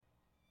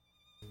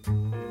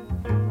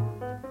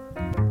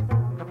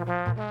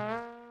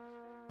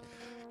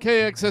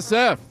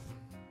KXSF,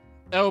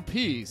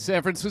 LP,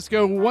 San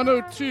Francisco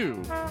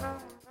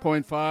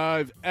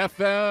 102.5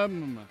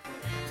 FM.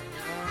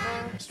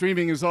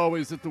 Streaming as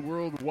always at the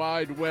World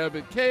Wide Web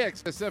at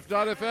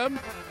kxsf.fm.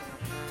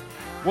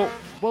 Well,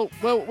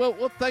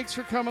 thanks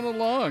for coming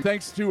along.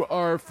 Thanks to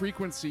our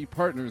frequency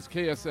partners,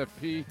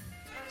 KSFP,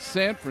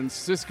 San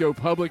Francisco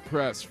Public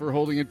Press, for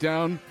holding it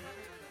down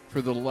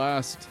for the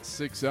last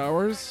 6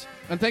 hours.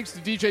 And thanks to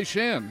DJ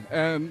Shan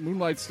and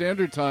Moonlight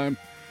Standard Time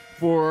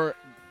for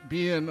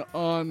being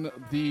on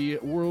the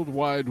World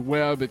Wide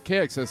Web at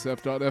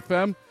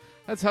kxsf.fm.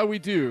 That's how we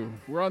do.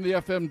 We're on the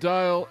FM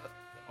dial,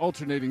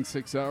 alternating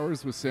 6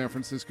 hours with San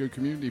Francisco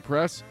Community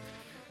Press.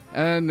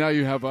 And now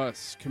you have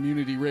us,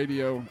 community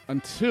radio,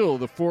 until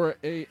the 4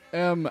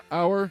 a.m.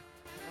 hour.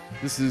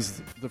 This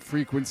is the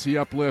Frequency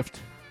Uplift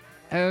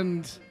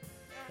and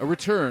a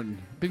return.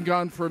 Been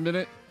gone for a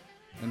minute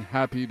and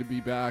happy to be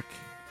back.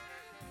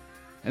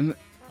 And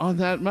on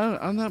that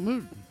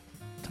mood,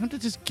 time to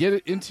just get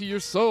it into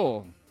your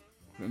soul.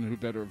 And who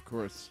better, of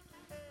course,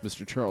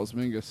 Mr. Charles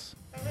Mingus.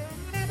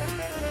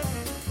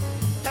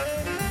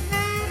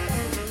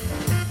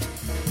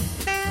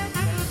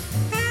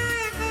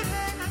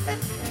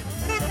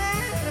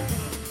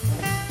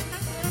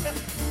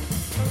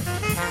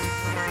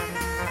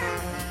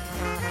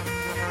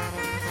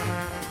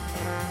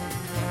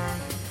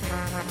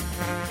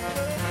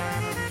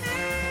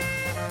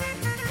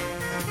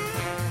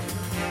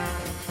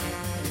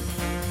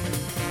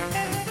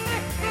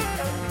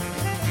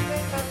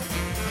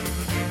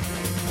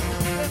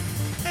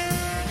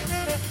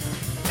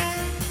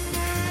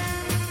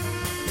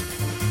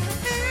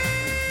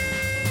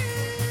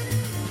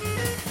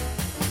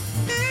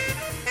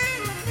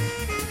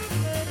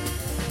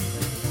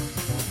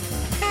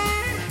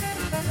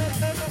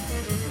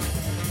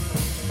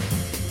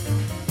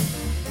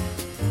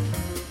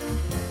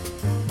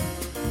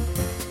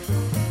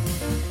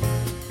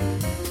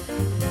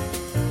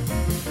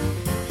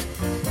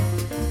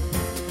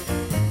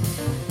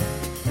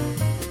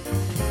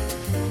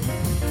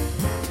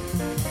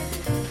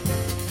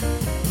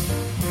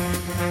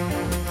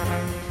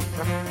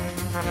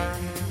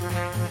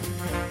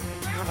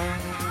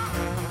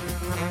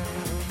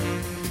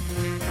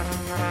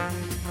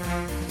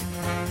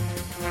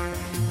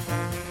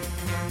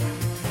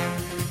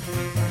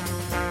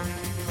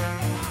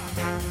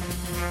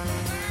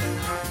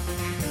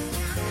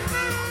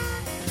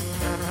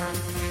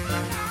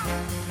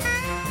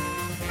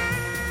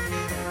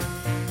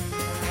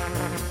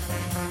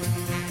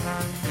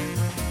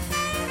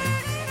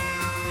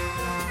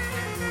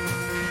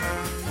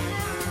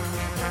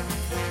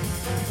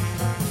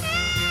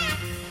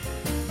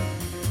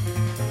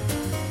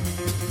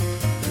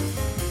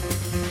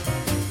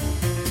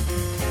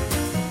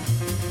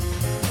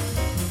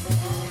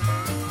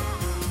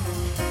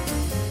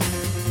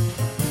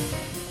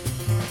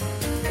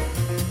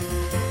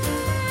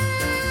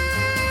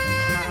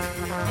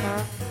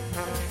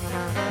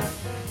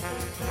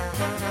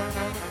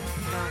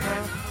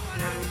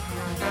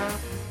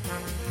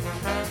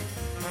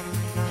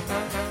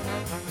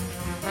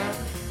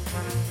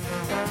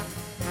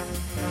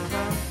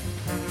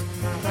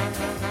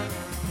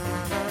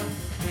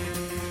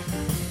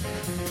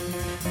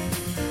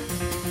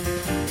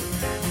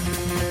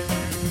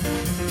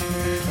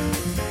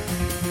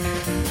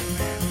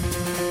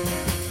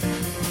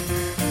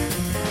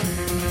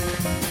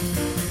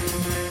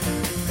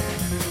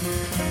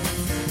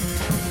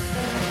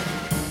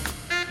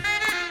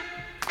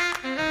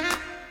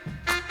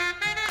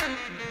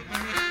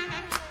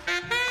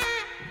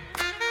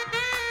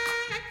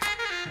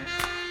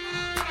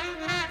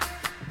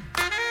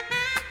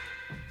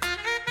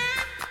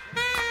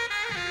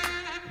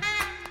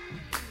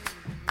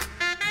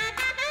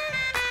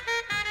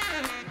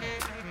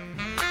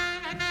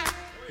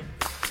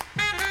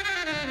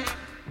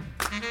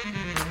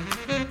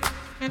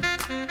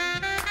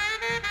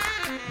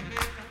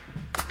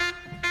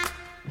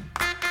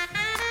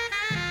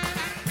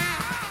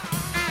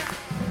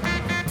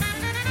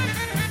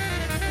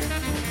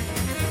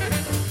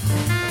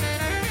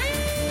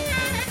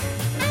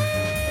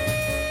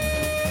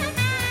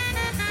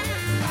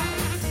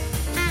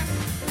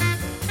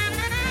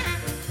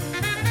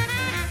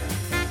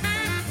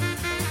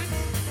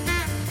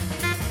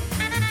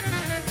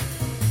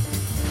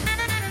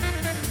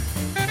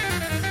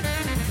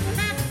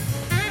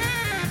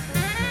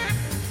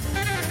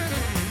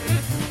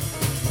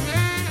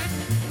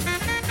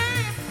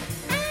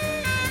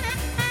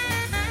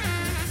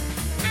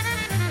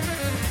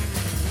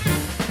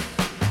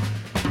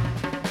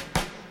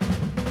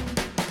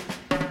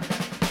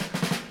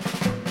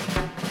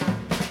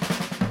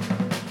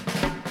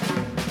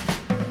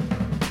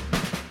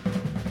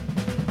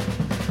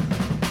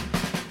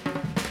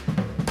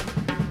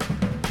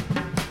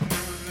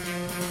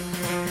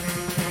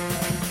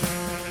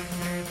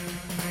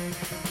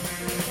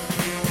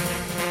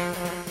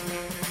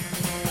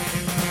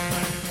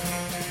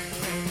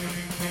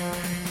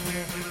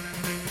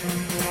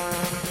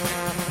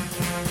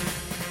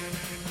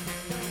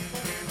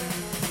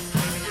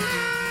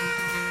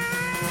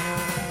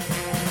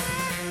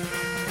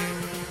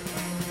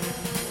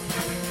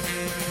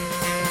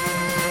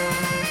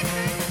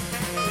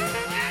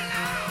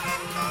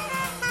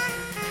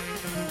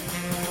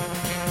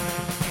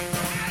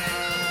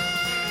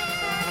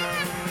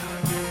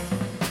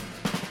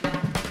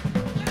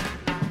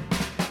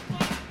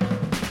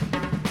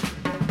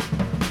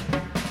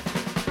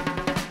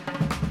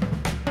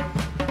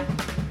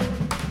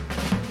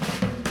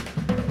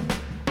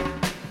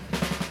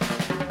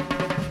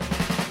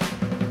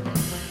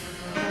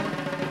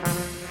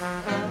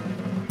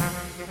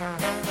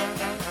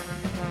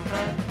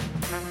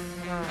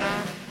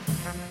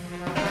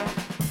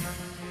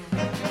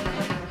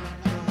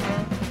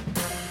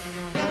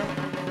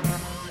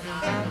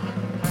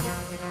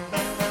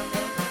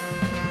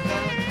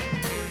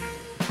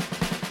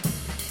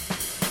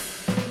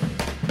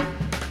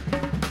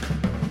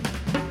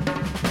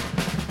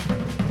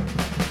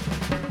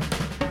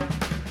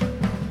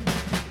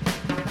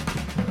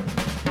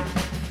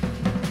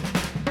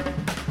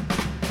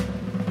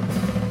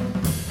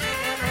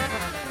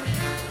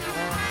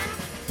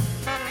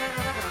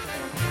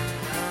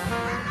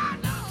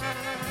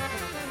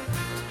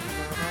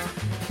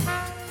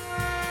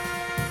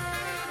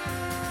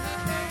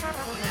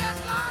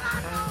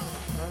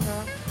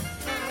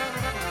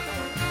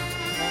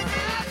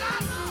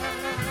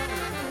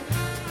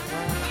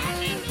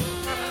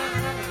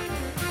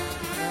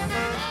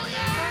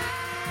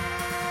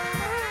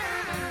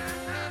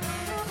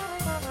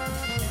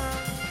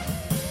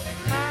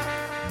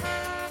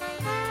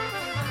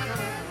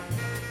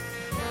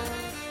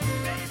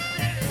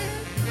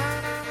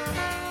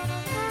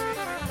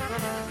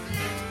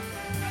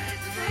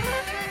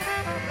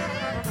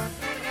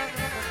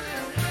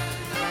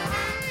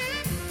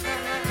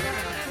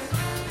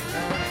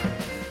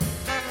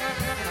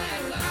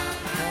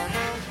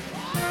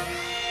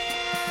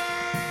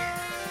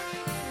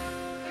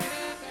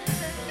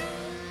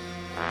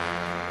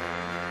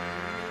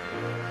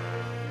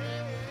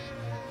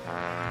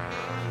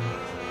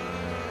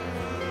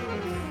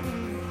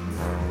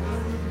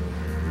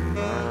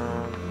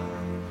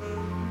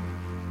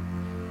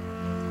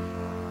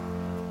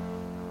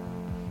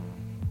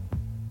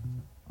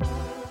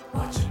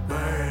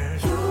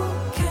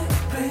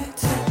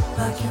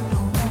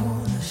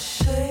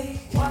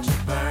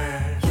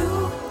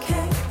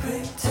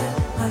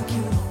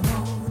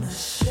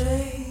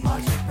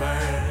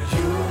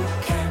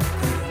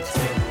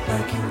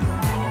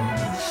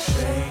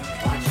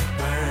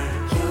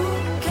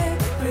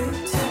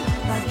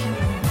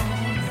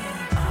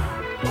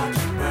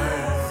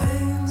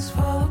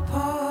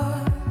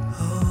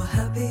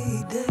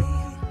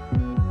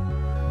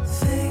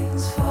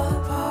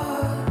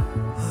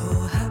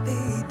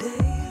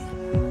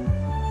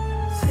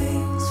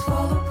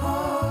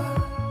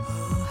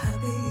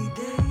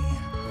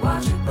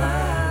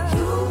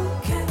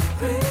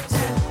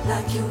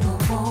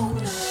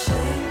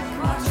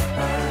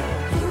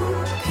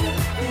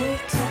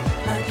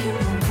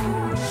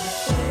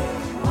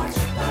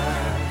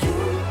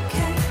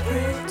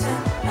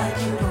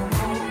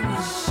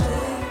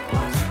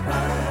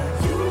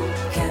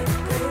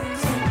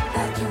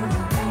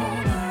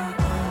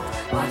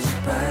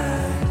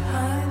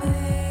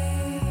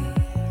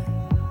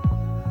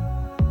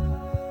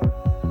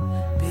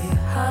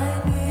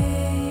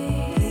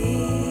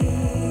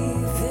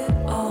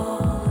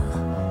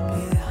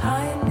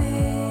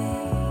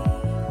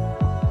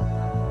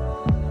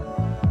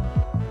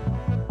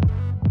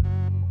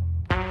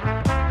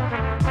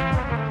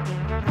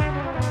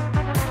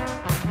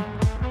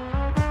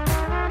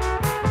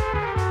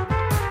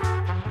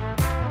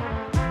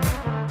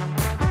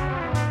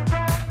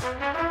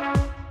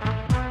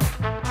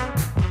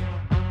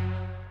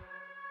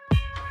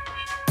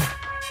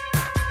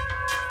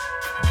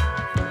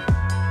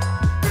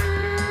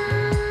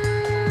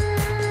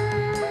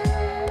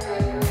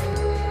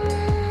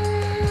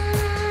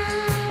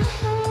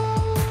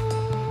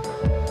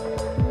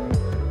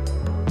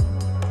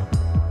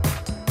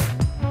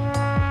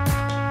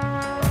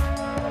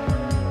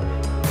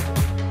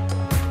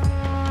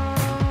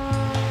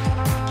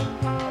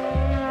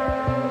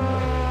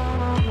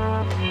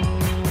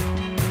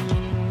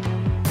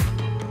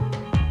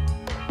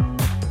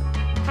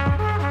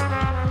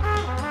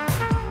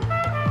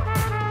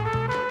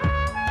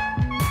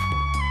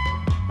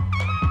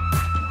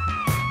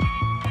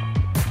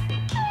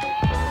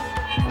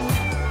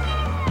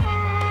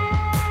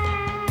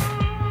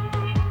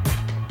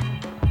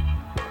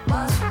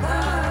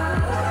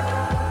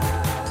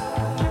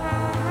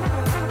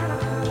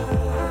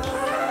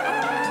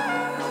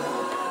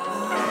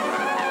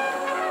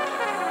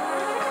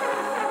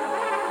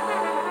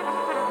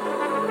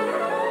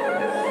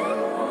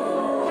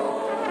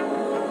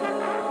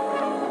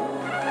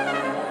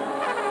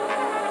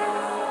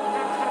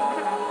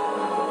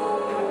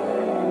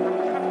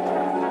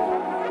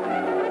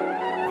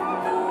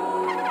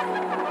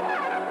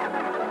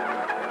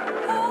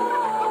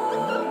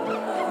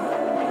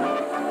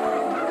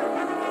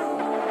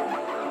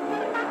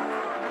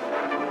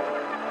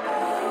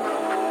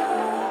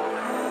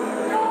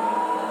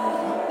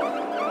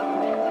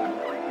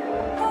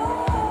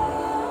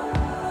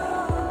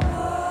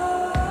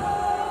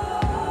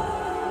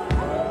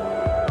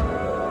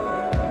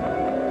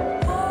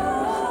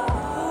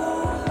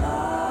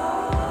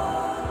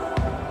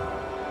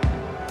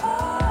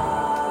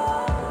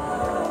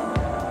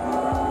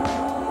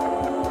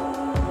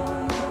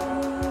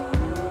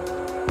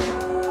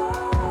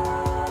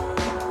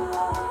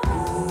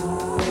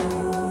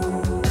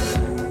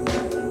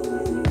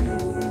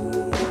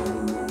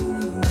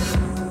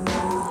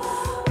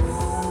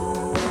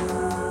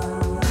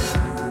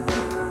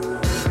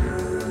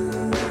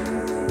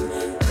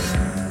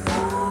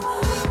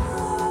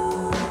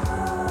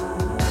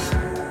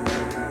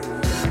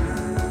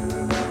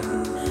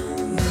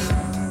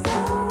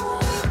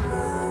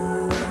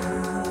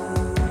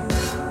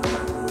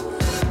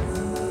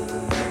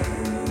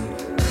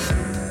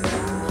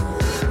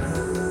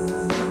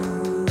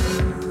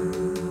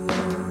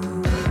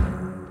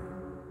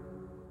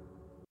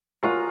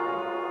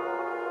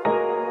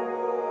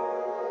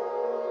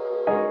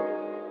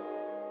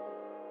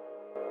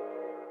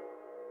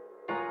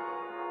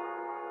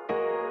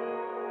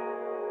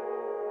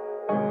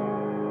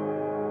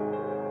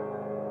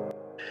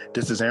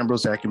 This is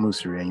Ambrose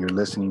Akinmusiri, and you're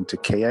listening to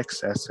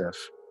KXSF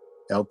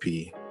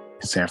LP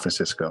San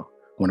Francisco,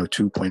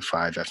 102.5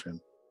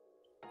 FM.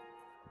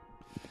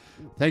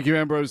 Thank you,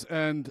 Ambrose,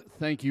 and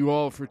thank you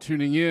all for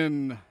tuning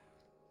in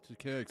to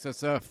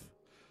KXSF.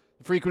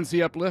 The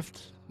Frequency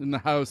Uplift in the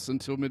house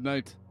until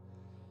midnight.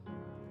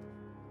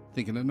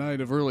 Thinking a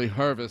night of early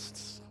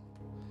harvests,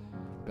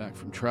 back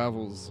from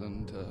travels,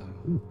 and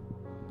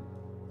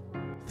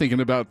thinking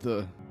about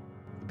the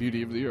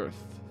beauty of the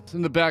earth. It's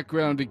in the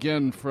background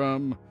again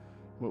from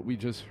what we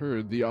just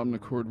heard, the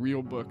Omnichord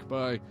Real Book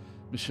by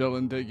Michel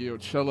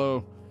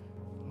Ndegeocello,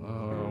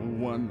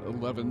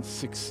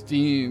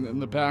 1:11:16 in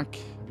the back,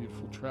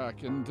 beautiful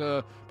track. And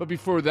but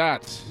before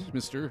that,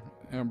 Mr.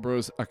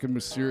 Ambrose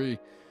Akinmusiri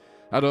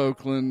out of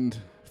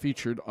Oakland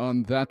featured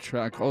on that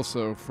track,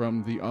 also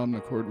from the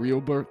Omnichord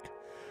Real Book.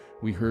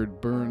 We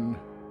heard Burn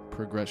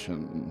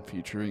Progression,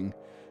 featuring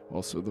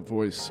also the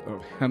voice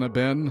of Hannah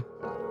Ben.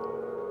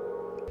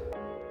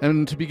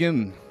 And to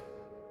begin,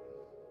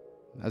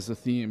 as a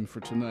theme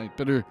for tonight,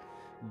 Better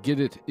Get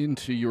It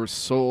Into Your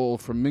Soul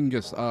from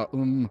Mingus of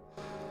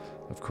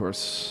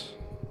course,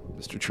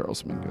 Mr.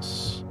 Charles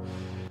Mingus.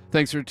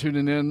 Thanks for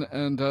tuning in,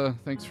 and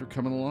thanks for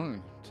coming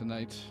along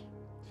tonight.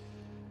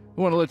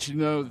 I want to let you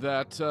know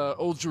that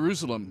Old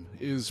Jerusalem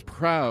is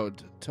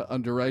proud to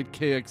underwrite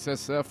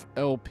KXSF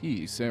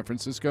LP San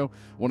Francisco,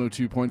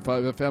 102.5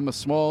 FM, a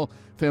small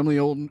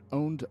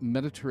family-owned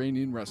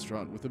Mediterranean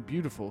restaurant with a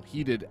beautiful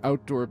heated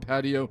outdoor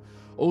patio.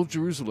 Old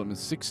Jerusalem is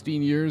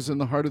 16 years in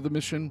the heart of the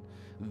mission.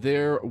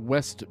 Their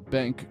West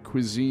Bank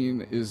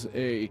cuisine is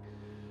a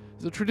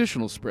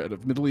traditional spread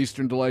of Middle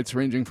Eastern delights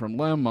ranging from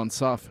lamb,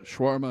 mansaf,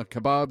 shawarma,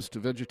 kebabs to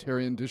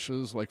vegetarian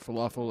dishes like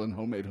falafel and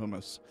homemade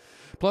hummus.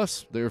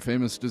 Plus, their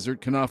famous dessert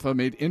kanafa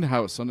made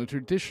in-house on a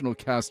traditional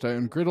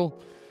cast-iron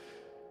griddle.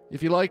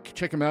 If you like,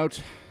 check them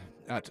out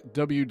at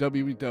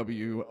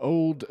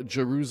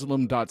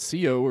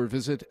www.oldjerusalem.co or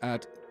visit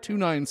at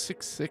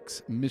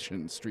 2966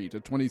 Mission Street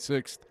at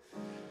 26th,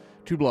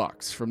 2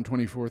 blocks from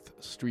 24th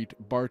Street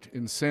BART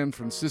in San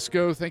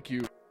Francisco. Thank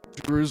you,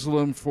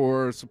 Jerusalem,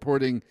 for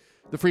supporting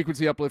the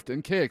Frequency Uplift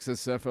and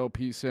KXSF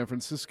LP San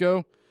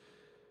Francisco.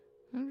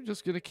 I'm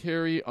just going to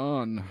carry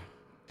on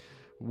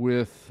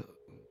with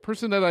a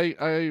person that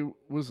I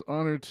was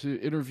honored to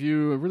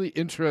interview, a really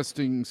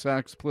interesting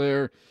sax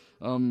player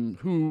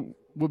who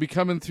will be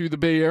coming through the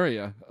Bay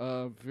Area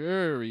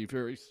very,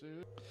 very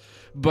soon.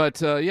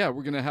 But yeah,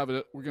 we're gonna have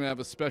a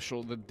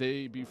special the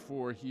day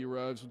before he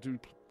arrives. We'll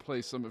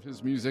play some of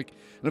his music,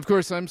 and of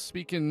course, I'm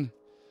speaking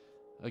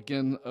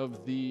again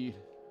of the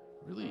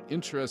really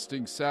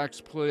interesting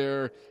sax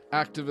player,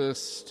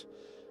 activist,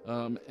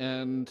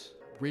 and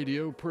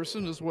radio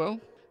person as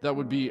well. That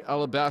would be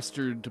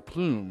Alabaster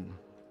DePlume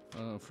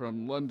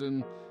from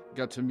London.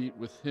 Got to meet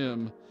with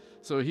him.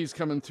 So he's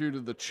coming through to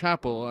the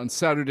chapel on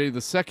Saturday the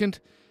 2nd,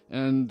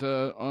 and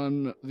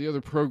on the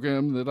other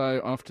program that I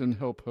often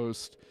help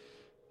host,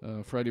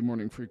 Friday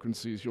Morning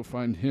Frequencies, you'll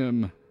find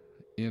him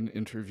in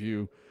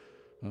interview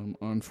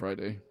on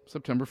Friday,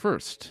 September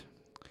 1st.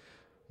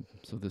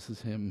 So this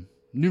is him.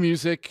 New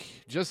music,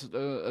 just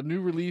a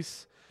new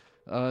release.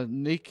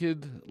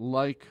 Naked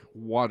Like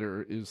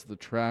Water is the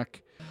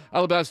track.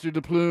 Alabaster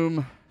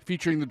DePlume,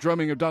 featuring the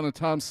drumming of Donna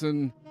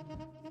Thompson.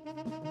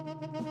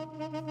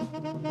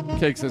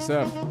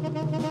 KXSF.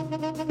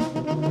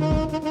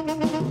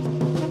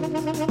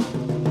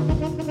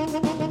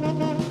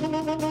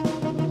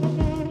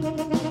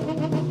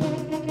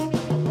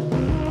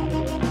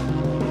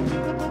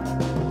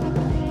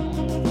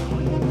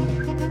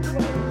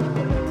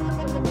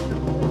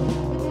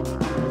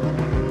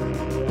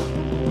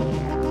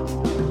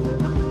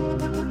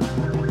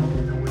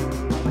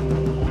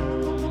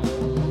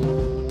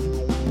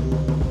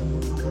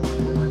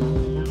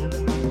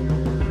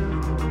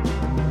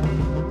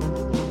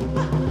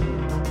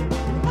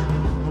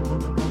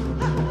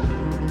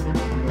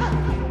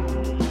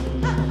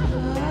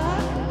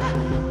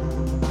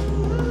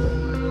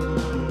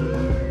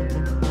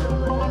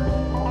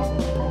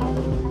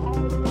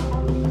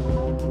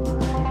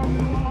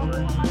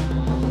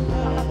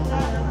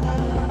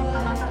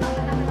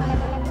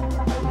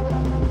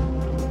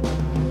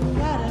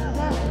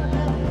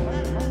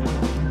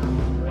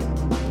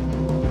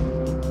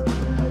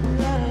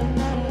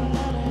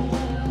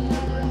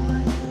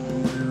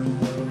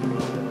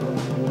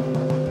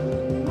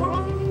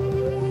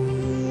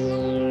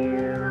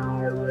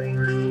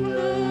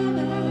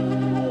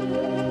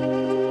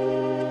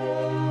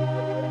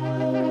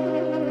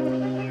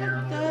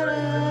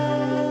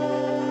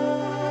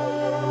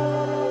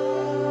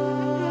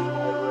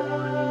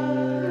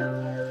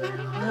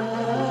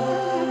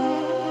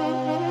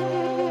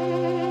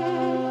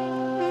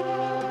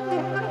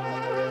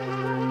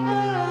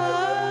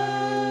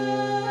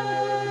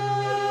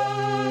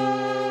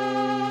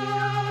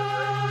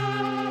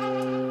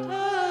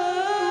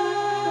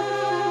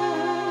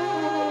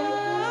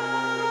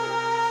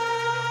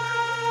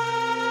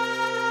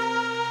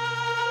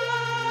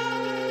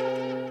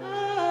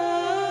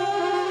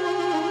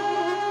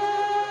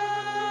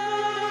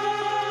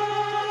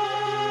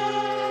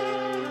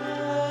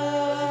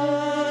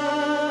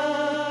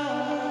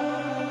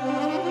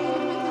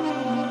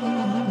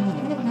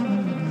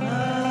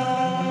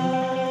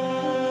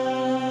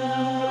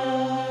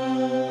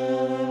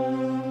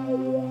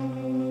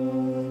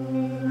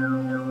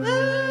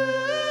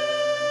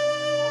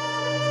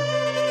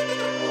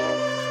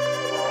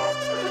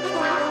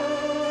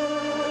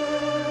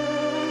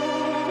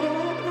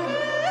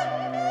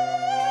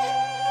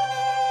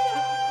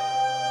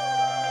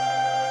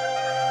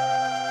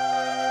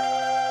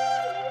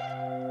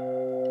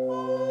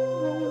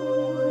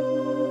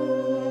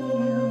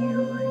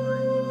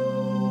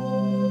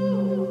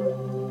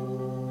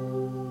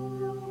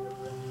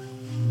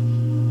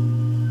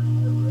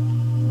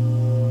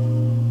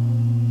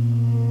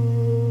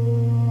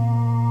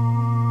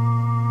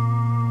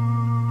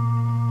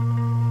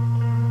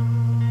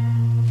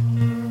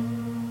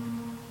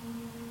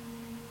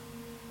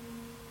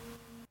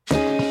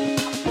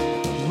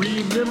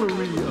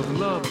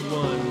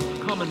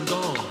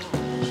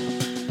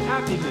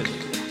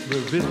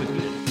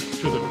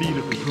 to the beat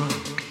of the drum.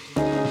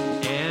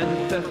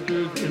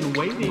 Ancestors in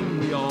waiting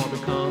we all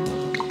become,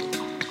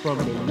 from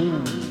the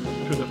womb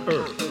to the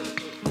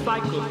earth,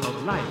 cycles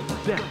of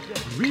life,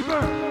 death,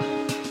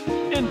 rebirth,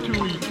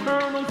 into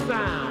eternal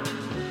sound,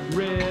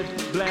 red,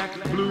 black,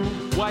 blue,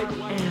 white,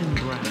 and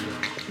brown.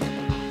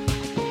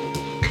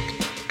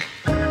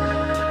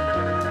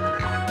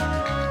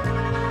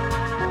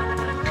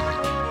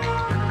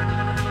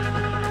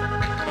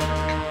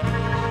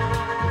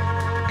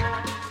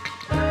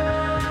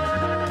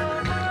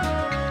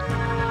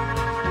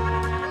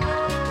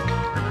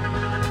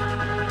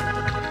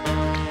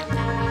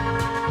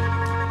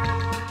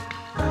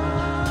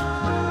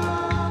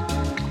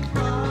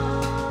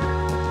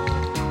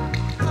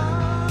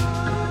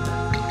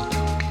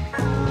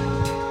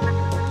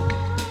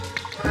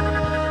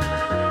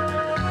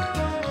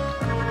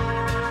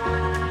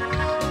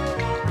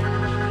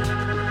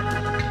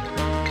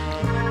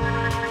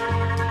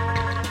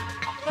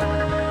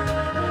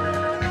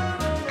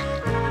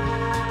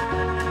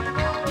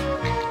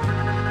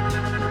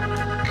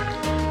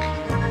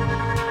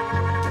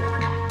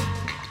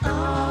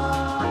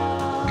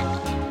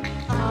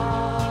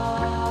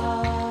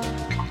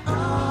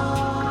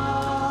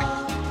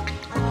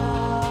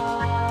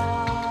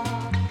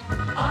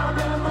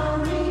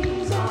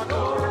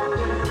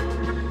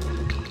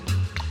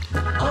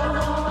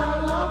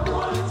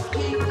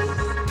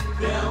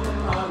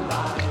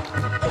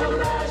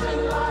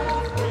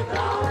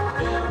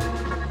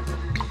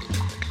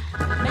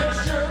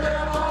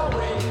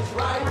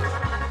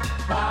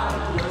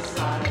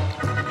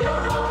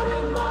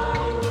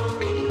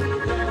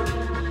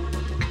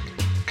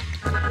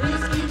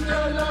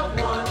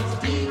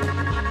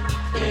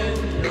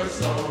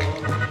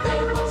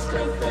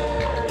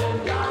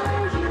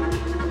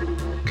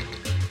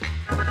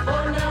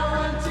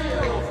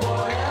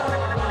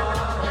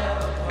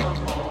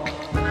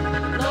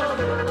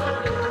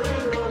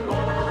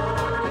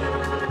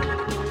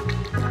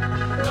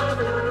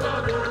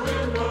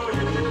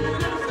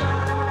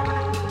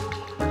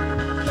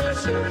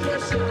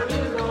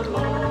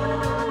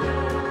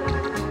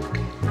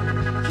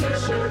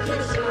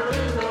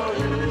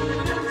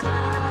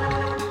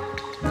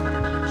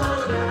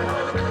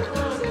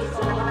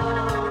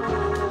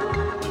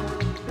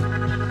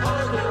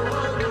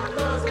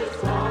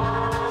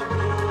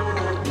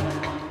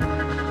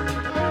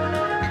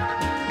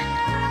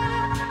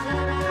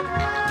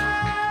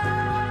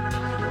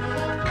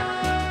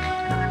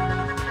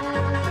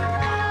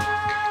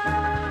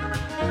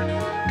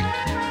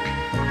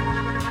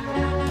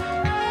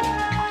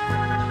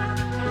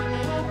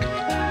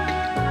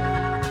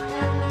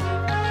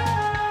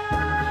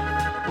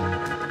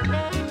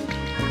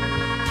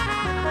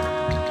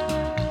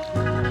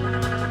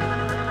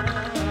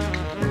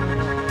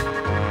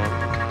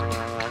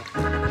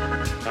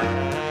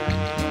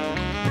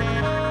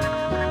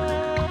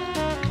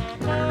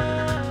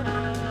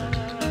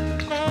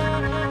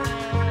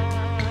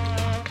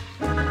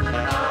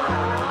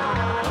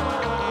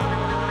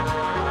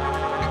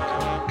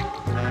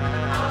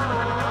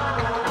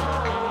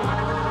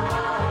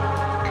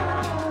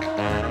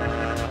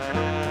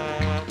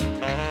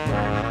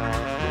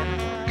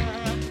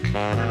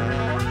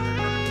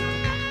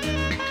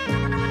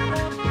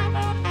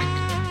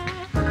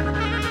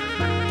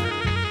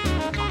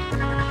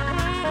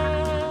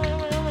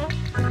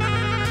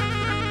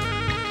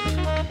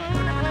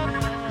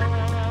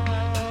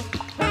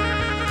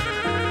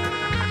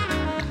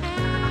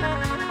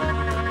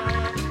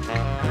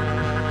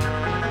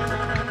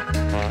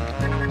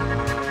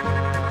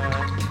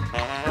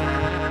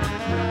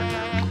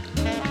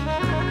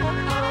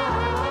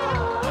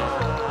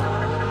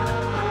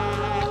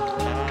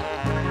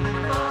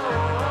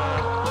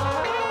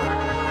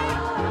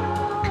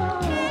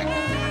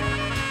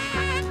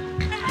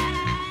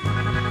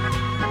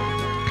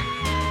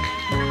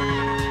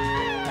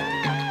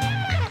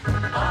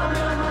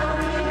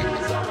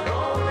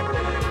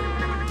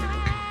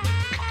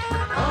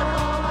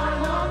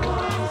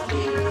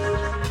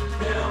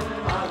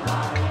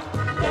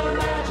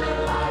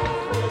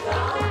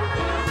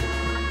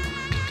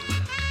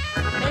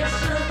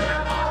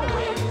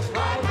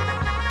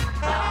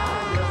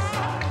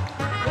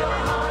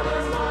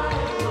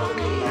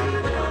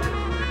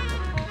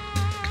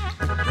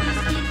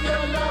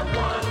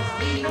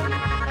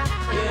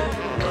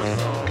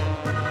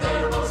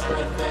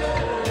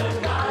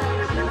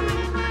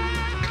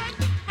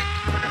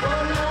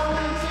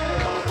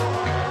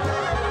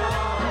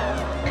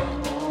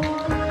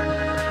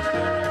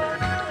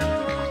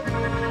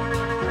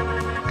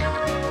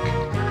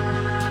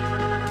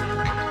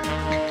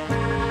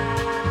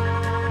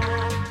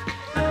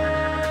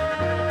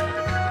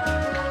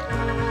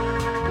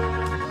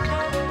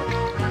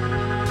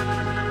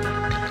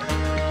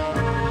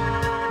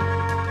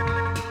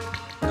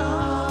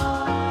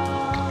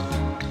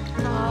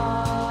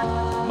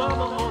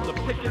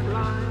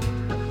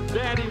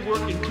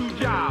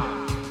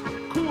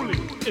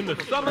 In the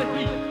summer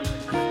heat,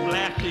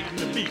 splashing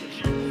the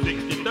beach,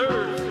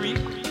 63rd Street.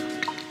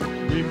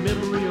 The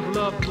memory of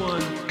loved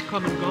ones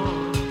come and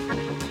gone.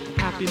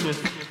 Happy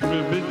happiness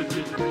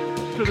revisited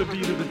to the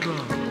beat of the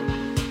drum.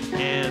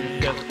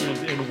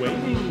 Ancestors in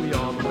waiting we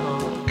all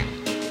become,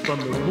 from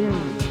the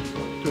moon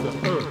to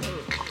the earth.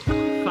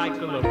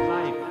 Cycle of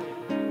life,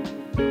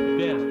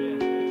 death.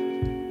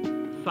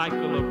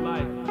 Cycle of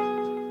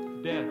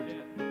life, death,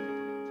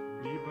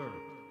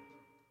 rebirth.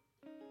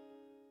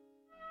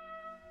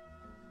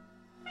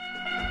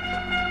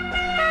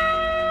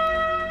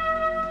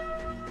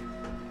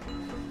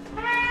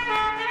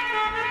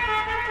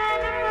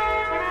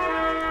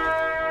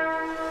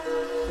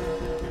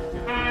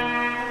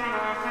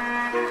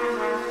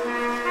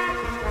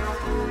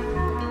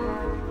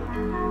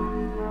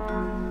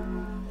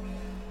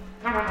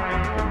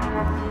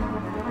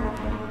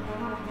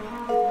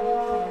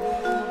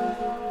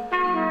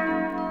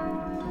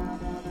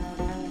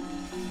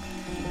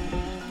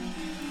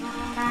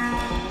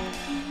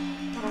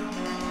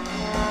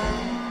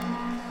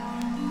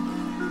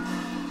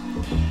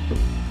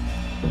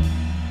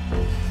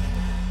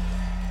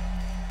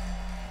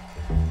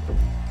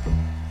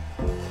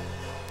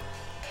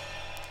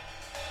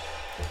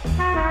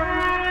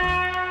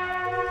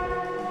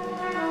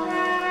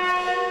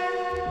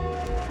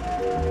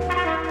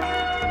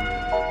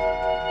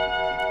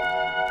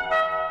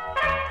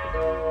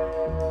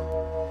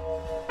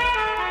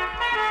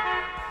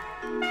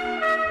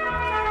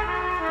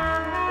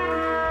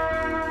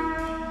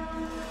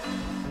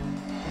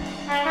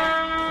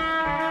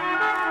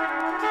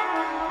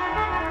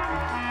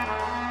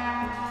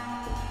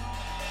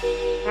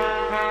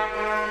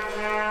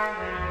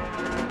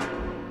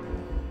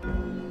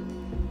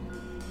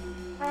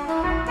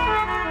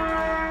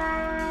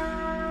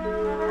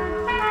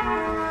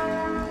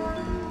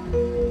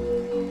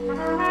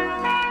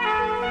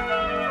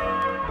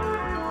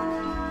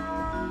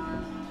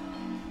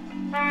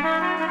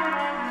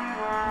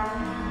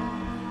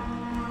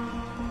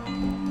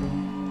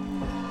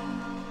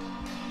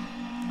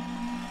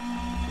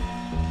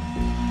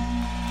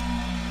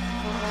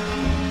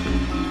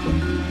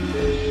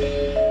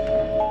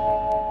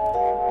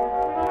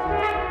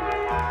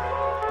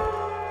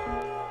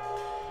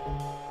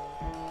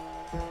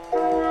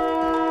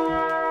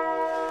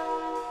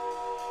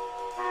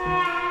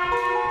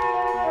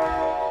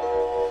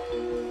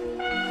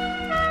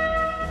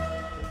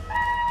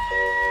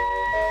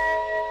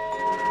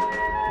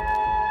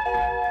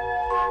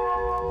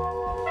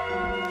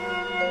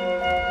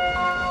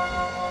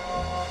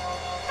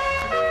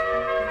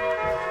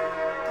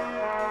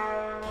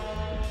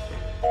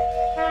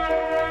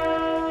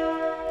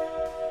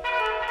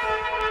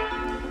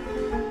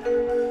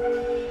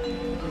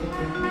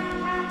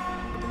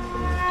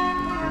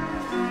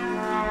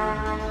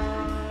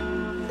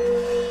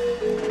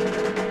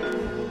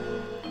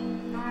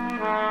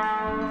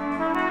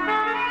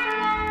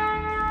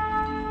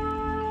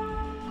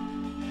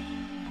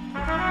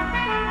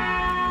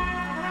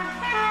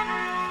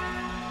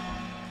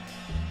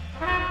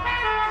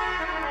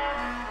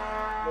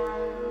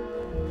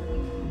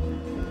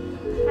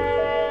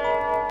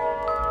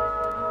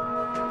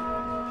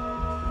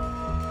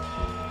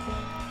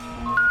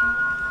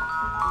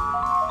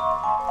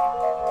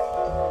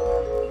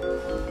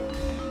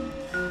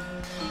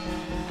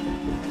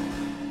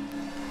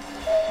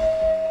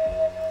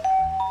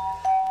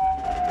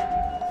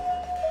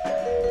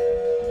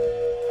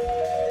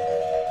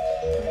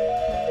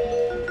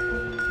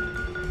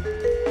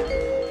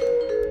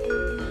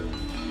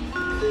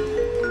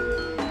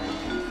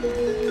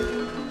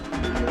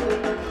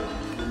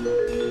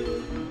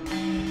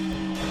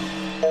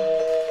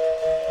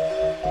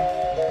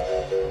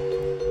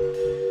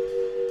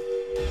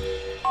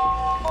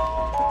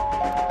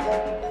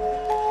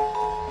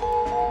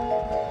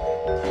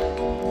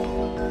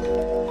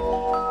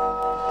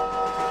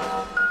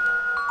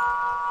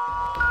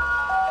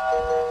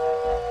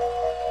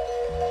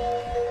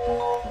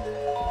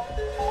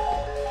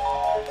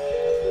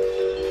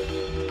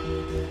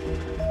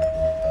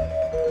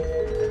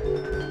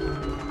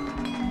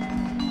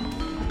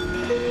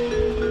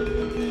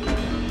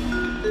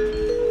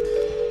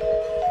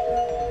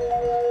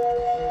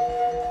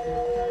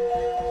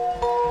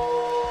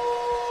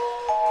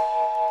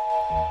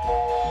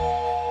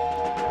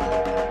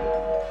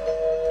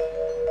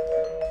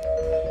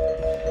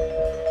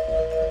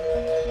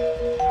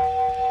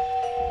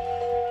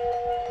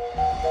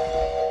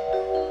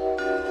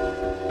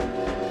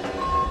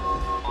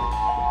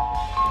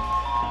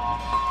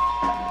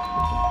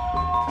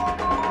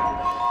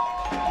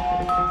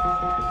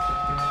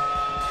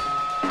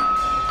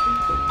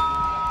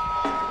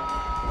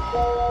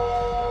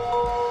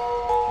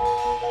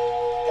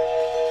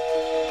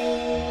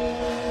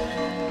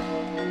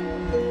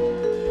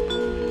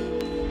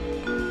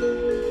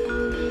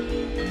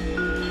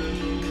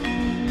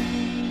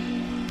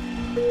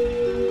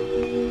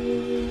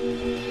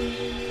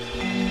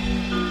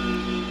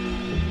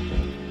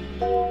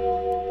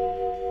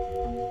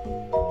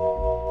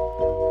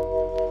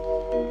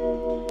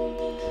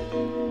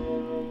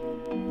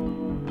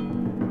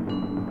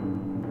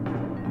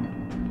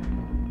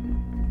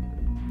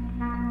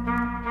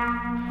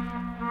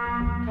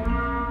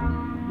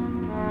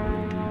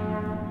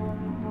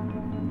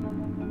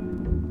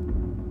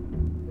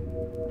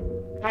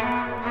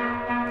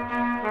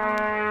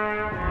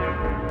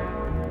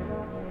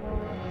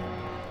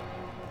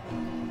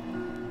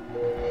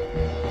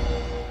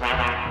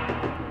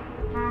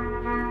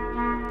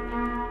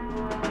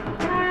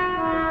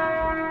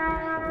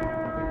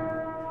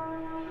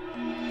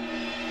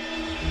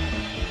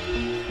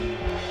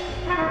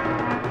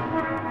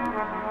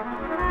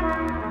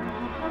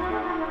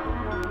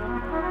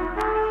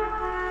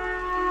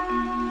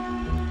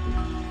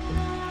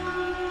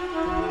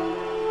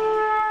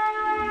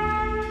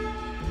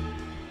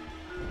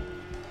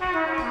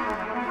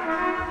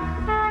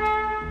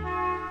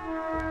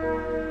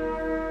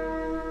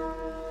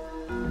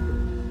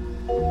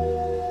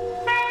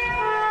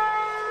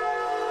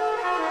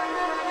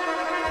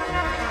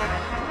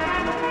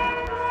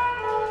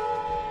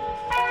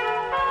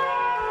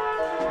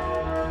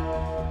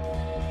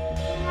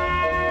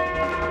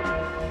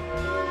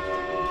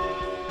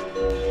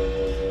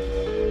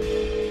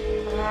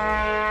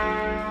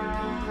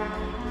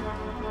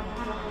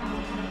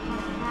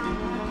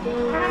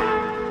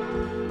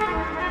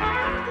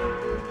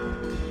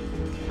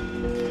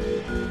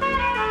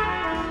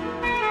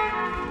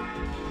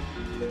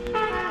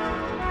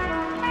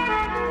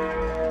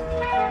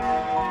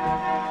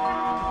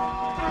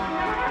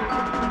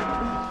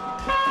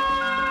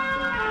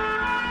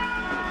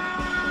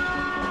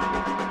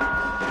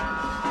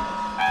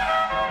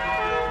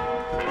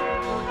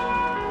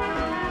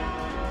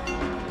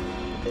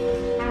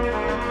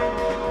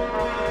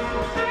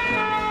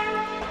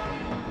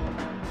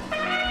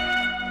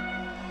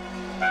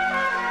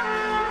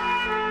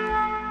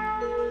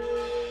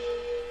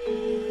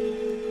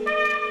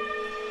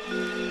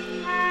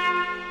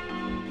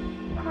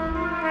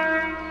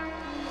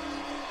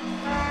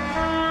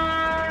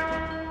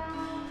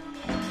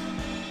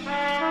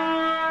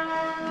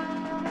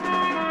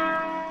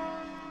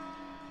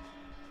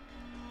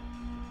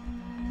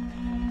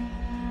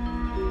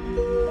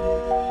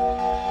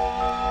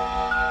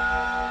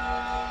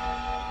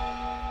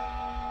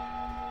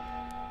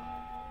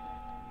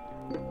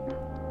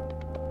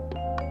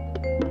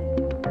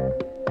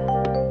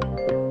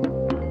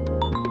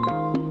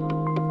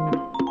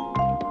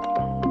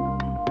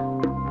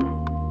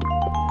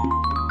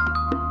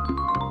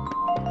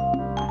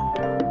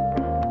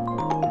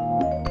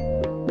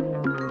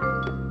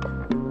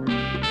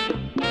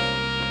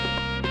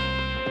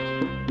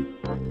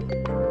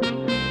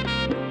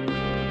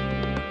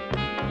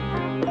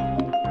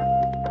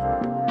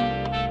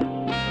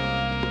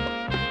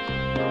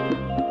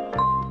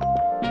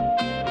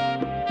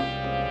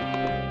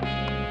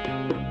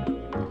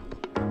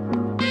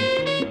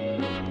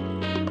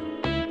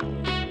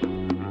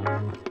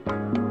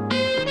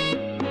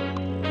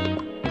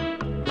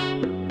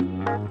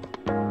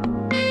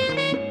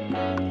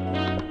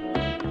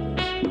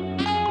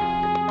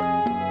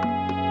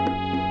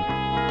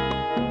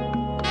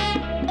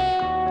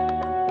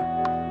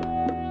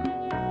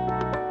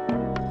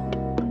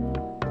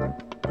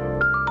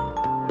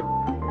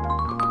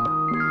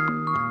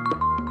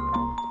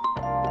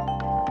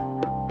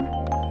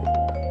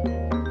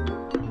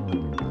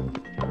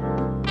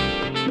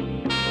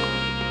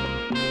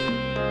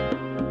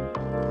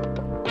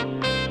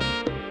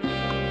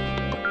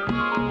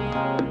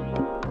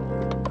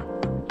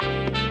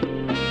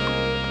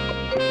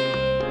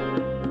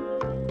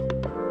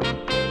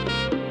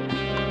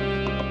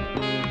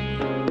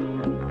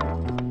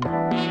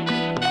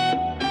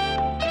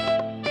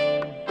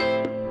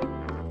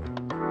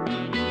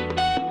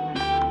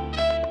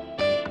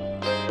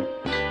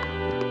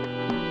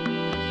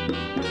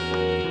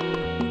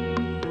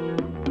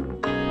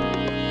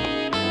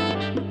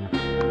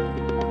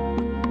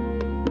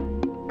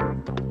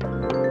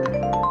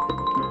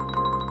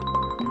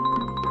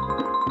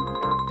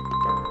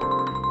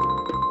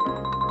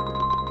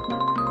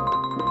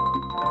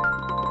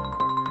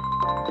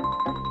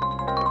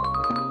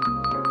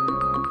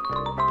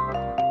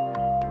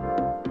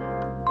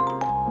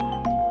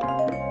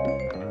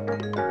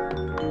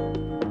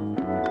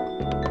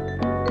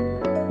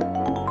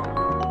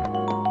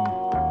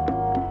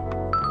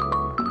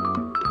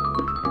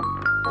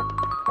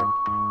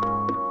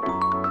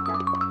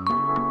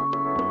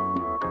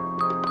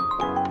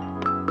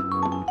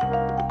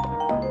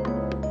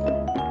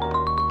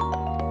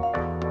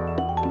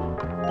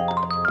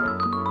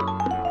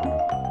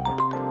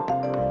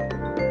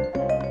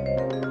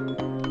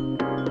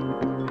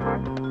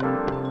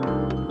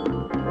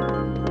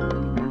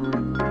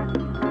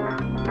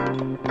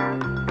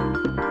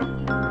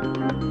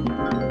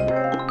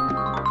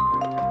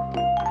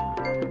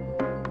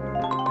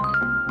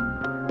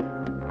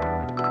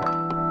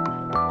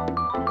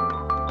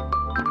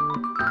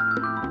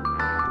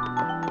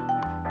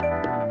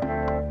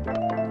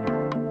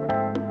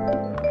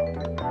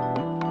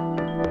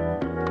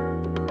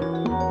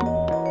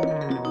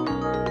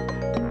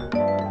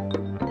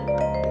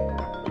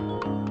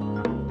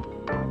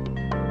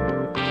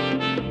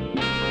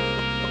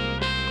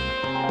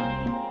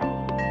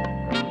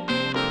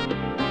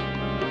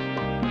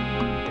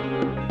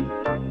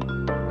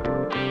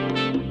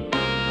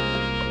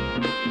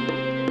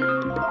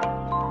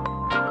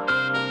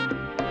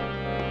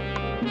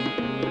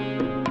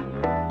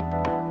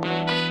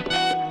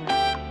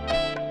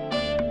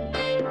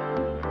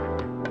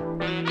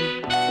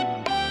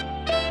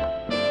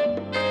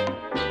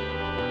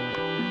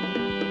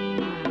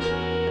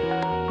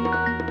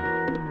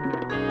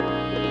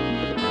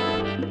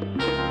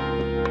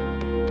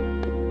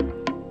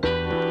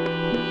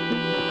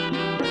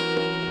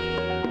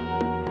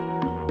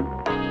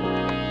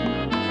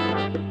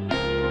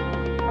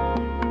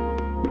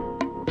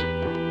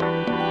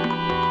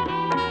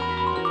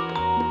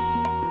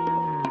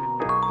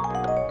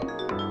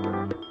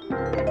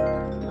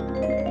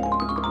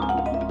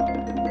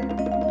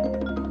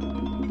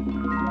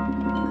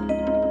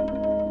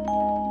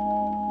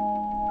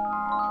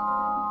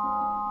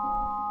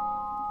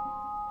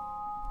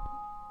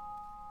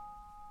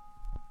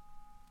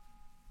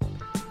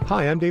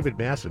 Hi, I'm David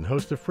Masson,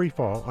 host of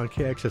Freefall on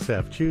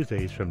KXSF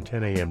Tuesdays from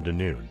 10 a.m. to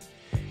noon.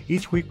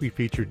 Each week we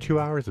feature 2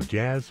 hours of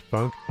jazz,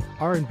 funk,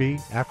 R&B,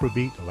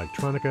 Afrobeat,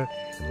 electronica,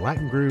 and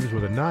Latin grooves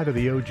with a nod to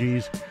the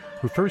OGs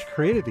who first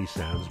created these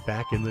sounds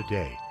back in the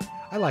day.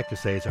 I like to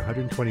say it's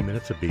 120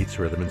 minutes of beats,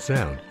 rhythm, and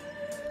sound.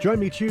 Join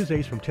me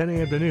Tuesdays from 10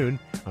 a.m. to noon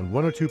on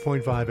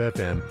 102.5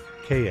 FM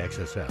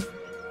KXSF.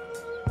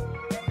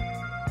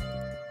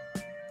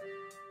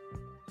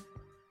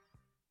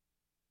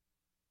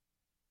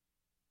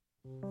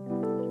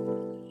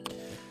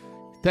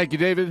 Thank you,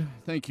 David.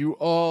 Thank you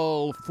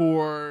all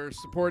for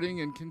supporting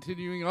and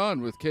continuing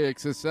on with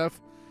KXSF,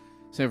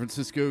 San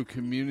Francisco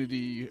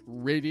Community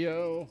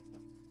Radio.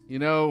 You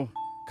know,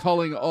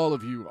 calling all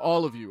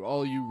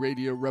you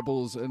radio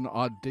rebels and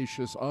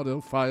audacious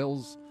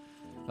audiophiles,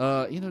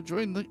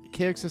 join the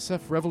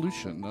KXSF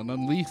revolution and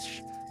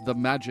unleash the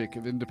magic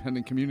of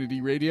independent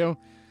community radio.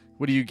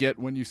 What do you get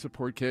when you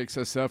support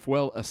KXSF?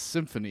 Well, a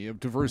symphony of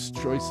diverse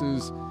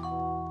choices,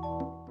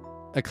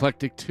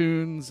 eclectic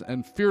tunes,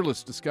 and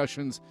fearless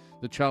discussions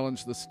that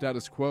challenge the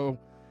status quo.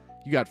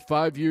 You got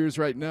 5 years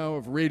right now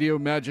of radio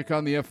magic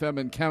on the FM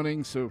and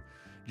counting, so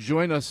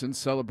join us in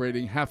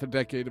celebrating half a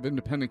decade of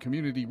independent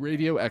community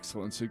radio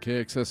excellence at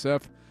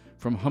KXSF.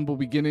 From humble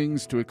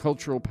beginnings to a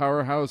cultural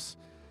powerhouse,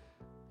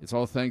 it's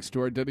all thanks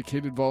to our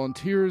dedicated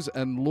volunteers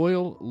and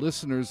loyal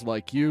listeners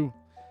like you.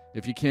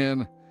 If you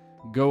can,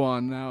 go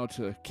on now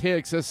to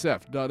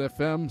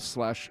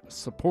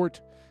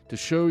kxsf.fm/support to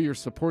show your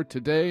support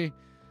today.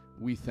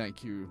 We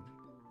thank you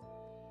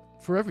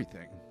for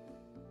everything.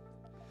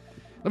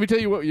 Let me tell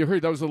you what you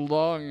heard. That was a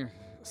long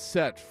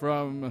set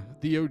from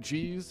the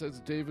OGs, as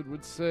David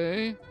would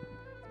say.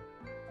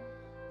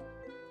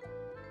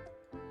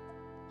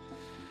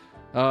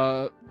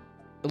 A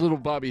little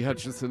Bobby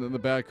Hutcherson in the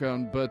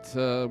background, but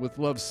with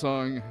Love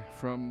Song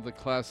from the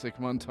classic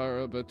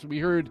Montara. But we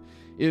heard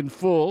in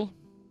full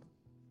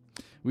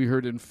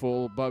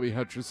Bobby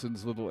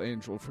Hutcherson's Little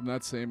Angel from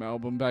that same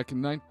album back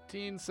in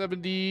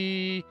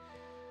 1975.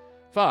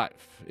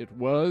 It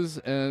was,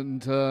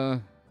 and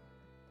a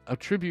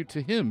tribute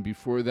to him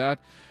before that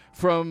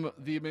from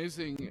the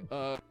amazing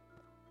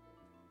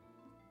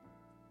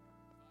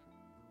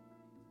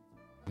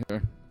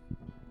here,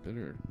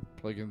 better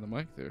plug in the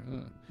mic there,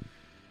 huh?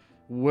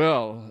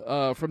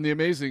 Well, from the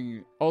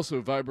amazing also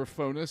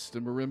vibraphonist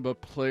and marimba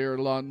player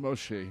Lon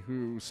Moshe,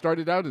 who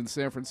started out in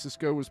San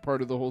Francisco, was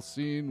part of the whole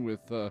scene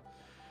with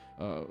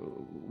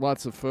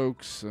lots of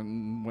folks,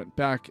 and went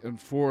back and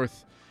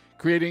forth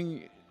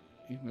creating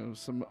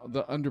some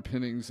the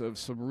underpinnings of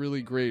some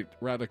really great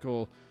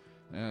radical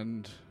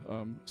and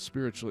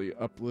spiritually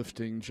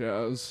uplifting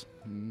jazz.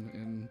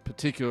 In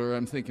particular,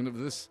 I'm thinking of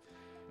this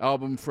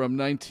album from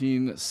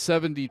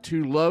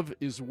 1972, Love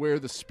is Where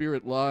the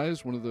Spirit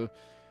Lies, one of the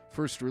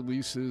first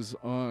releases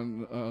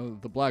on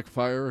the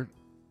Blackfire,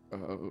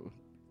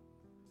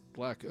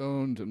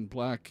 black-owned and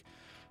black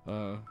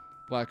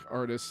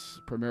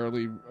artists,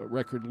 primarily a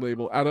record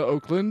label out of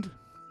Oakland,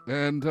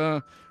 and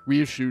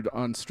reissued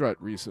on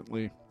Strut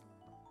recently.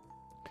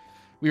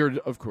 We heard,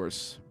 of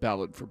course,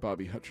 Ballad for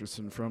Bobby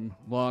Hutcherson from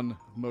Lon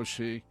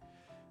Moshe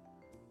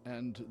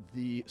and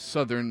the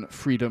Southern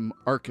Freedom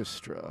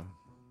Arkestra.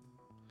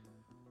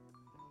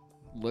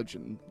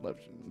 Legend.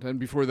 And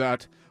before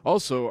that,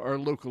 also our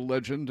local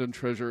legend and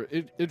treasure,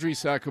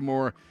 Idris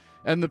Ackamore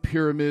and the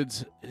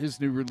Pyramids, his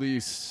new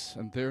release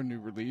and their new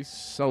release,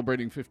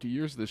 celebrating 50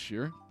 years this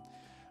year.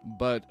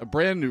 But a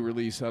brand new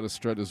release out of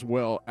Strut as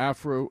well,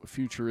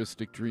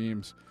 Afro-Futuristic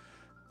Dreams.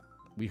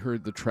 We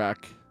heard the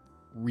track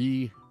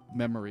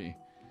Memory.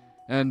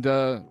 And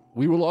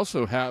we will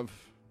also have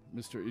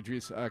Mr.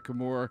 Idris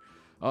Ackamore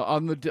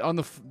on the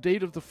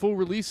date of the full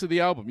release of the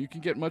album. You can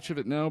get much of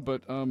it now,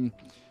 but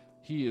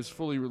he is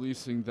fully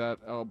releasing that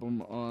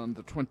album on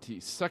the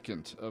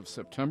 22nd of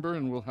September,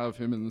 and we'll have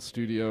him in the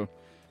studio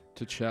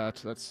to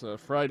chat. That's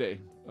Friday,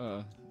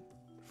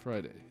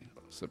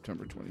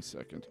 September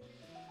 22nd.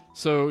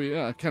 So,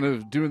 yeah, kind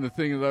of doing the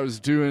thing that I was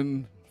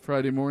doing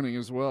Friday morning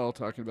as well,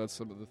 talking about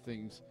some of the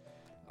things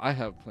I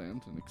have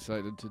planned and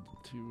excited to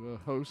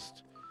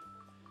host.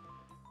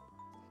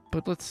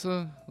 But let's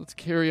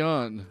carry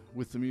on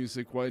with the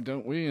music, why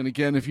don't we? And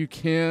again, if you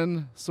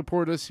can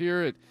support us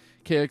here at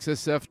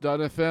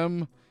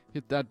kxsf.fm,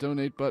 hit that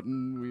donate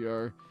button. We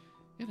are,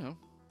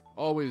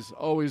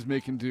 always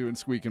making do and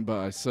squeaking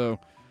by. So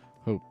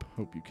hope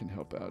you can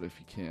help out if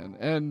you can.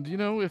 And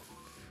if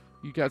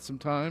you got some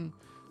time,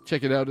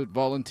 check it out at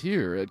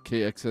volunteer at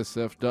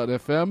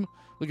kxsf.fm.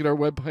 Look at our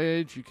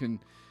webpage. You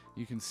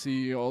can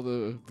see all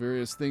the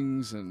various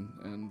things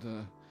and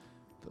the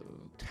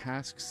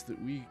tasks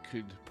that we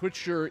could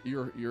put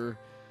your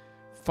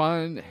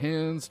fine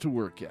hands to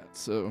work at.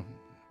 So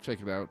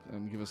check it out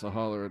and give us a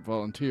holler at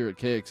volunteer at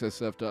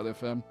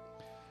kxsf.fm.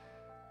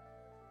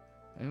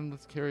 And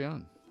let's carry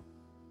on.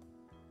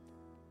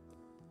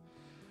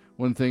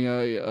 One thing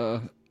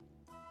let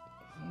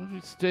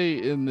me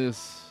stay in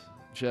this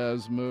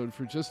jazz mode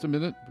for just a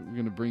minute, but we're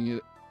going to bring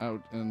it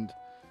out and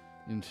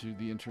into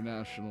the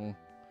international.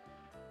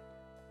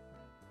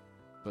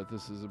 But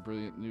this is a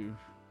brilliant new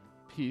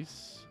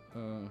piece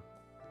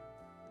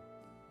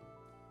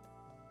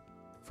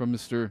from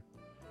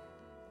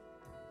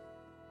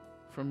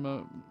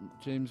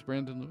James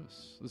Brandon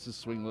Lewis. This is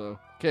Swing Low.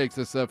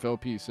 KXSF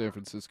LP San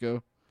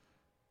Francisco,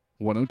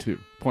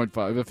 102.5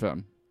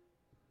 FM.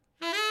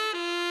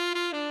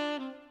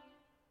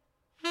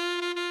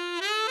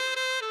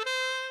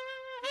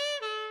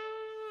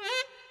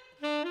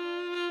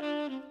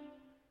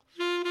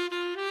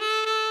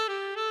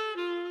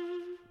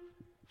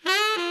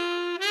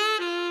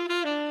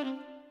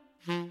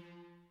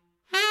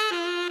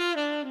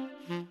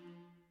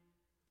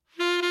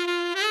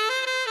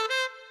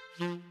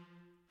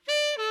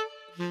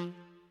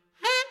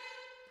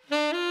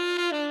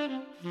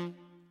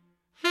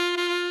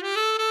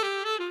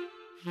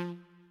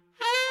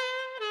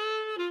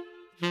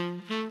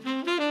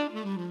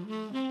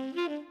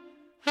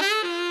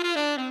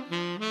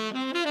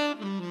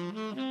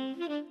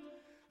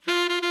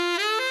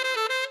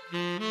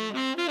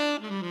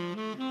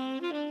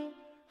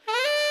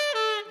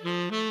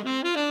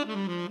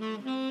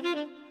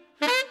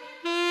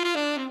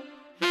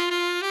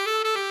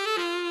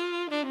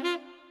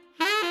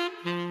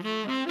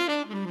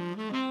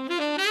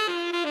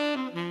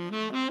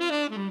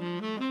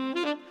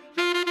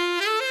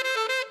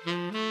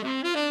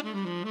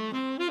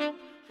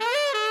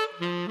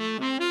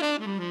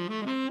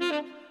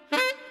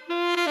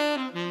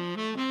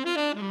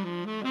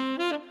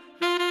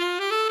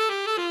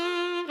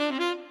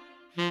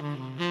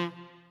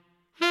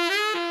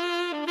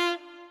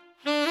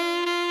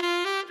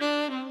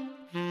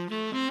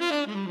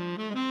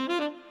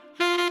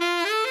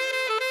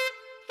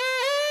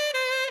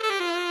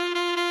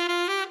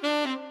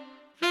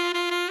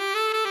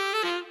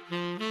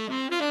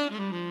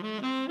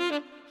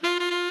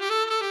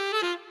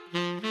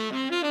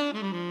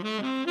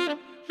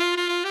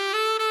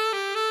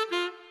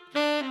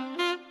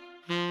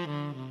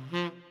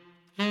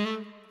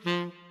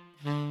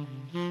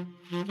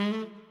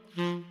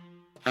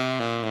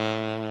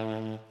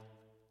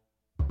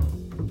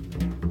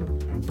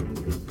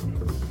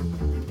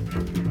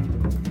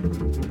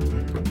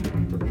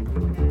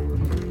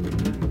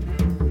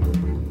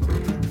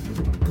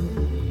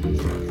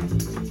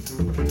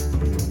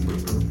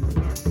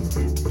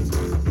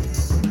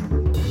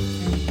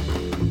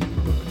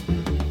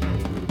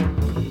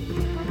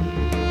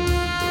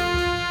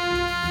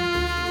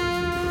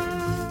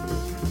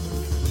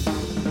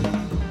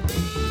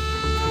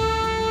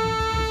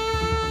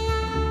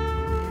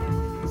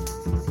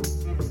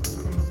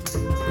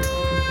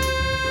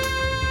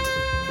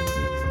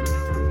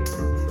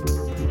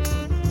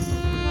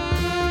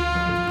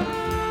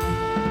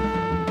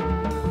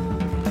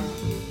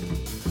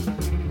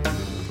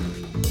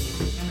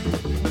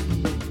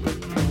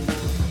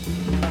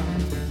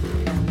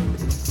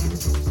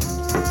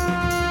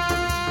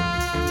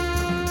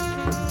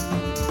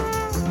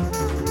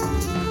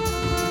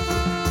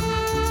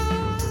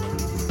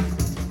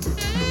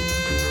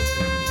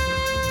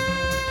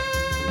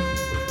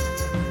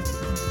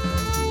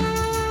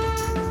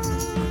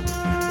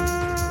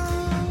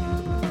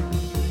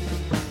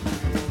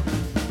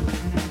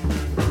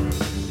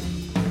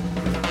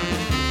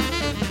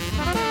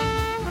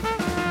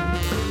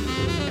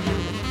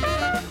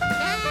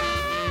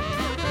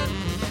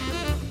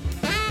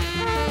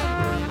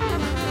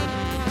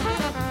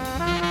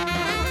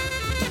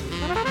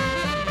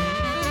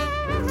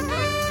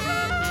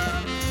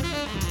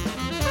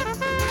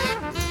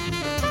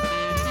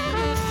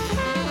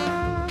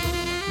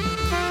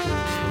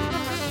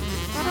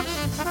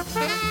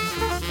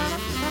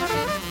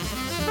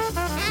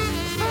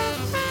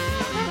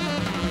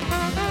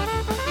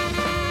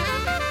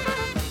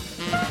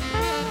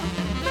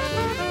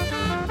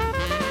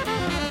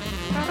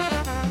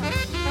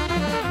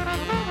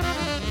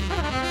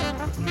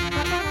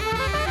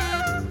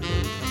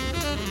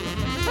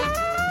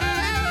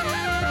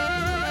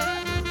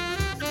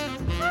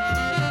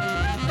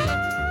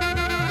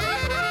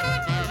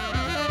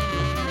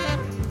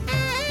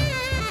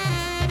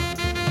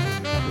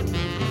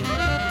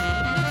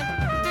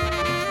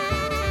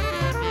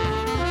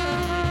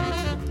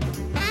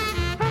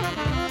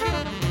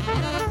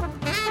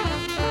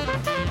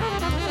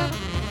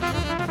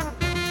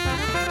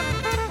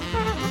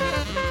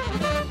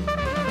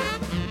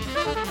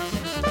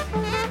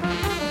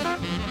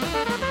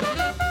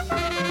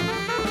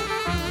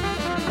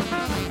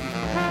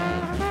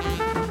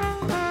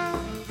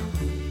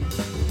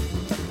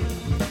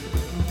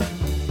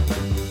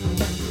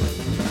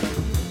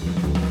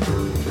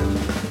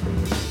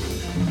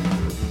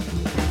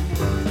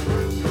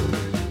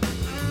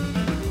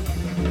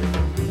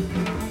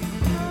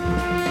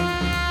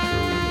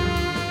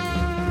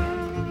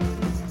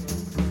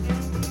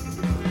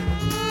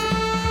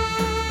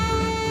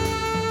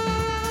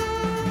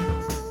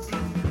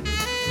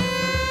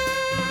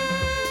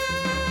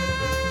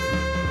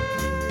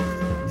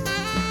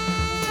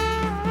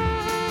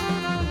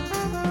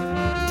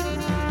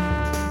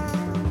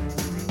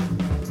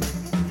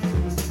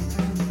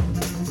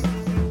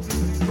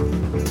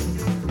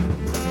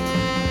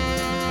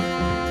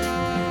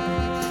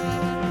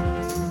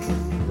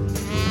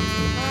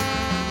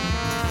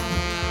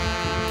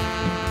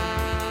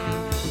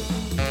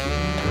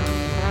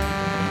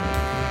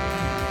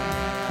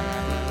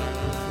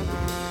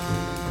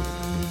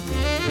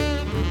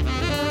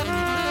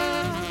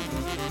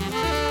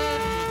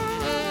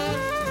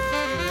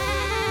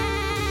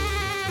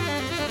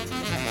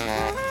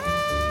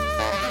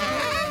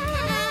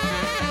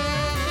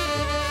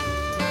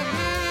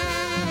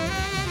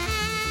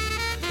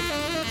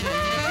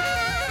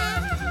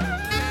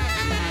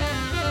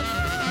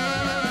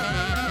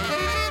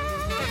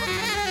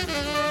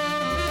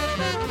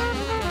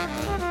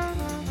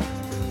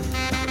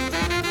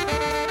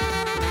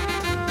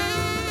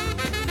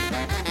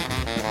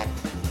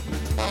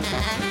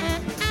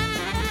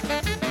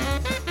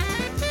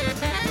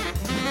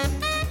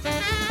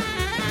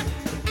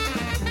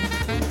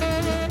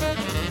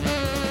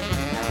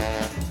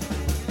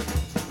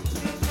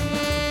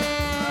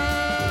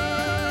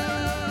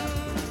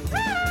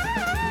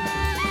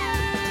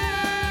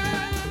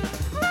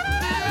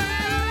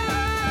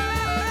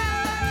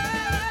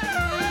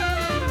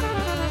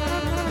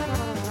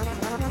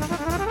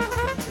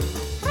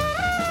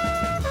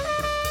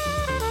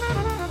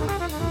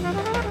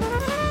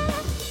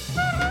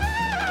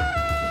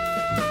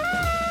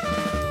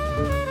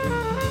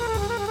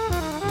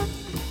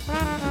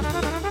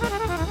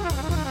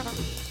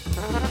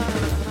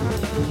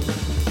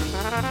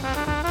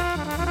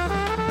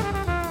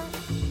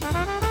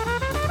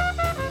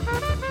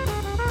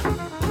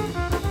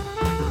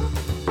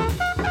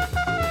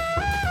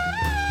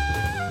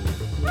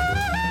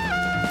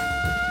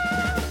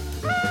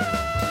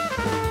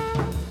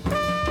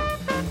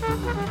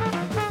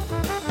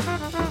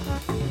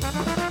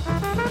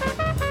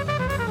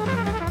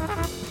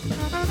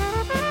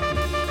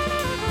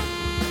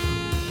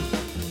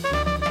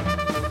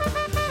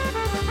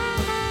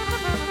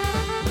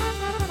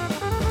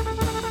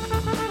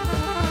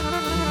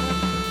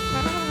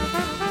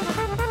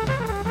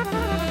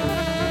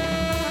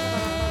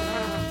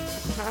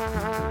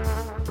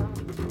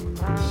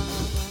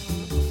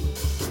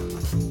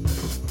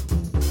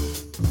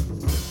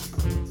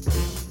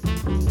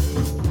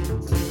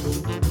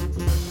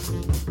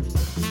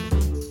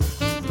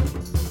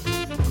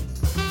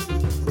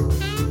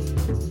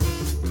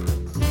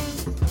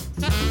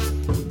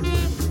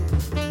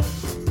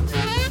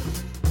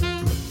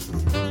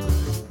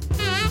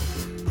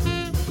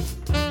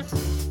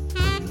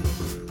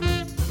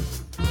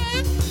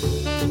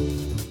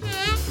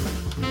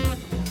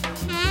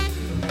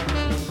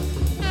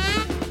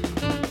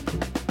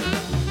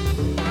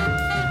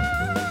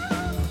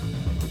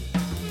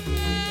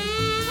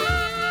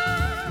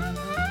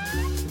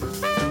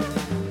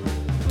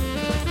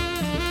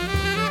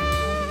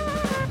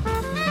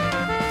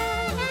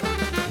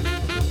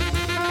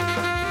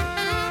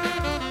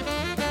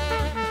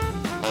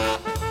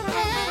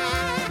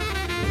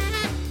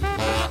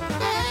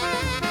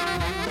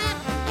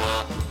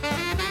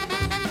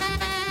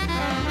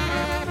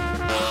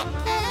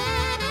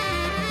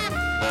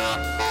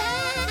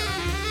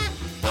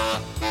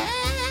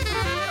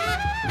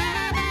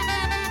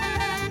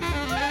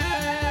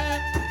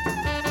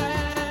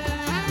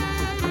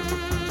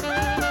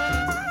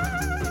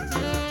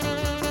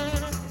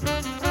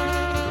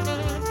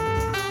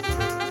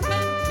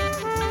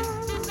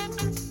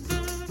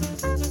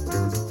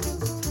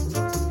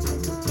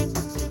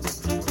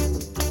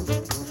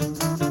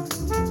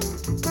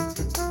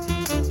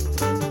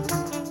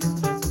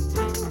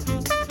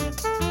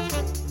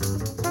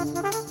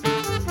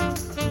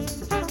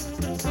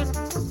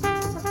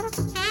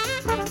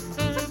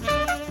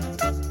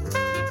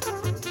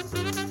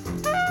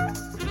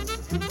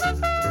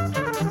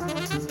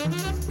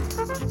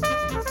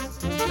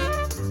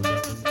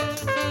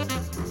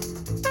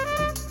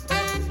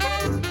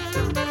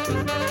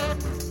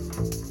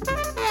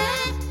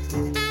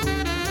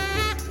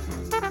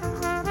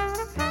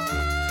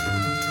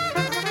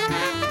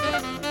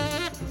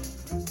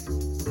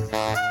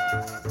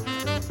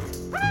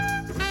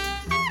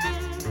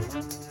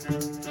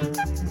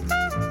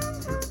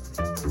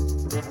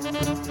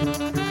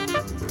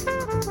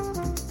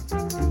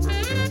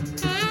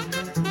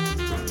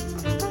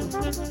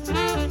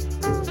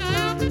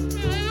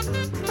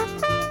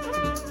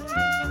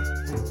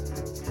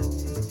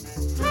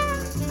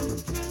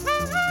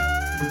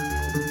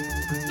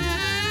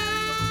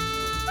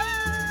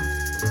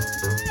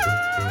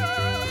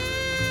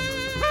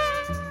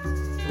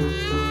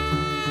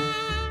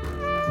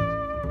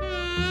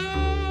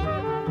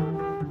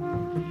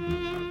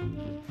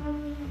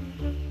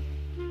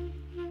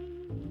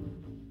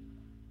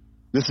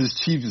 This is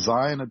Chief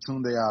Zion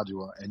Atunde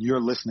Adjua, and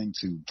you're listening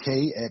to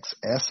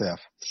KXSF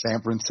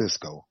San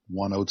Francisco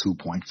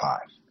 102.5.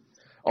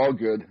 All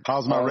good.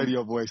 How's my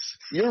radio voice?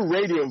 Your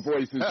radio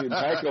voice is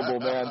impeccable,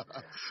 man.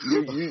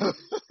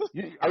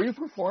 Are you a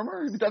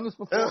performer? Have you done this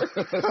before?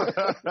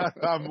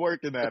 I'm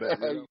working at it.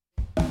 You know?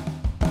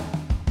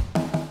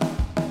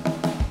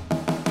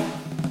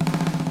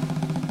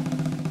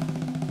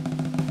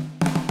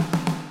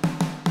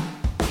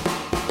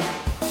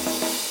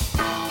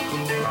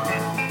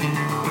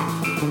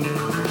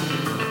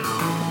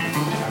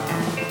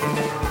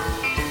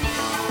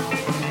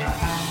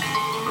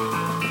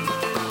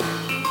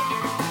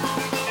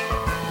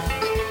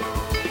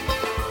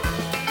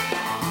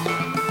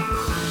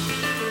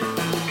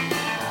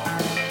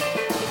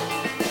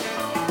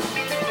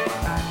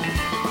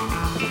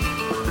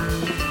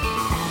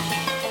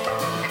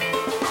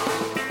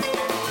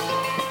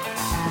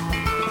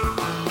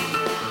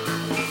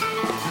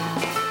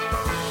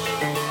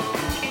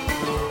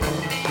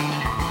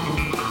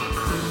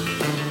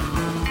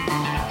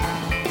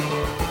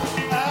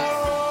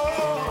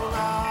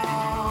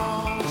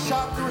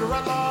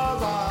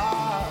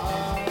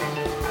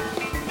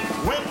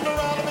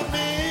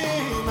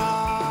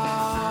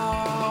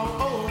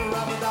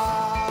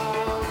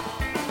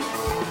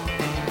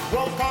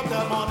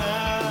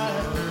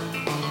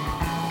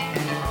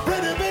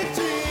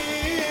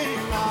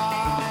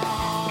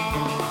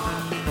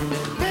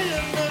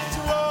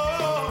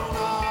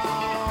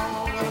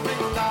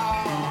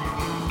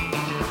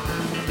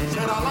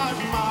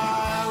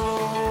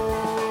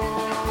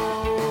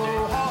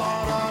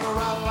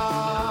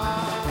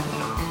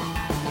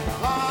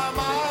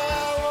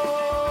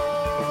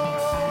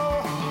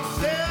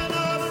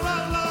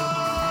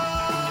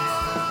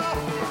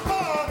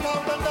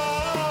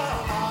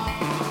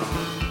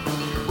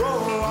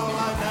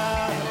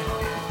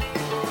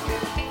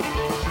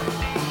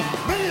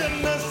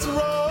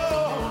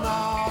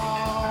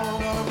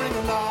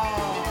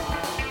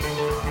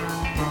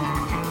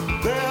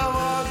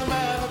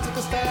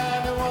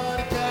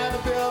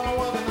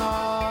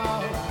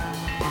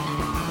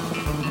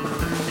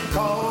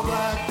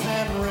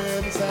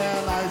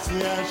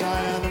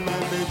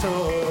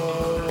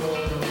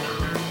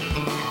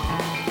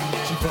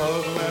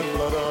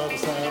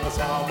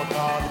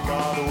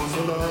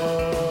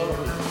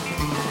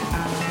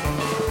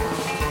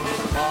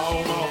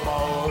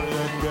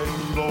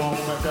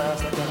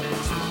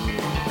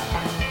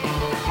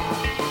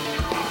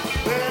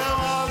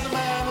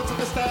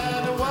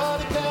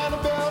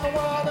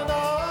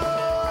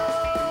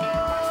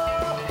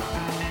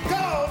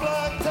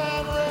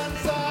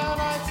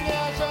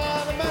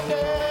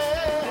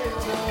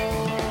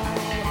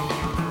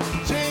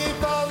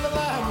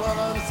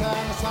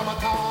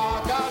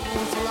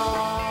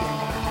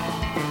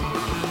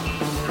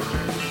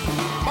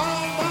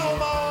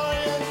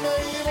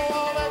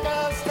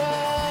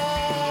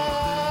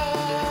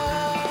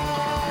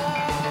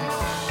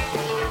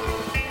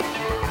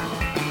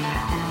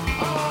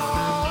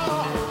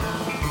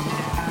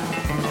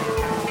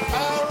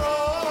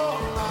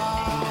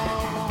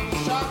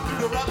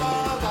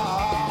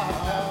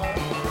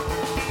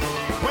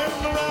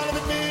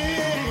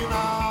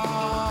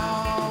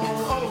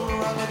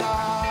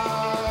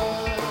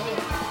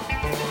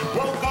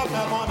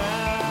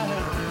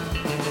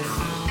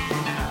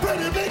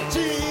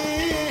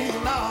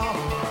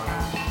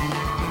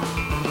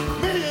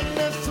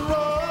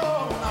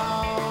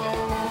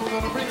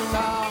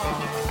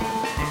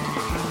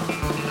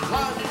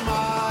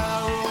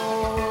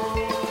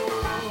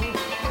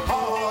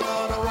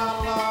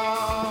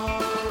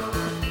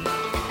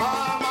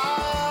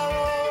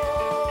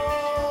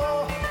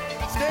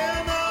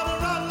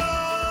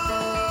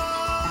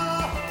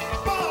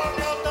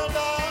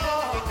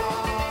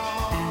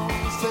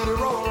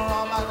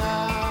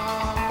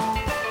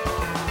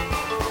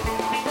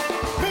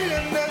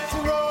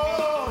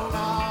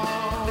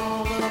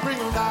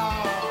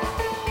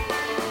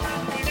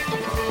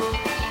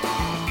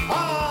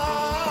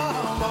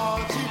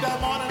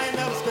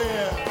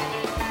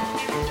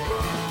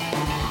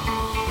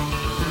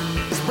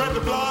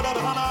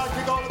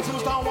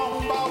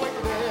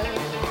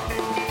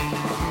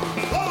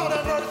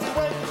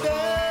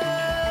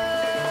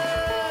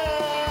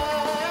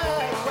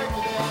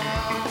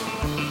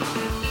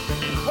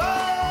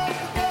 Whoa!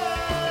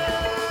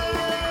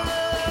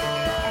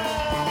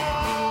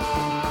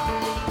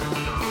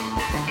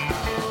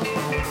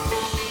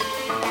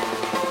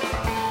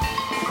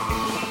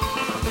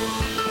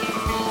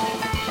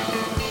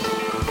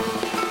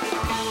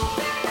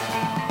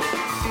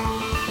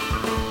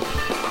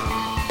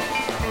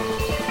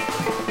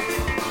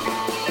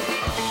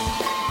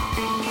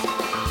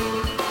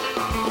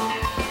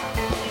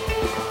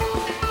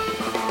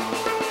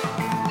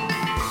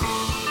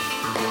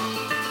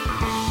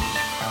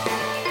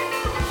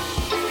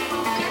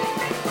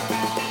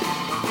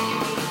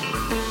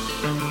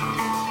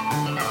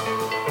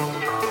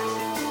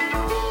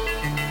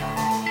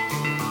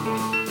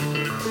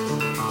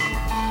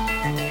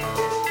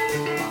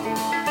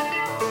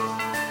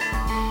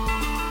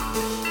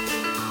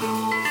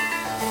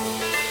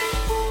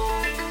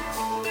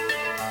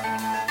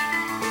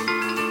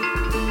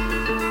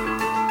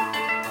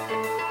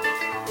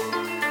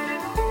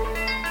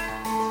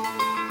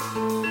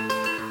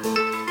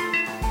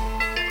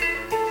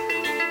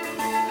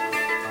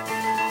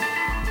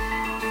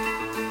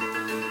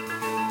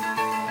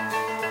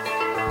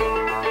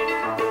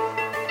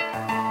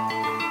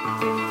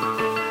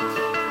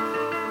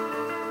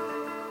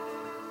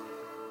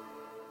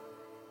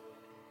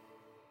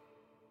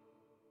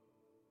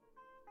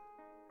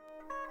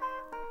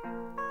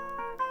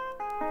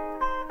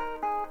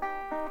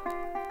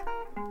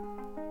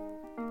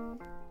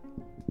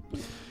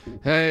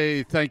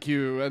 Hey, thank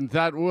you. And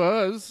that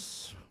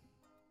was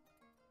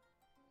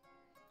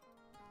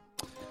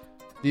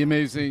the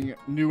amazing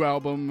new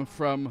album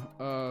from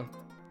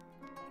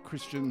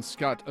Christian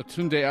Scott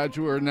Atunde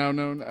Adjua, now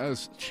known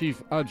as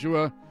Chief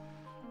Adjua,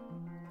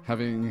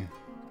 having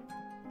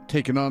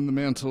taken on the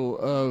mantle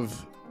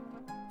of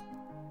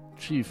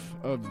Chief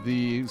of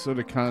the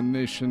Zodakan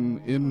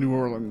Nation in New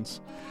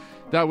Orleans.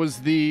 That was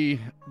the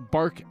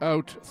Bark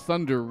Out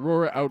Thunder,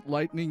 Roar Out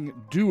Lightning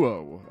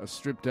duo, a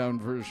stripped-down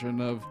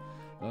version of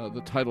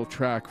the title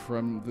track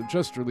from the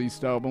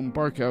just-released album,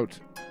 Bark Out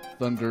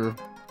Thunder,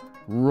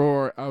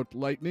 Roar Out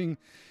Lightning,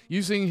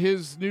 using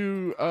his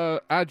new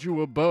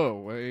Adjua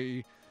bow,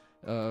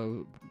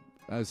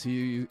 as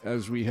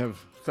we have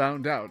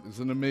found out, is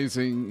an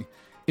amazing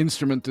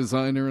instrument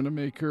designer and a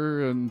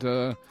maker,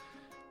 and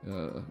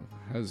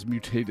has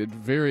mutated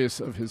various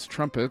of his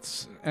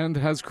trumpets and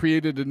has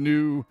created a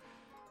new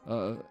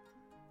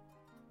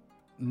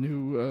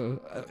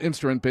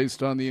instrument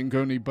based on the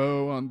Ngoni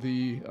bow, on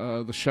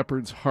the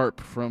shepherd's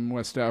harp from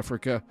West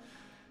Africa,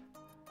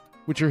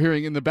 which you're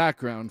hearing in the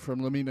background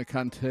from Lamina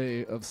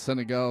Kanté of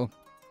Senegal.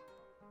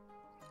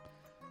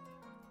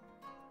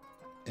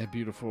 A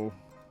beautiful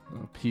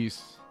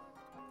piece.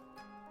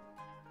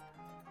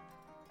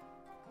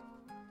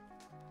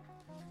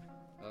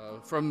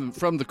 From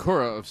the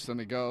Kora of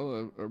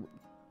Senegal, a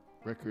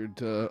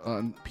record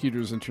on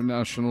Peters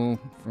International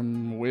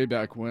from way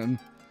back when.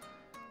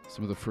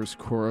 Some of the first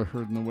Kora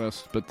heard in the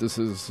West, but this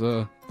is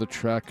the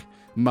track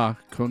Ma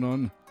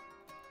Konon.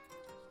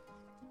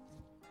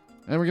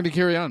 And we're going to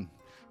carry on.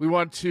 We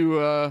want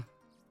to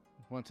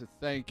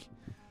thank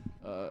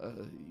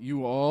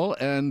you all,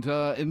 and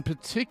in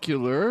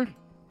particular,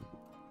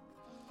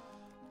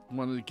 I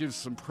want to give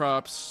some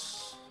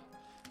props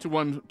to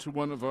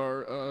one of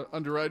our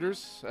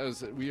underwriters,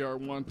 as we are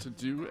wont to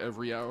do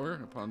every hour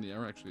upon the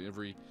hour,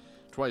 actually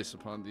twice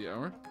upon the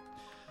hour.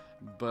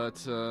 But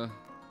here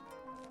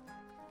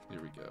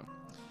we go.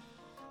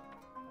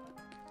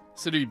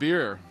 City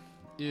Beer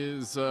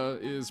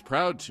is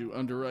proud to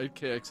underwrite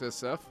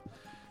KXSF.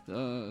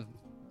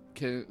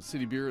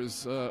 City Beer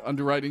is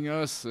underwriting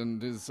us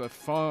and is a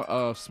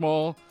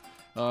small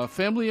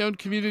family-owned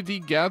community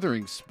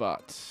gathering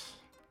spot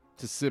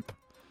to sip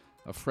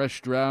a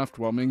fresh draft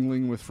while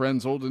mingling with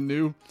friends old and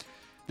new.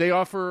 They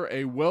offer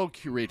a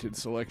well-curated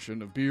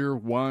selection of beer,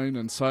 wine,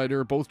 and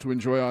cider, both to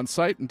enjoy on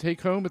site and take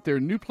home at their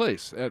new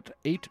place at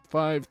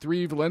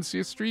 853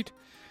 Valencia Street.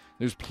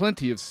 There's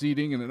plenty of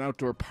seating and an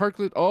outdoor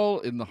parklet, all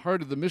in the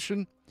heart of the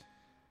mission.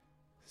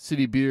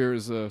 City Beer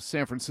is a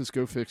San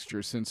Francisco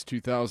fixture since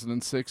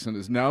 2006 and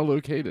is now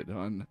located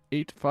on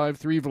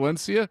 853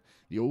 Valencia,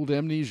 the old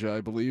Amnesia,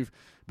 I believe,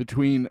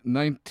 between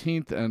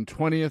 19th and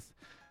 20th.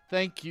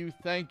 Thank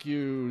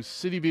you,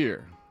 City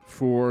Beer,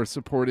 for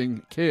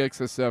supporting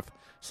KXSF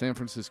San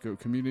Francisco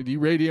Community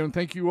Radio, and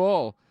thank you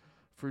all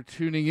for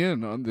tuning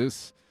in on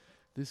this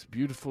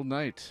beautiful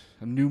night.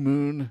 A new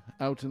moon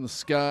out in the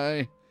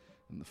sky,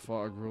 and the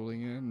fog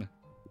rolling in,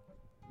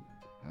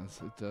 as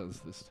it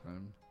does this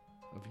time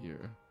of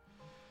year.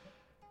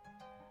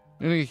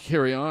 I'm going to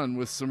carry on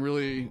with some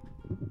really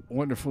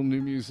wonderful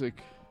new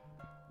music.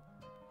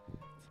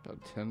 It's about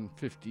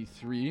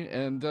 10:53,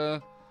 and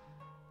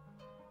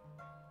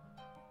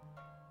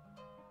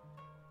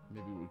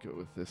maybe we'll go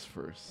with this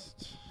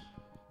first.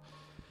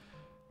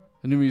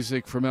 A new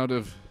music from out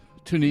of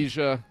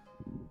Tunisia,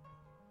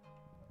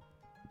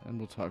 and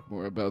we'll talk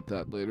more about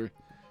that later.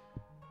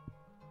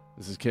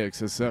 This is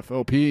KXSF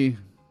LP,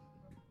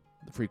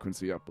 the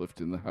frequency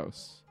uplift in the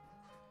house.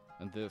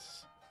 And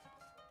this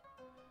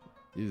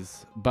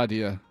is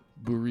Badiâa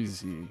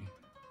Bouhrizi.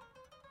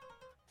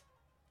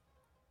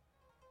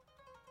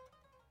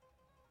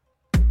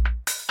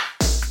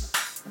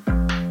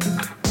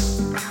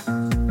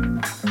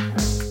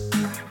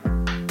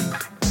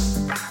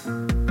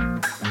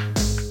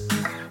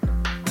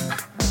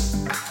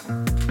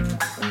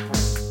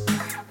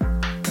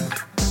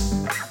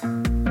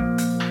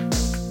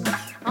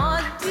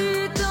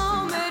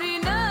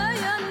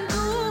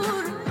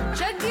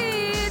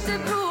 شقيت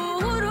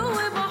بحور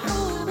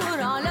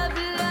وبحور على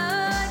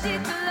بلادي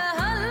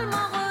كلها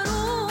المغرور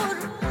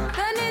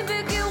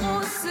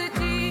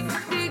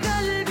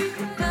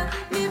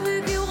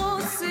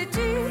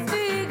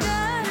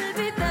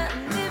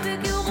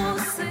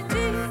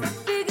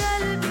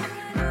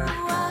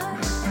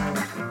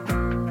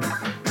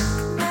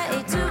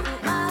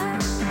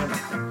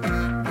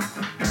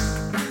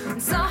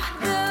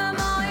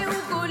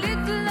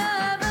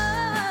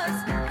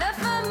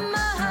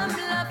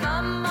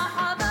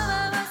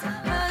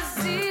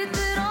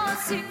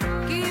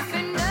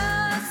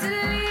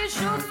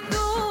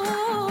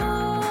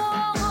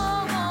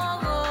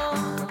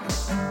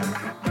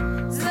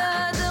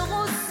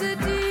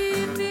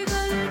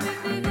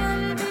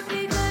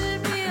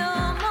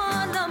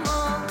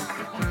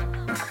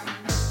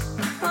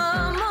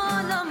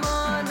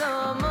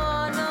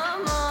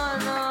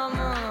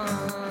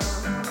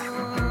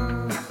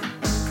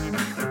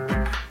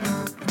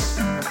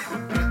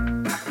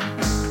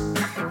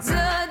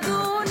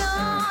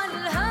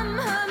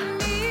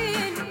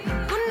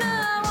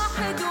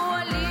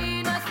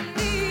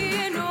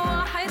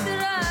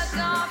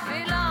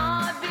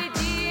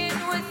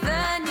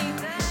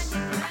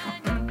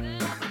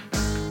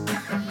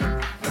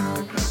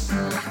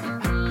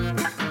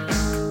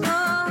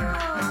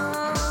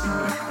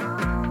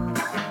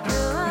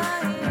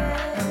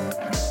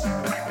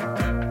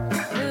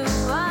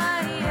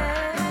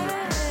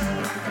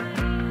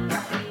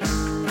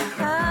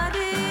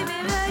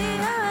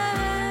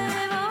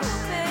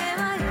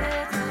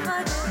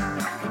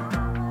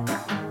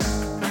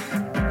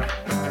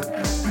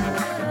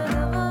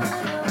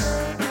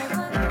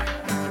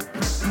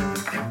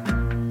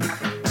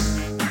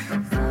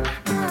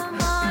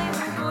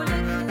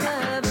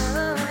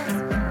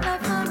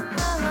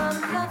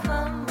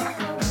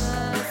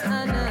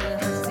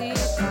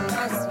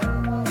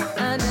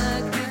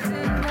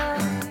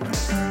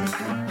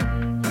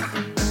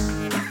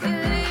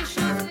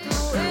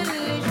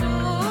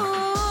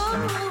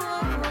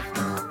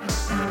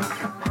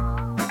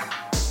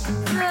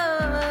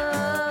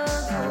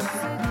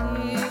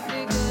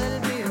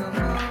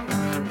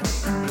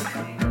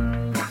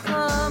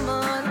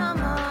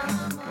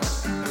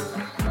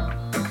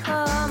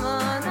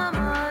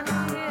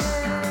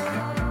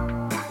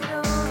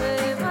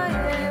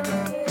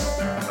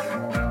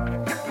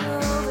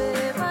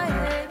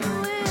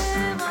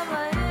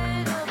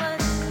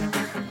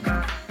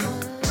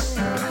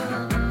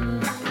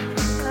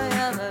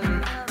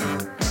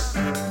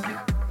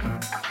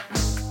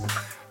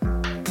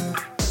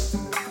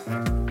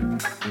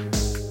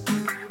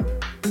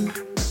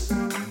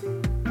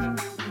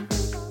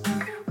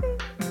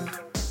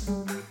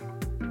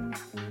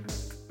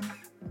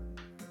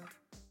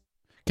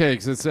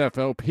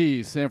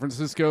KXSF San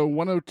Francisco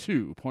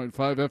 102.5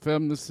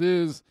 FM. This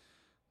is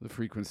the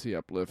Frequency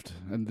Uplift,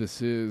 and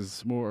this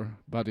is more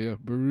Badiâa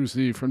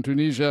Bouhrizi from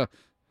Tunisia,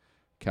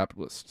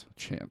 Capitalist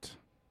Chant.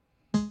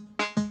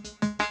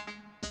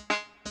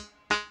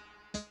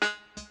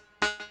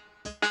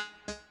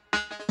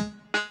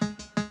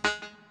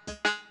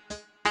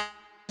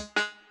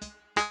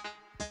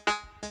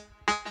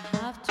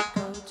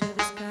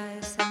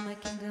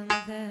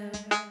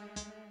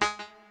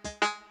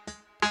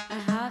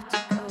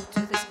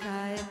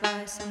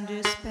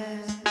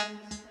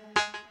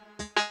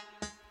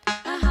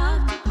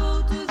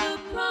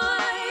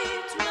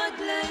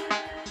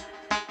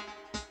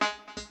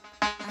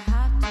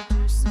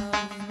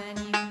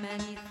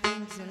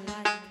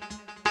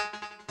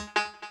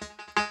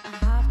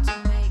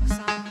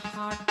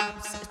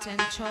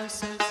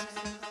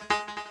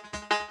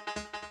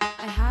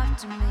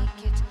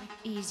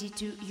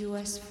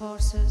 U.S.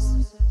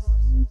 forces.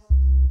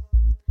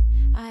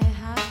 I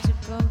have to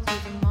go to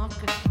the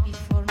market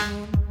before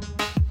noon.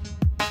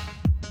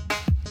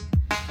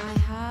 I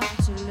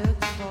have to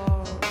look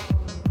for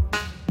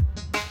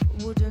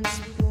wooden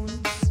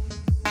spoons.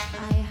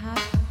 I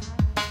have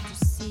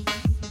to see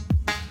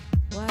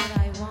what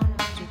I want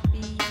to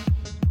be.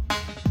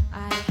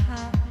 I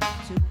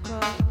have to go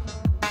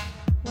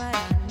where I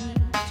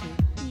need to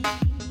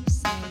be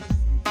safe.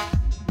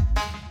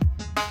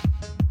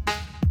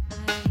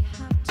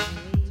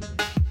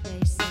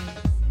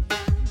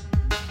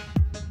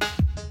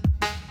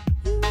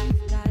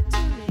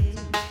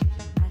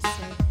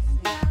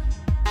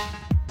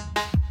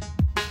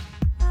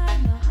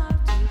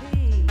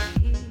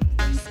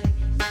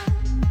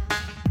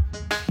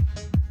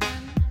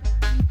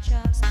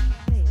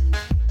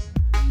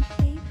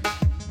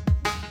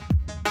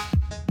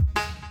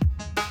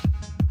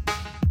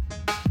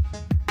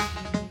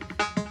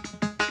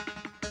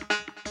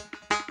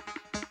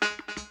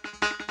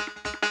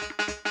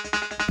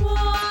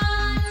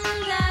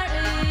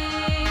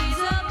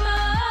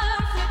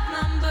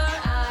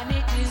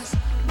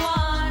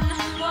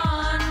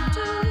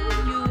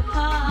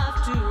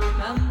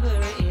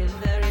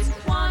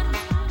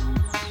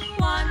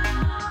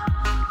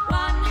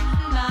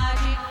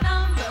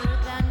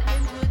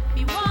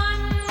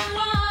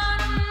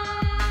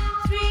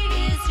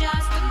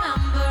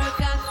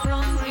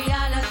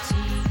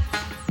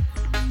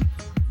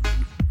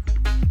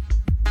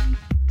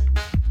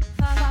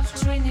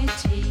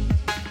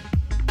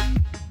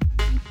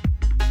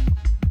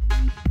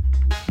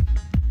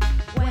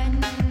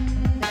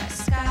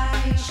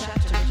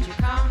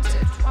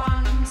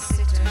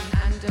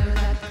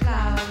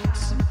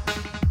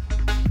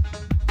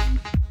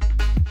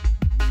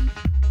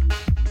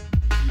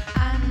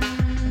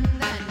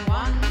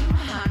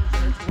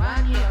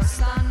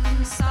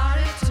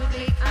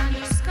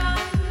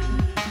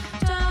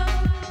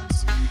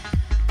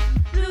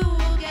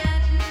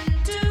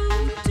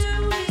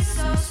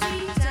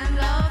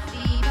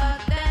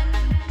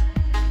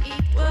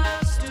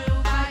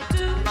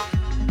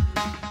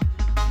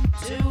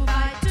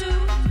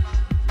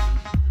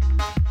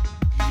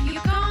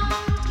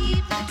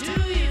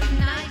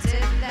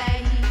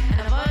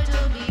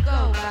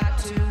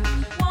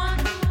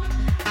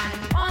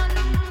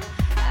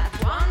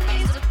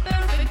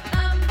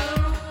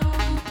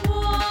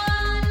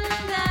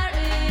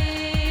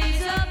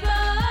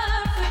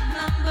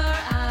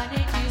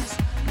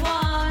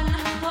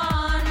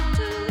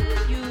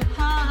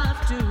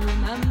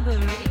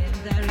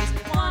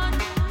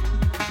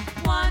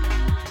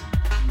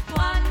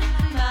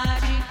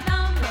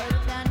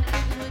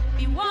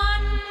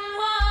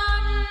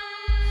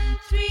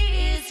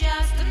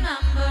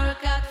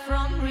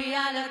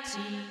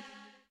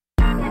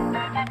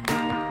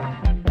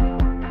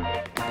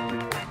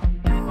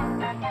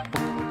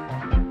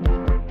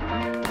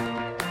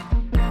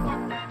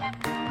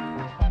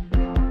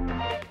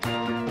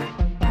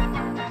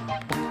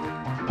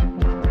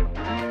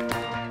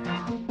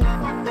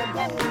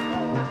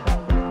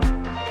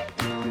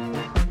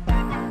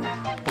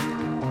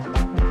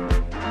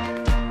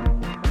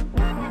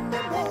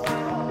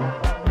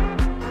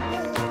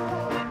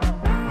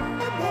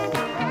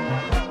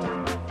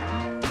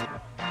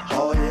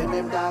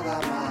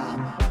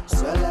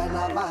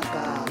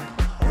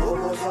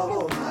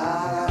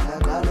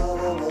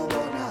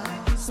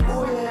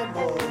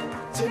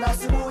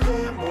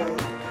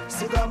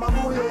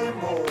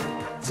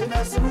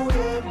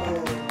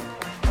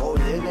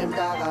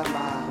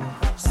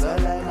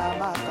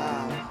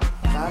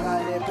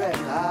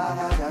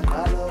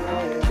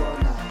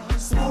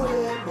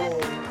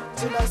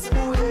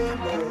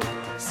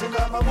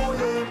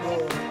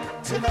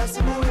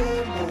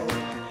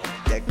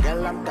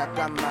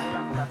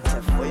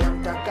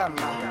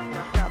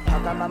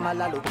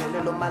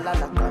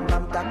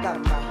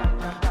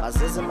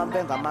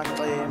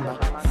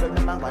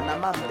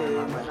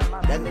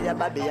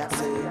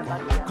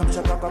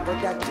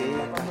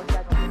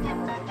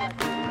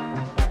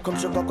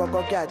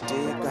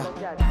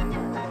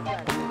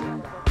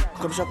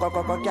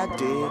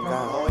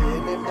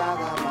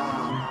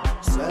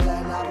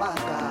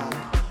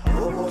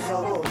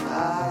 ubuhlobo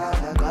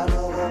ngaqala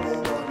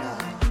ukubona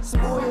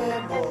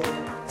sibuyembo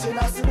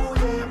thina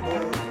sibuyembo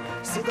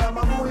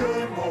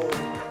sikamabuyembo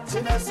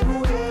thina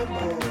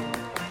sibuyembo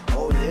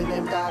oyene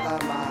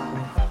mntakama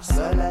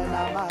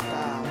selena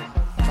magama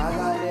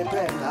makale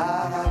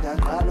phengaka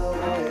ngaqala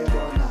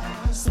ukubona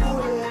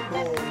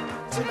sibuyembo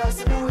thina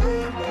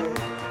sibuyembo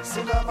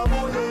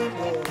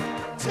sikamabuyembo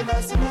thina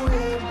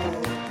sibuyembo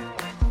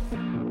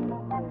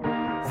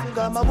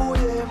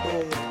sikamabuyembo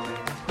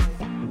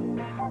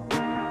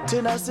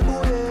thina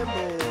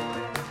sibuyembo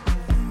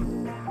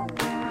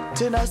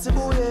thina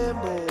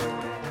sibuyembo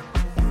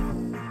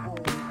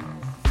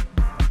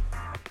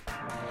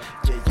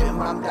yeye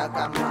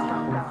mamtakama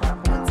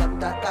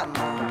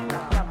mtakama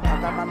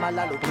akama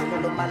malalo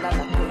kulelo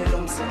malala kulelo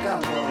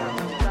msikambo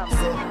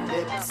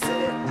se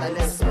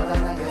nalesola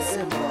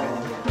nangesimbo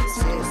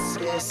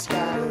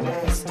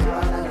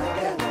sesiyalestwana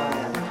nakengo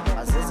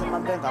azise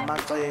mambenga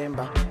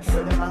amacemba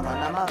hlole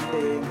mangana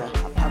mambenga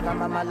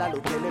aphakama malalo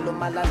kulelo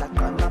malala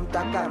qama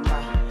mtakama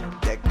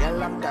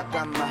tekela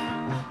mtakama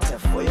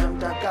tefuya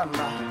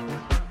mtakama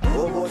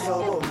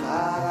ubuhlobo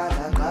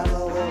ngaqala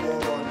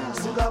ukubona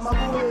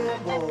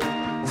sikamabuyembo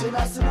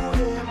thina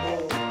sibuyembo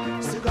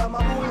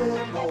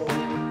sikamabuyembo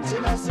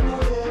thina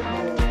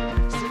sibuyembo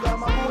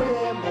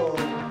sikamabuyembo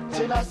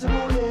thina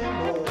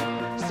sibuyembo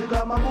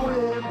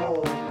sikamabuyembo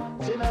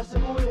thina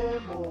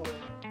sibuyembo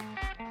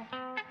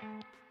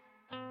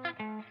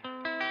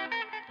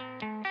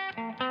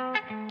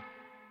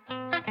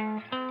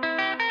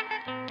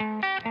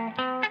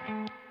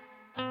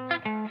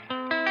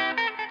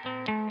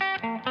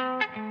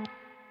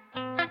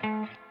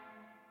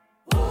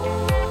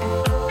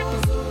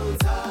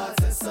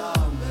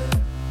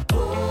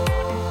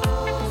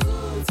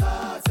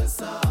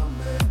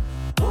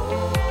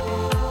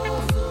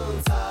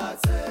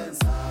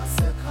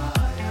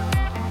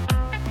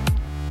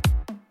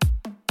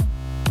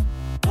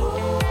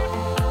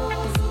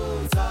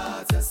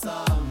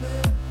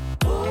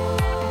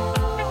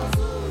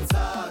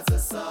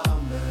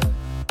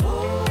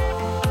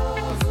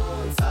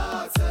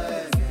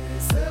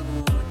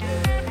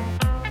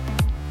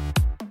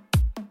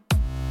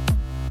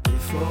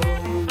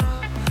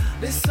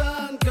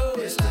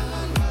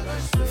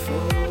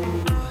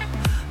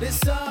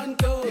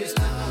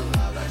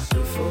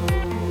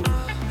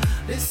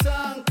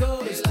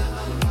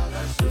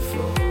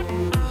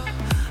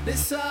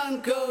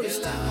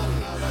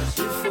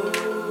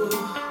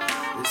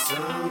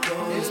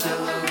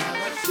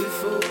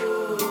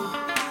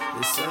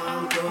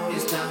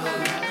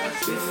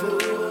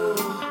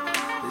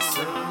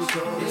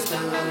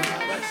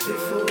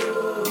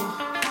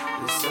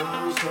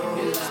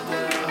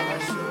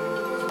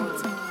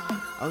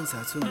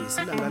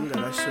Awuzathungisa ilanga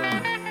lingakashona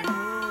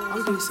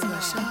awuduyisa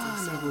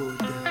kashana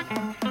kude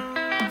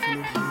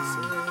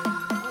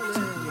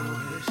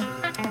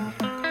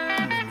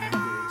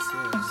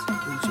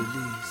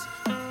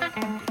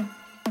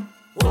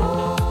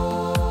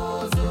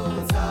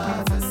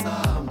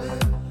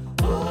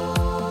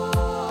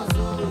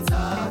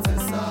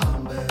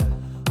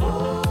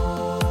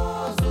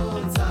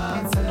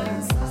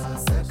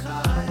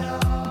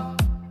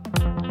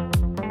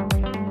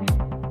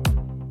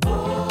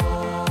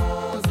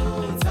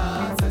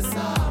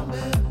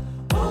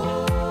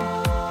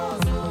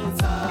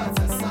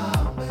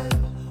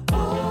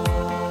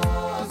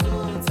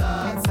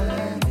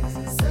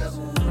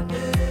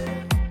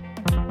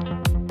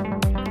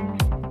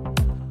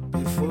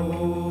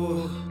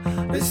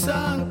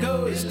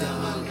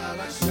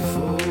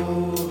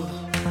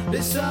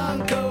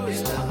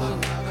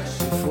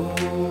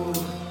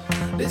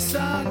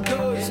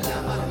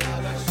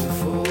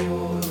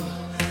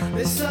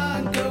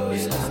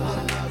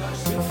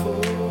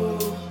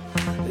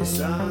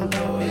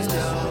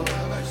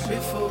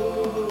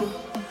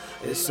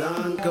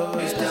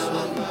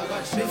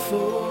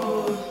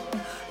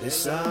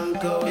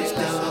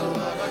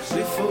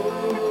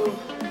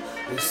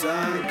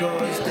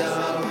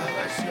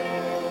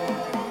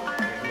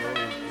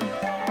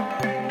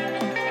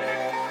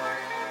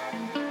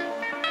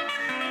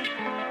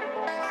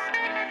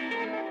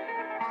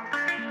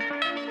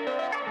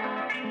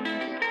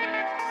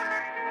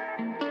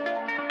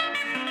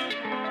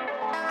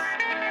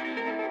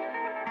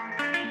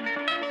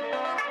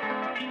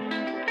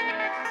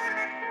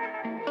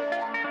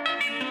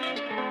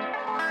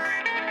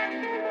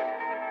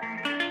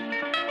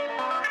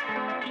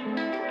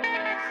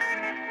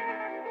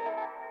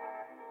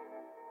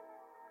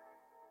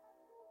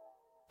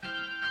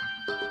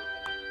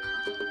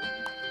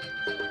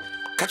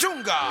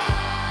Kachunga!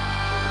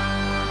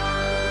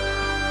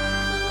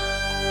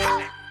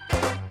 Hey!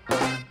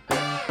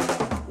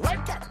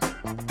 Wake up,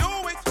 do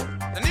it,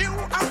 the new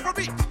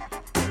Afrobeat.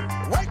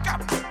 Wake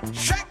up,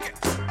 shake it,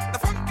 the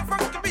funky,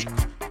 funky beat.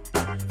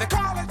 They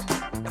call it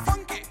the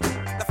funky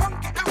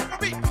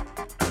Afrobeat.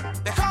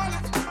 They call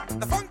it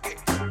the funky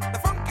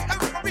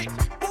Afrobeat.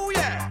 Oh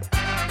yeah!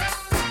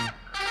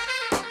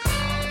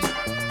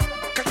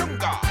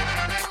 Kachunga!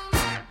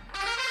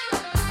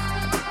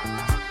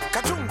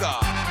 Kachunga!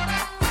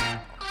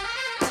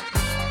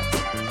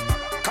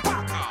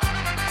 Kapaka!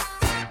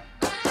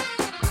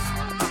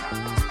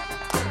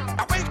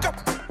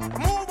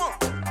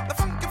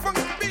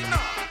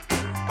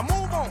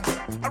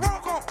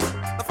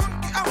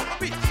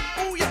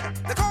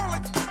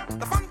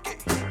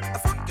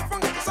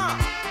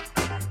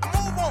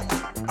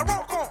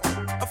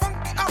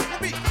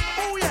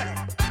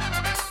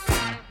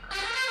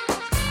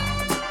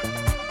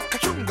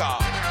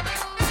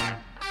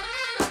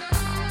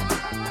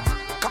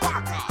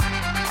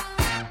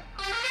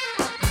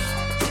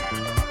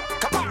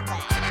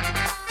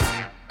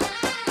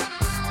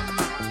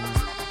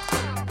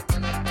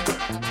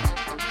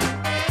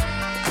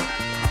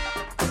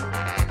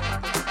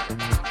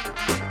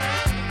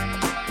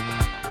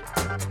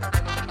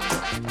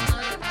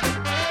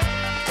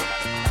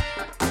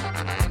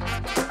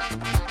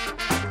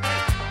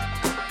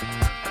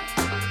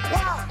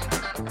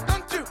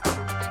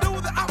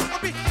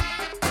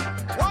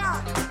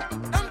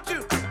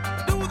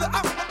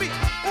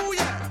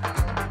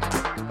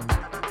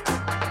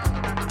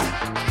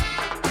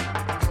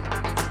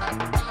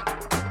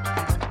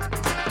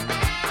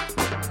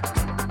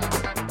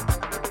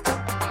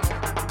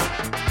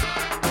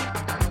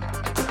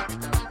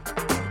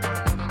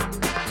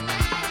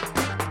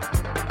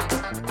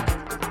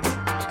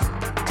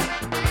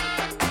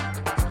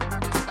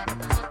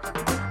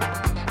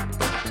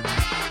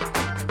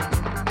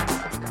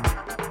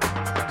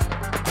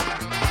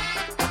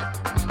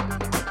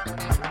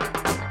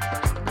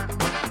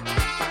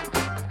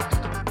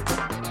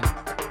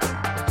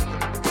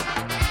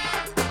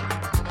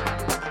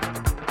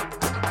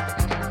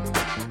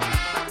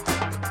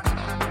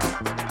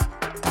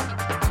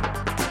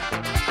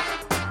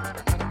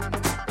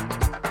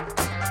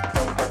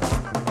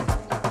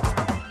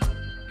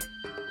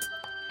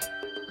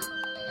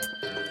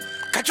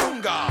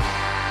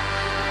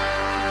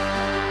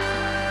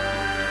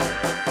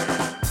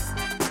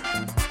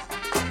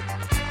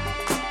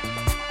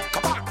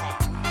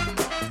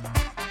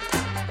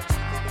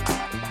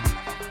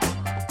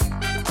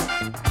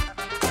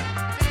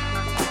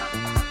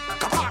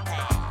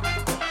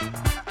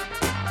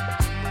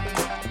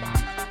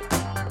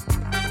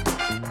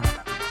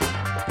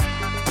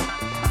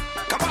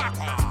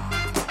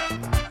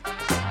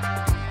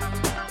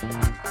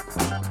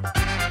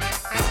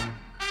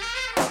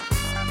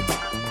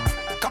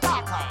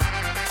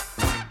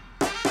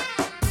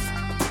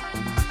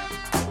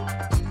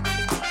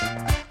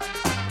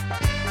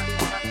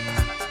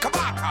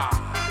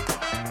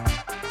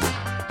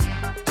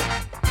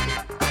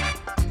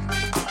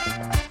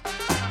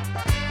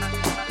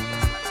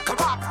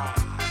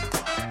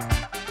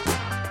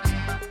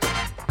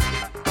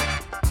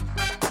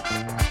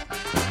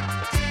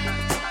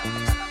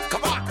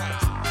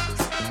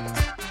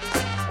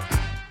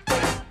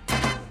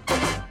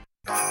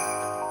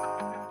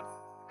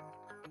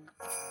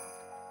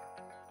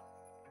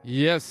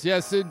 Yes,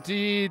 yes,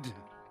 indeed.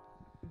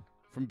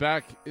 From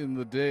back in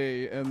the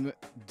day and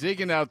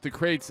digging out the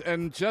crates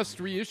and just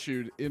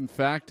reissued, in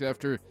fact,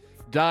 after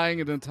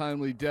dying an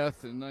untimely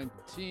death in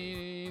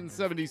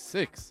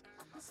 1976.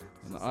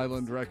 And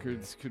Island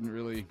Records couldn't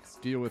really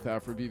deal with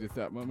Afrobeat at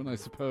that moment, I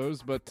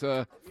suppose, but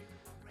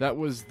that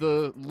was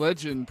the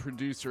legend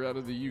producer out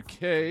of the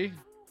UK.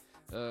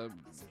 I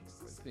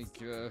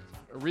think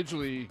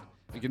originally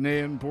a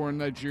Ghanaian-born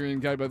Nigerian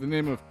guy by the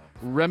name of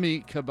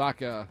Remy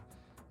Kabaka.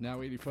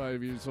 Now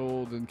 85 years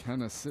old and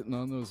kind of sitting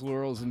on those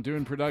laurels and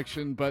doing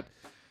production. But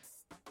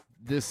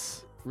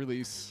this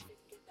release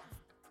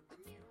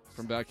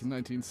from back in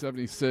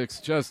 1976,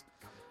 just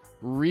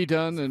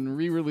redone and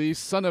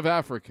re-released, Son of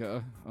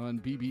Africa on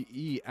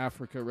BBE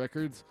Africa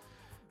Records.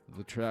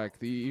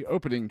 The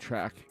opening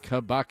track,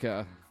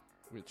 Kabaka,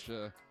 which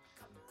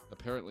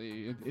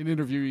apparently in an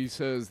interview he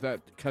says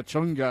that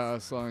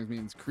Kachunga song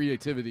means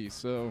creativity.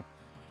 So,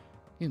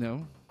 you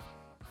know,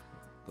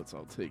 let's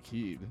all take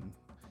heed and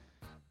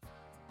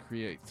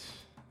create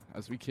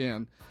as we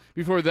can.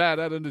 Before that,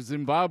 out into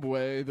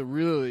Zimbabwe, the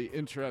really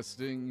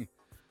interesting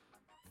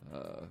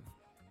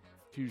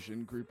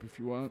fusion group, if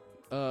you want,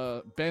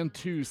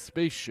 Bantu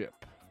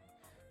Spaceship,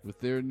 with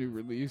their new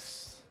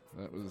release.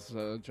 That was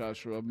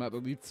Joshua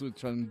Madalitsu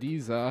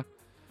Chandiza.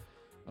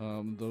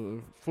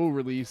 The full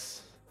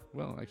release,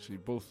 well, actually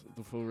both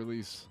the full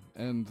release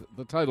and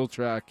the title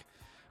track,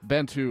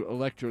 Bantu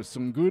Electro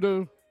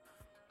Sunguru.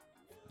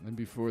 And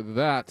before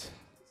that,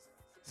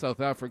 South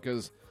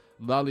Africa's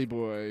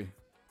Laliboi,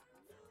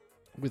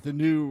 with a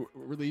new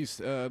release,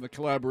 the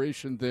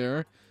collaboration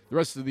there. The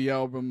rest of the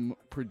album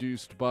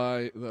produced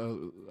by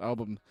the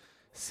album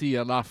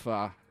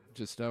Sialafa,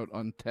 just out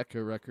on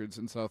Tekka Records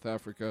in South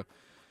Africa.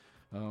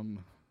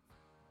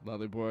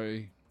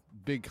 Laliboi,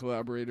 big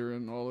collaborator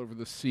and all over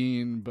the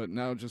scene, but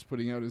now just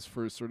putting out his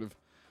first sort of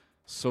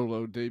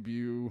solo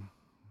debut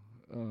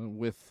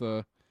with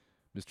Mr.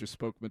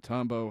 Spoek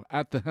Mathombo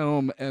at the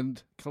helm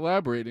and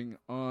collaborating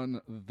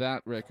on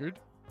that record.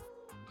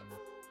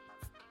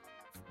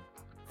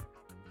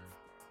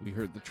 We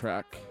heard the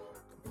track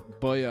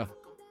Boya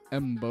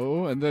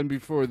Embo, and then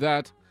before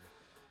that,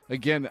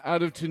 again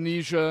out of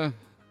Tunisia,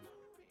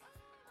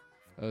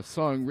 a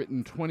song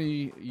written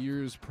 20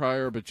 years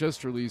prior, but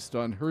just released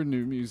on her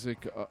new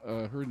music,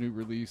 her new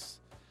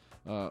release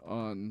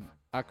on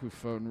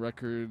Akuphone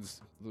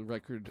Records, the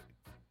record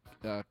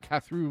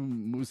Kathru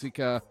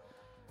Musica.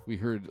 We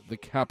heard The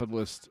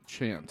Capitalist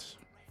Chant.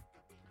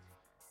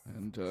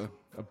 And a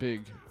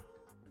big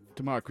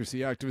democracy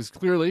activist,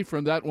 clearly,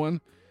 from that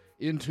one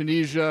in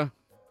Tunisia,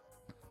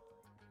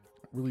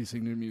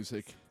 releasing new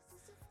music.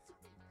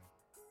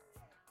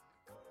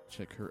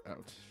 Check her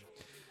out.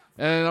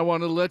 And I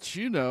want to let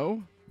you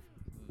know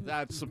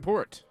that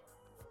support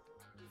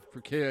for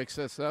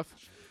KXSF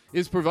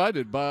is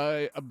provided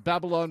by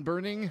Babylon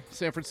Burning,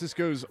 San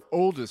Francisco's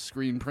oldest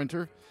screen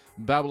printer.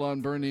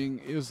 Babylon Burning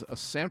is a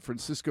San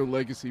Francisco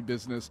legacy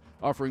business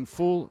offering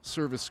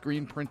full-service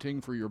screen printing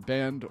for your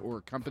band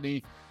or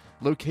company.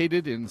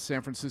 Located in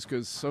San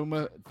Francisco's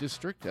Soma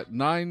District at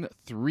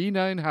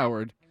 939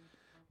 Howard,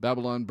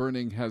 Babylon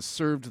Burning has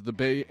served the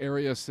Bay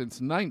Area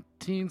since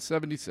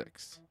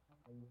 1976.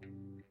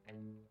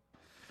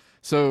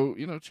 So,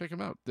 you know, check them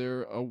out.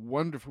 They're a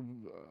wonderful,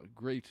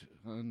 great,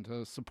 and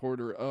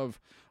supporter of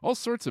all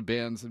sorts of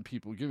bands and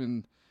people,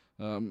 given,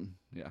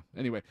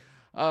 anyway.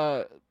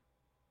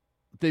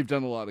 They've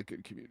done a lot of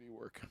good community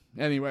work.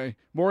 Anyway,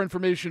 more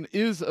information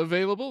is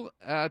available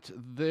at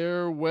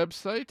their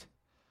website.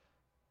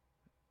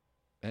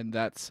 And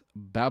that's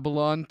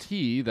Babylon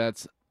T.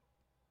 That's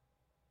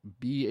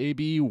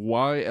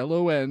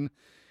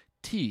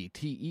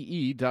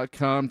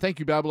BABYLONTTEE.com. Thank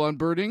you, Babylon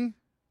Burning,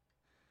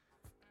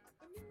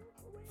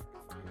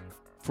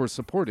 for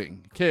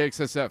supporting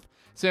KXSF,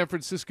 San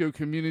Francisco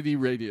Community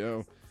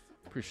Radio.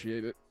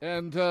 Appreciate it.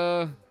 And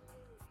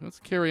let's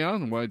carry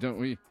on, why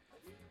don't we,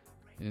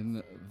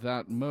 in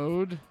that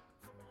mode.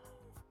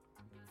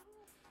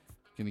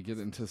 Going to get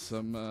into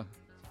some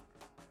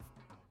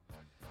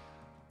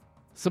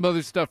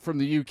other stuff from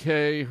the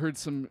UK. Heard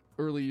some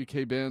early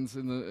UK bands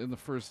in the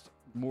first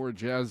more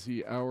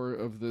jazzy hour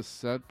of this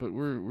set, but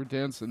we're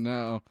dancing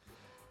now.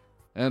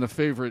 And a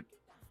favorite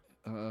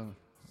of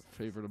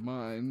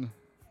mine,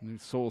 new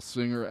soul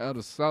singer out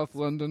of South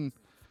London.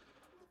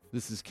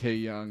 This is Kay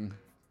Young.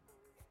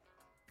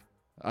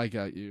 I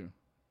Got You.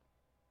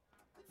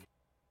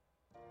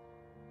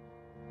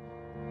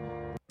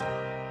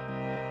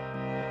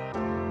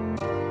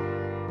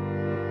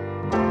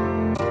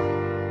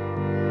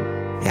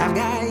 I've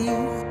got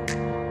you.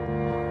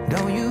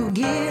 Don't you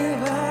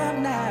give up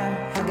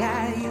now. I've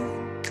got you.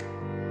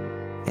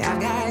 I've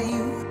got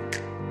you.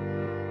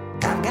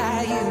 I've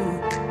got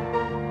you.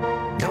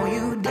 Don't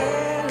you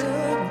dare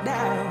look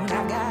down.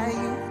 I've got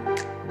you.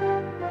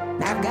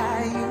 I've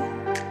got you.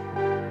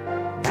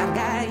 I've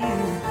got you.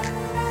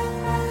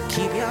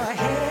 Keep your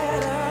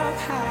head up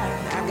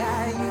high. I've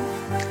got you.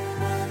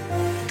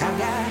 I've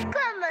got you.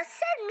 Come on,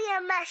 send me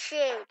a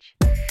message.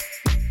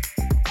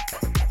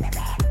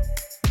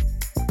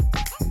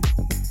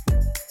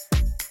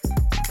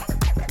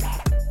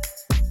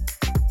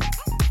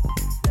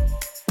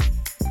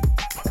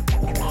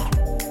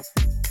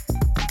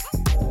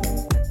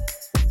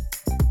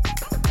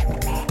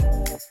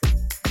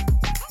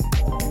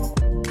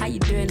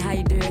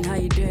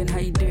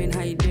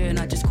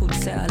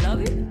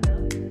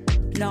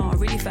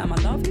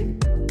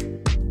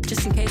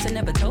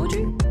 never told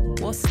you?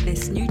 What's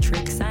this? New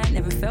tricks? I ain't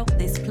never felt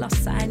this.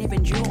 Plus, I ain't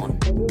even drawn.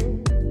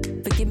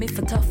 Forgive me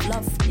for tough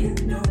love. You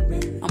know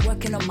me. I'm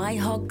working on my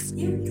hugs.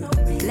 You know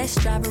me. Let's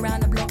drive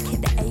around the block,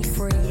 hit the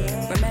A3.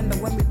 Yeah. Remember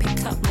when we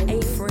picked up my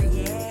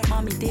A3? Yeah.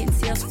 Mommy didn't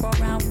see us for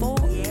around 4.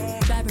 Yeah.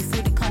 Driving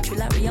through the country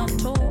like we on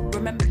tour.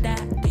 Remember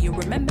that? Do you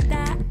remember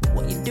that?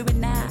 What you doing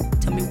now?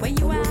 Tell me where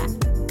you at.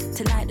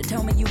 Tonight they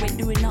tell me you ain't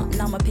doing nothing.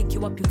 I'ma pick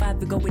you up in 5,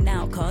 we're going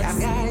out, cuz I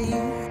got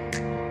you.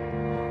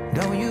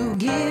 Don't you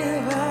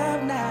give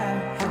up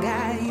now. I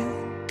got you.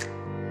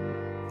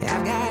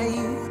 I got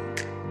you.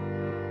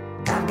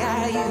 I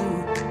got you.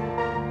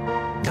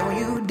 Don't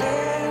you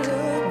dare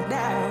look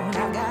down. I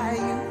got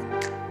you.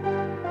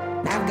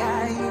 I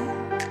got you.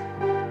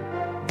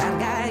 I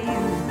got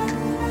you.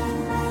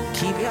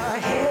 Keep your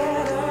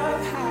head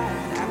up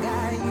high. I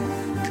got you.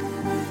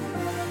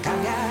 I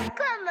got you.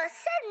 Come on,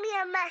 send me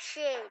a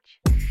message.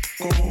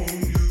 Yeah.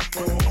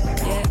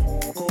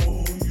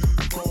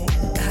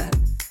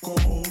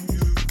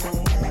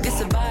 It's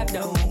a vibe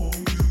though.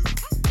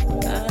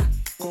 Yeah.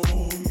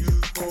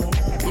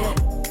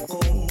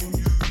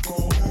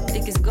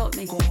 Think it's got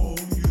me.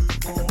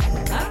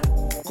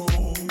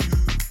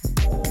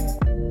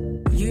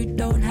 You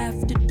don't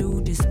have to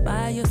do this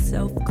by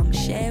yourself. Come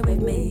share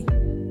with me.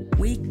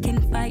 We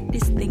can fight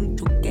this thing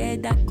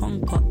together,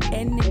 conquer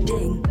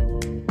anything.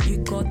 You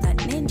got that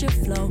ninja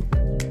flow,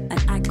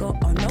 and I got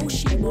oh no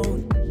she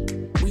won't.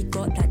 We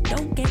got that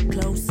don't get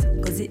close,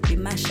 cause it be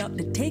mash up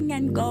the ting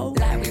and go.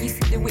 Like we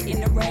used to do it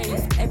in the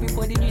rave.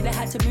 Everybody knew they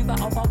had to move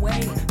out of our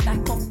way.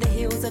 Back off the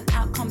hills and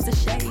out comes the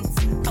shades.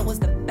 I was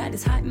the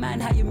baddest hype man,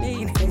 how you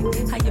mean?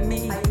 How you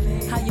mean?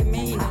 How you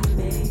mean?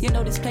 You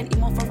know there's plenty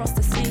more for us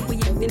to see. We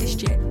ain't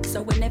finished yet,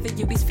 so whenever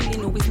you is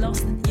feeling always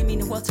lost, you mean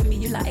the world to me,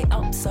 you light it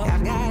up, so I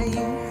got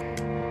you.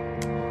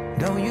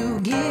 Don't you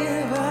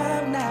give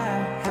up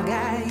now. I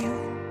got you.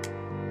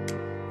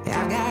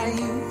 I got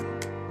you.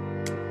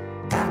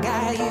 I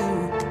got you.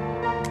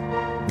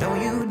 Don't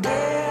you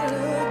dare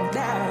look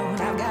down.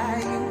 I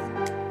got you.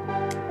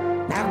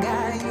 I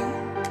got you.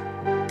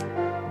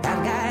 I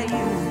got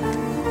you.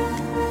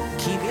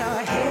 Keep your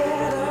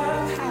head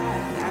up high.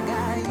 I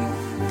got you.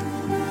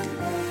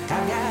 I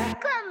got you.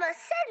 Come on,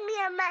 send me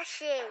a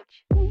message.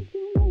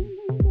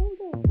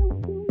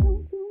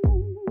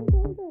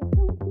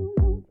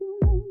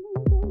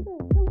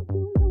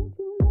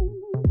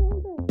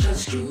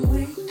 Just you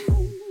wait.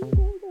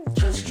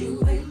 Just you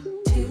wait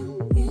till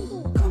you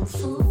come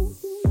through.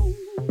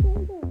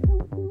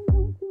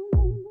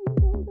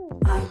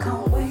 I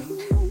can't wait.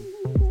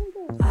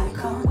 I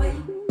can't wait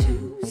to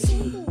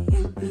see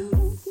you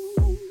blue.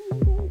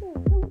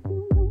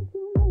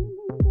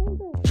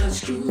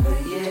 Just you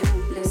wait. Yeah,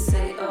 let's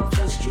say oh,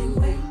 just you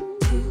wait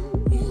till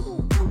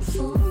you come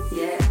through.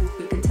 Yeah,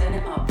 we can turn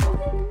it up.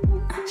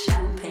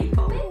 Champagne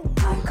pop it. I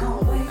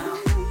can't wait.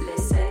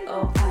 Let's say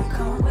oh, I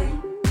can't wait.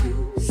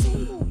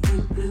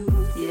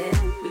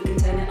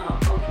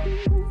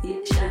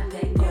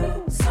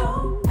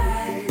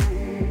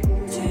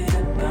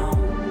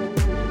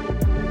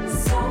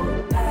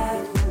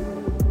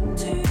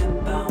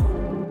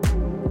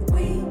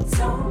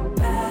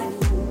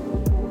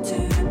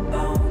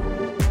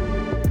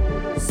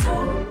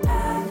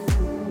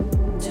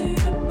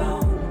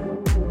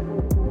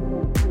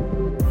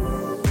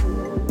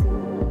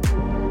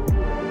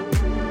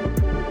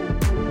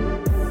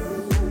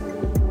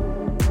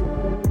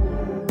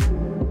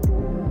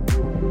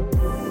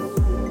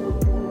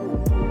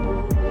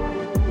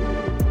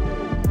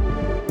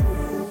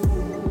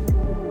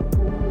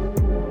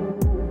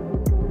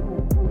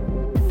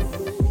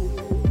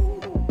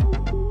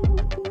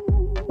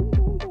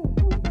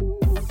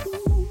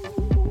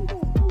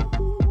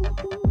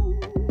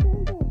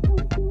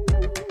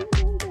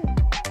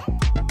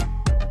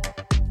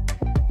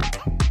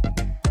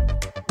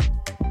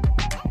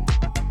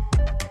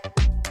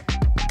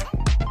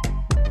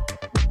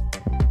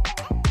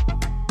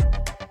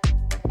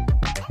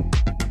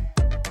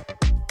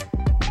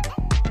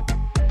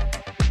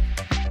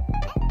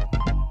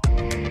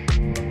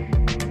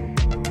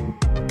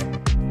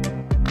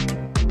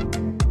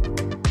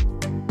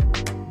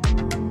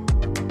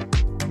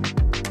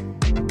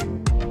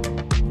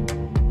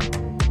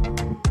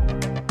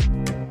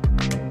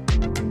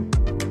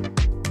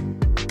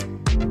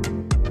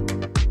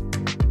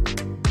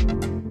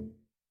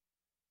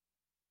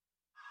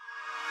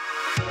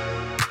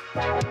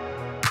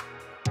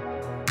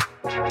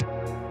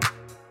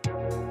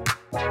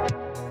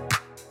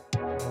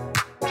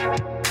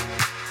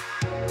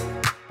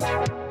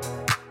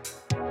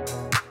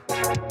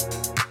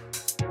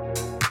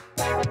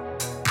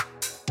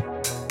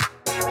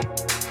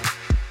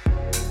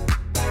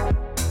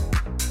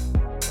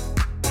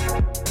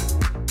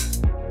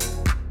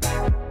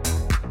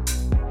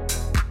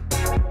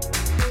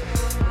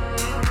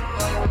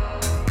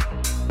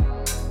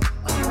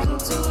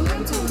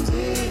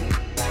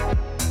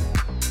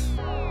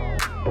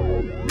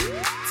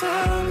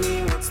 Tell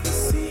me what's the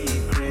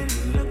secret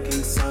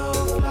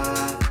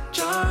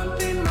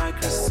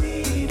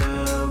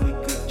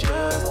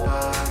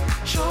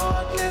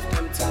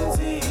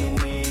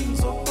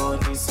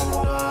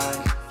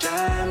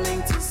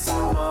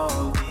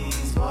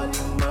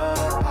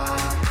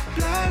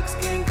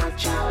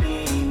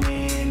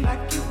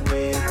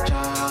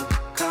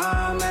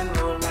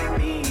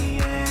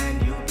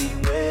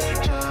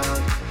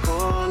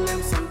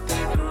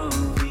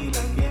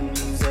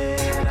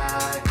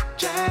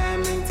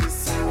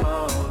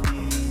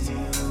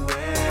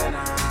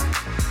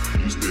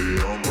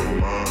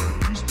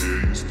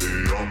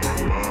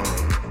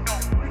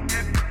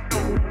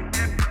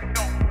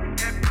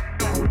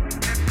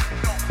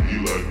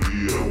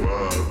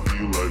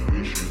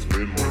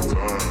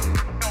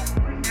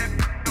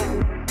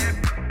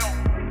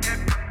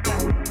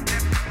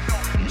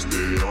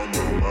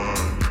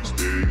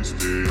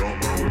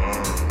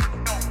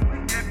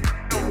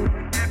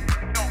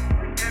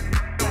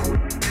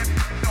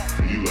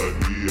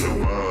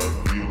a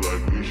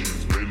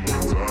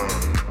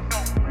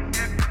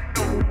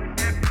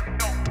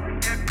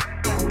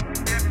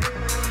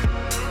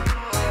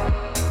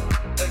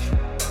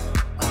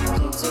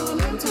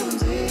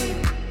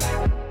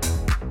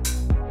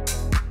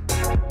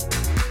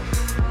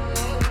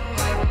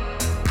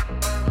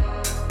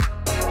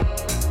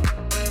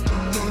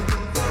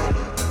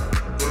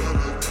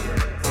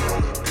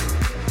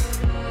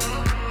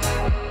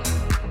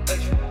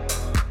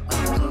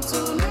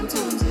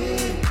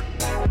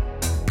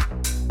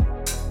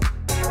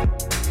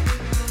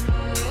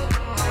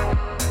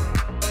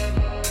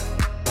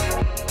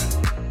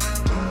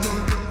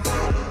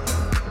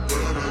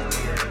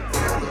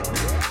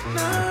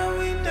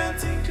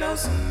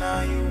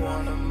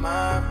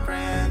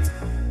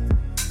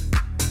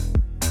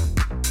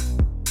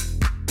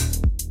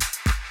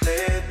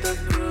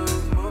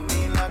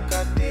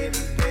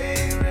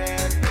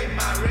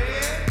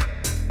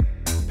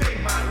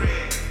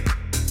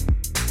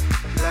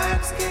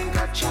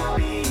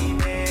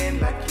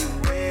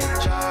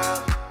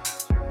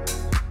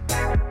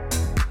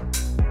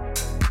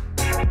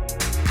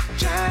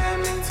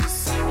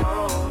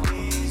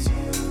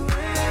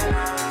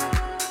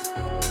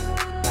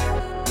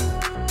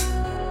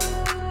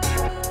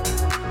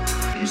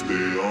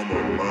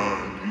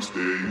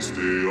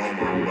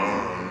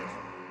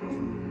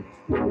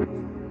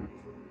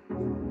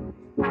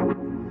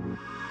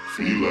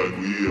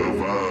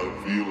vibe,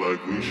 feel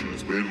like we should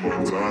spend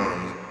more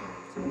time.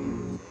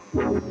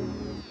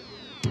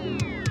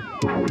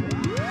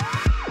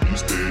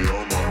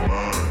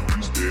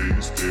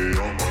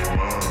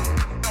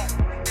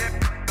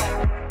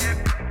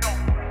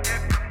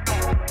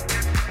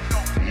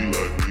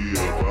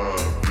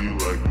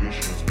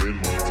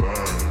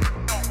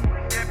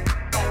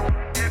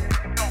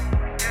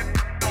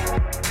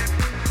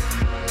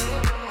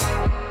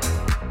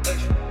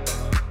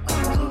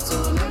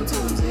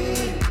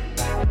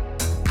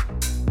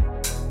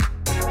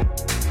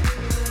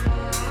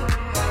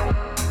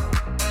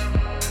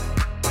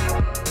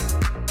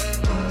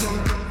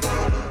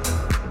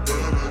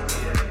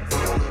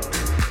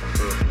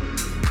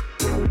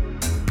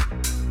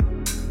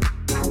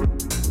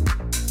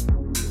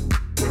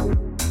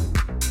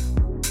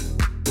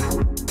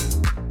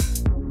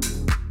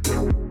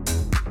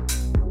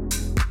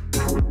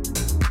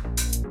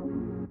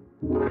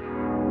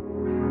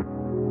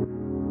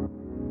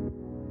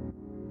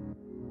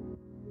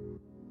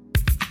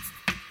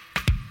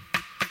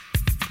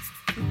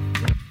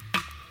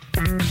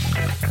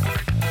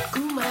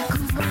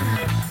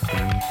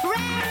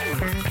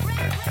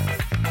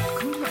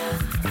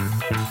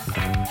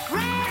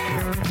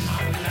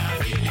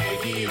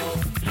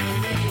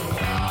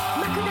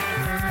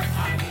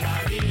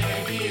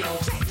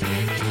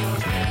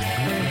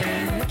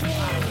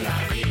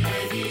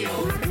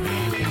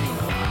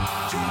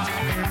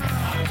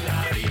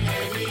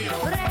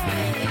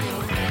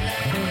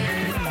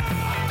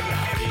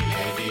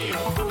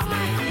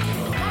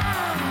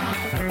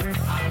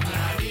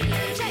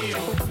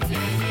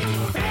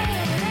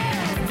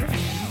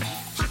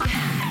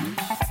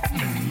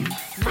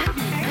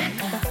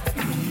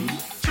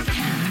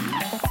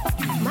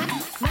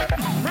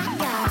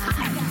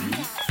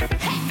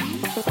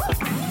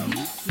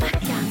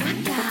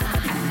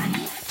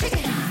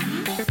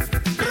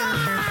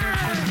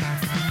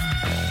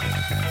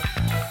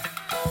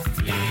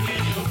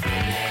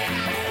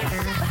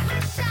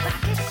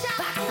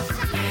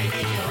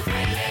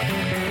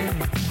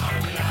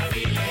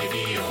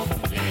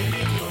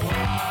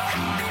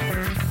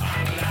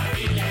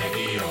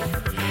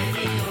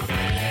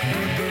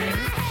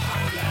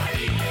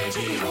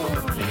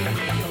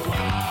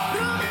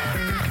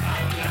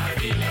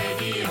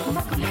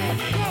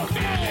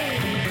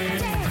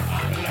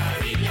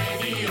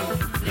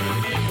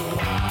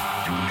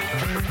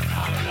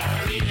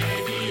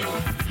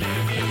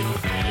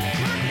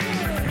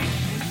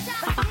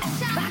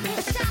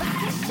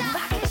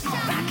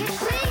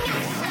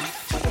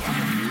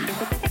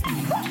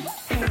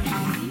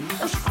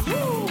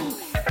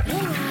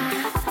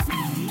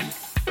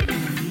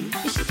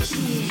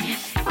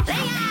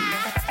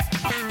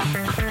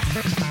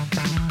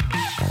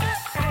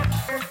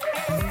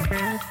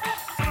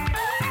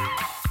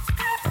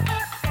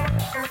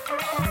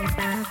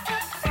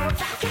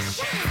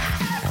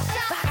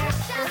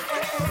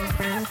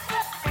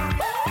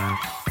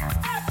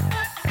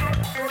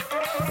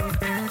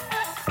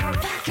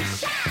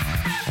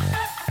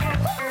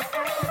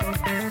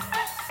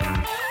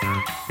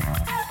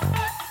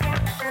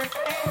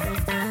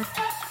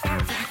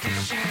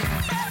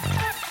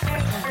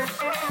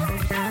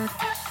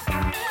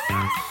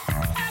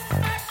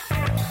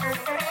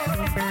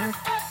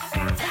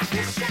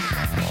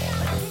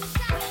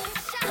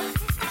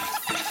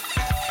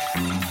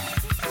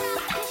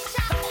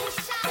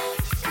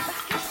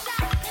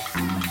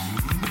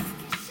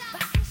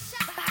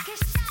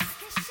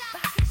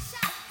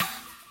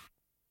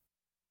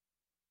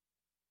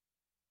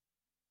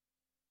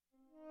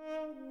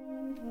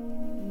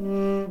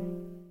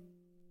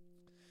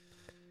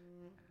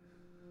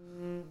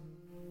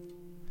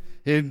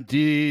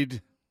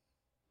 Indeed.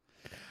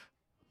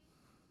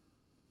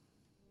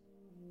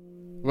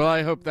 Well,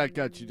 I hope that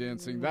got you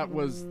dancing. That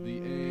was the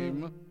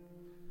aim.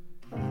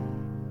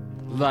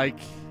 Like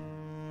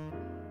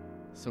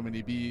so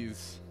many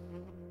bees.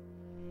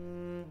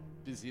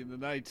 Busy in the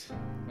night.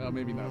 Well,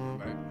 maybe not in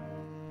the night.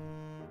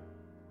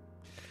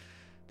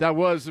 That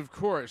was, of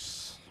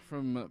course,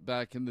 from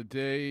back in the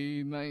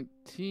day,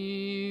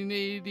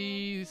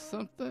 1980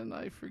 something.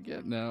 I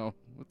forget now.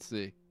 Let's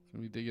see.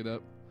 Can we dig it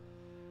up?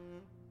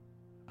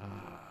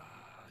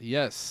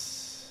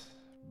 Yes.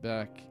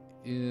 Back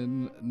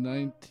in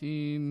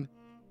 19...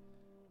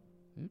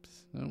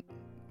 Oops. No.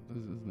 This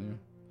isn't there.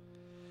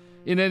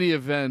 In any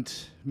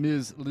event,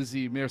 Ms.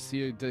 Lizzie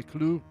Mercier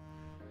Declou,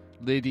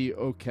 Lady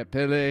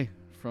Okapele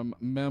from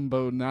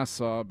Mambo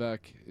Nassau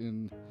back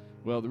in,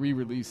 well, the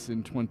re-release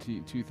in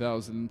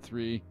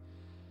 2003.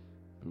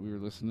 We were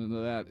listening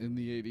to that in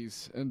the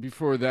 80s. And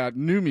before that,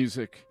 new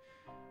music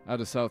out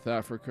of South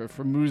Africa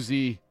from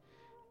Muzi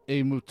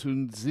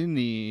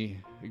Emutunzini.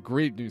 A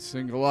great new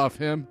single off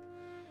him.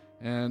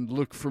 And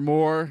look for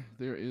more.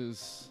 There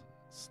is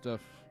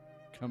stuff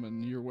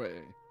coming your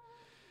way.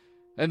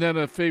 And then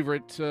a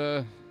favorite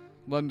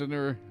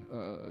Londoner,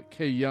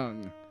 Kay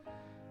Young.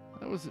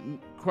 That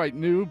wasn't quite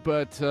new,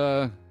 but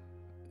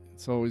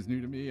it's always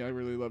new to me. I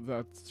really love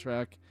that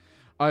track.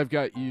 I've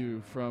Got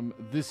You from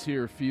This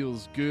Here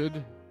Feels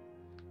Good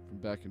from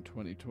back in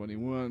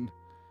 2021.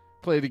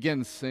 Played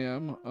Again,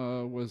 Sam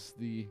was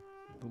the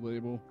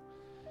label.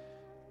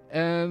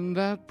 And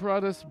that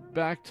brought us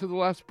back to the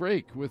last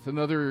break with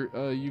another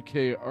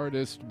UK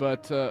artist,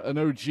 but an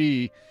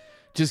OG.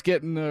 Just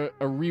getting a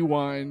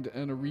rewind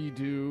and a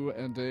redo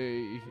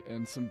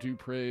and some due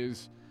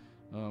praise,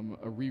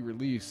 a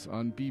re-release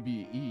on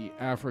BBE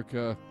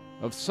Africa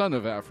of Son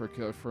of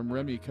Africa from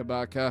Remy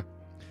Kabaka,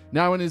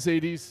 now in his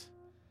 80s.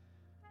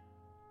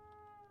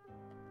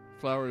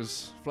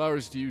 Flowers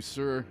to you,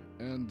 sir,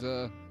 and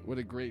what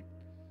a great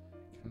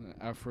kind of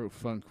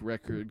Afro-funk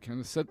record. Kind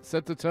of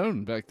set the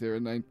tone back there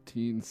in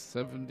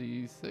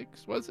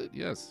 1976, was it?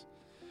 Yes.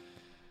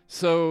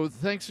 So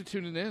thanks for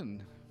tuning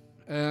in.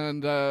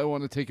 And I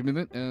want to take a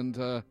minute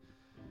and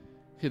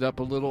hit up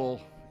a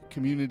little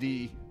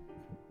community,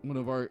 one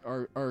of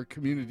our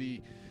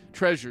community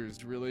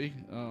treasures, really.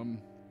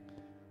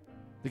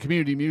 The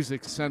Community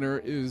Music Center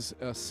is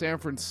a San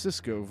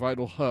Francisco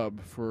vital hub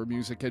for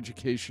music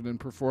education and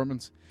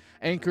performance,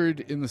 anchored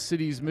in the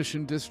city's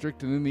Mission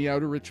District and in the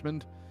Outer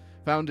Richmond.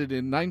 Founded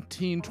in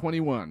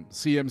 1921,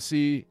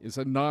 CMC is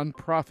a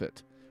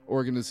non-profit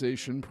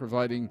organization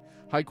providing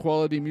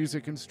high-quality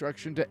music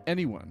instruction to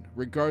anyone,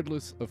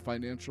 regardless of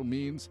financial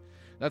means.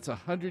 That's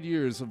 100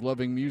 years of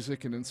loving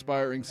music and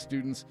inspiring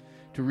students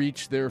to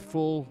reach their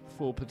full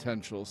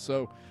potential.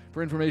 So,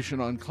 for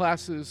information on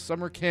classes,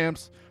 summer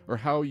camps, or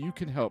how you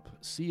can help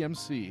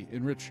CMC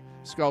enrich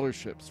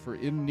scholarships for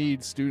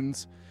in-need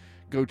students,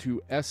 go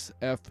to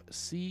sfcmc.org.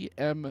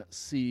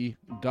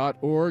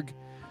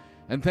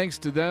 And thanks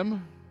to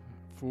them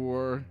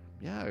for,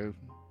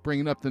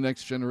 bringing up the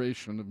next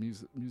generation of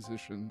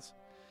musicians.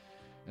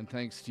 And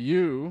thanks to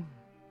you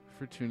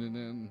for tuning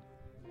in.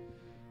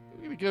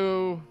 We're going to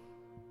go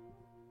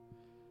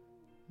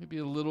maybe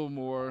a little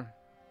more.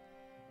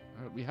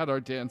 We had our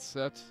dance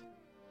set.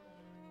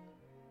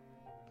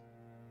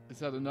 Is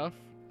that enough?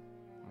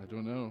 I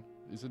don't know.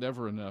 Is it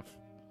ever enough?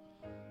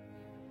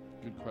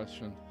 Good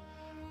question.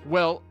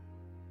 Well,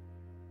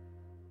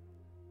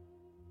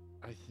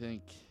 I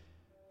think...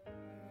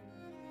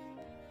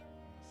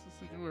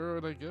 where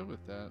would I go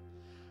with that?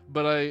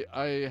 But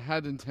I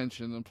had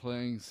intention of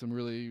playing some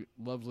really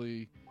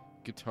lovely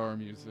guitar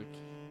music.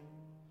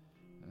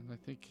 And I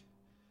think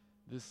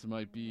this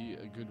might be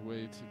a good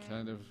way to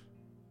kind of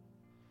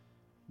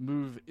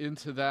move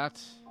into that.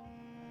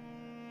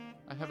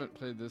 I haven't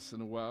played this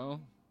in a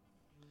while.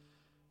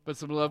 But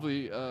some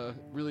lovely,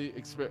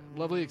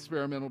 lovely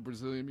experimental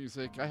Brazilian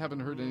music. I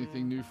haven't heard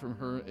anything new from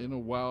her in a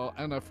while.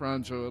 Ana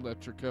Franjo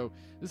Elétrico.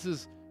 This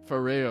is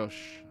Fareos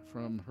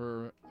from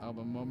her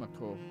album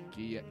Momako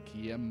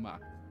Kiema.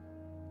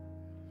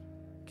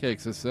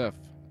 KXSF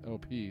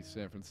LP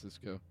San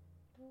Francisco.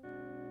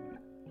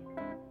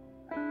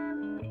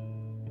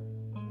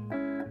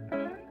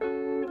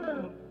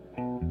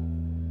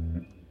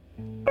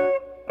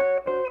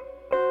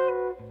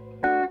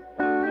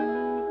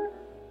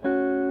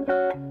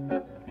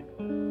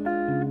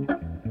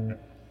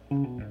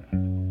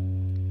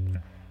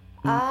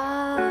 I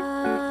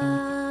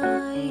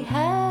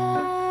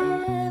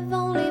have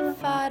only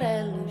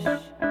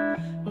farelos,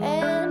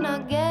 and I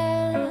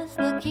guess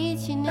the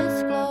kitchen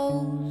is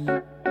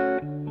closed.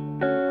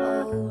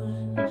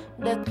 Oh,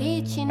 the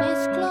kitchen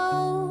is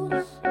closed.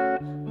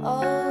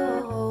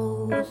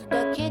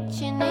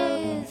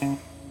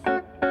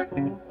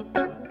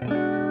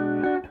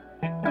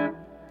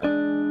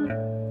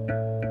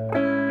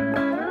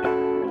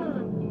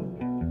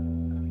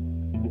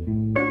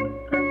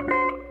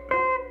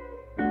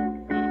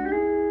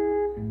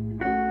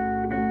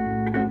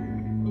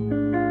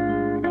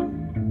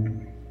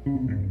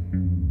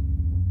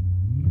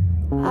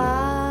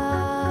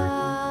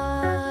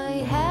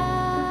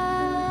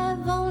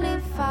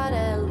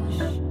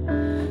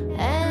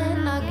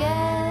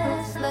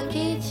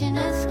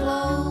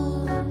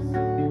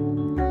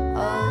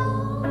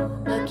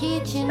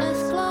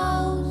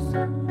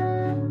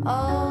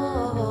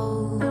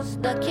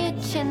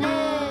 kitchen is.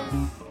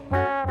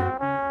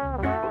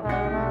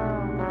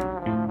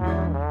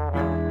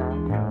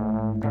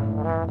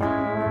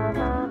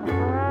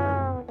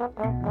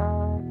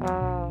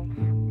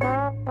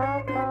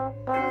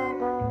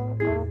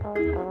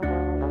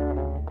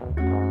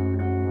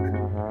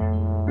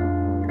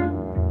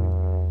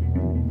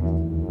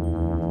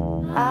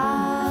 I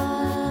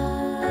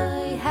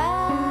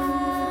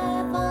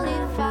have only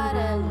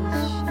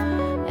firewood,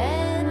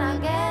 and I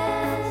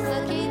guess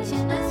the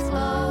kitchen is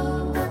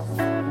closed.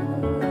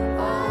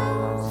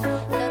 Oh,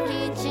 the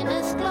kitchen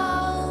is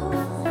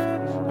closed.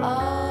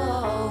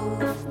 Oh,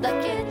 the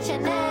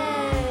kitchen is.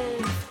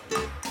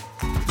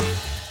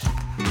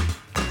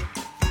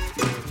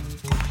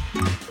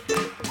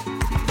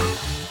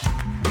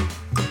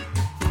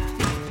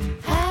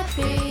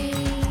 Happy,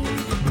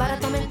 but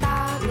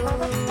atormentado.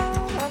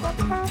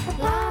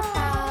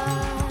 Lata,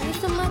 it's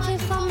too much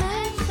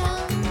information.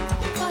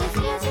 Só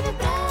cria de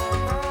vibrar,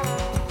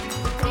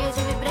 cria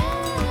de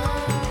vibrar,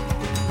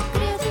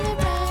 cria de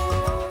vibrar,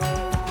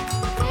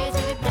 cria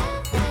de vibrar.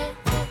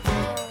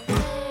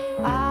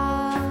 I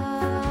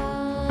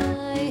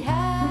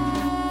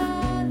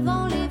have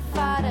only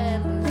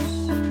firewood,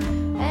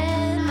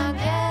 and I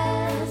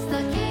guess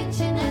the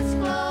kitchen is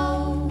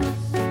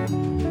closed.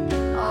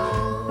 Oh,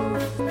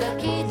 the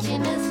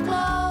kitchen is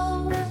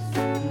closed.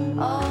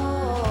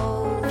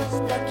 Oh,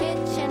 the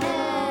kitchen is.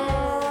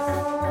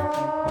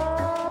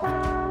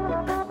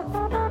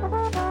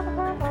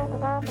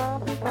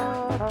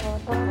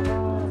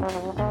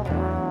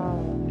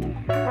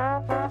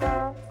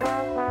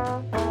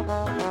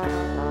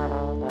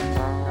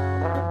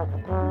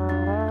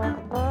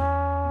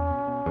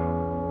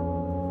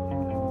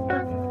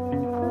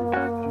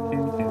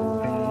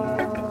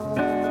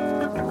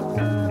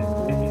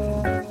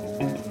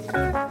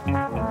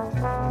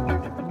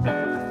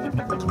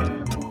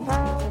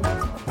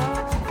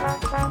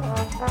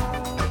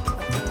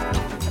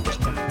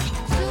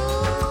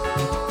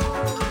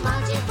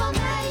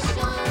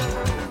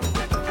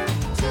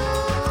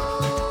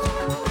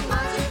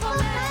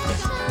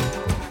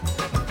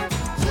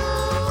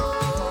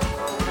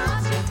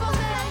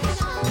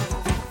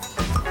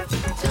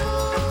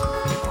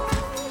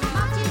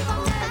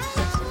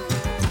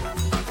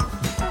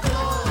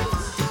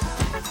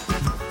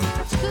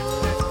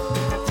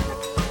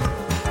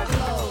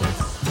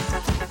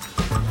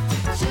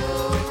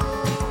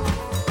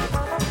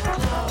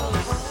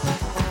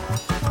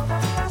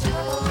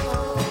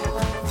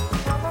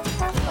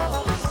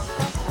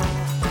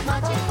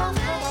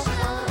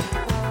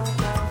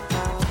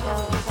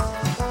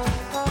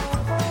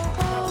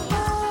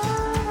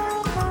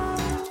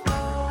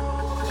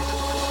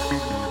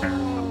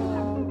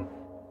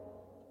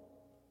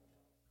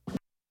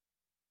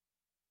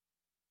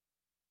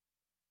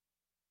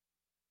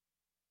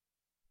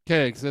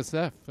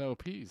 KXSF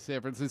LP,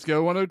 San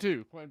Francisco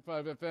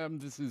 102.5 FM.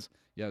 This is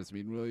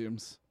Yasmin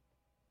Williams.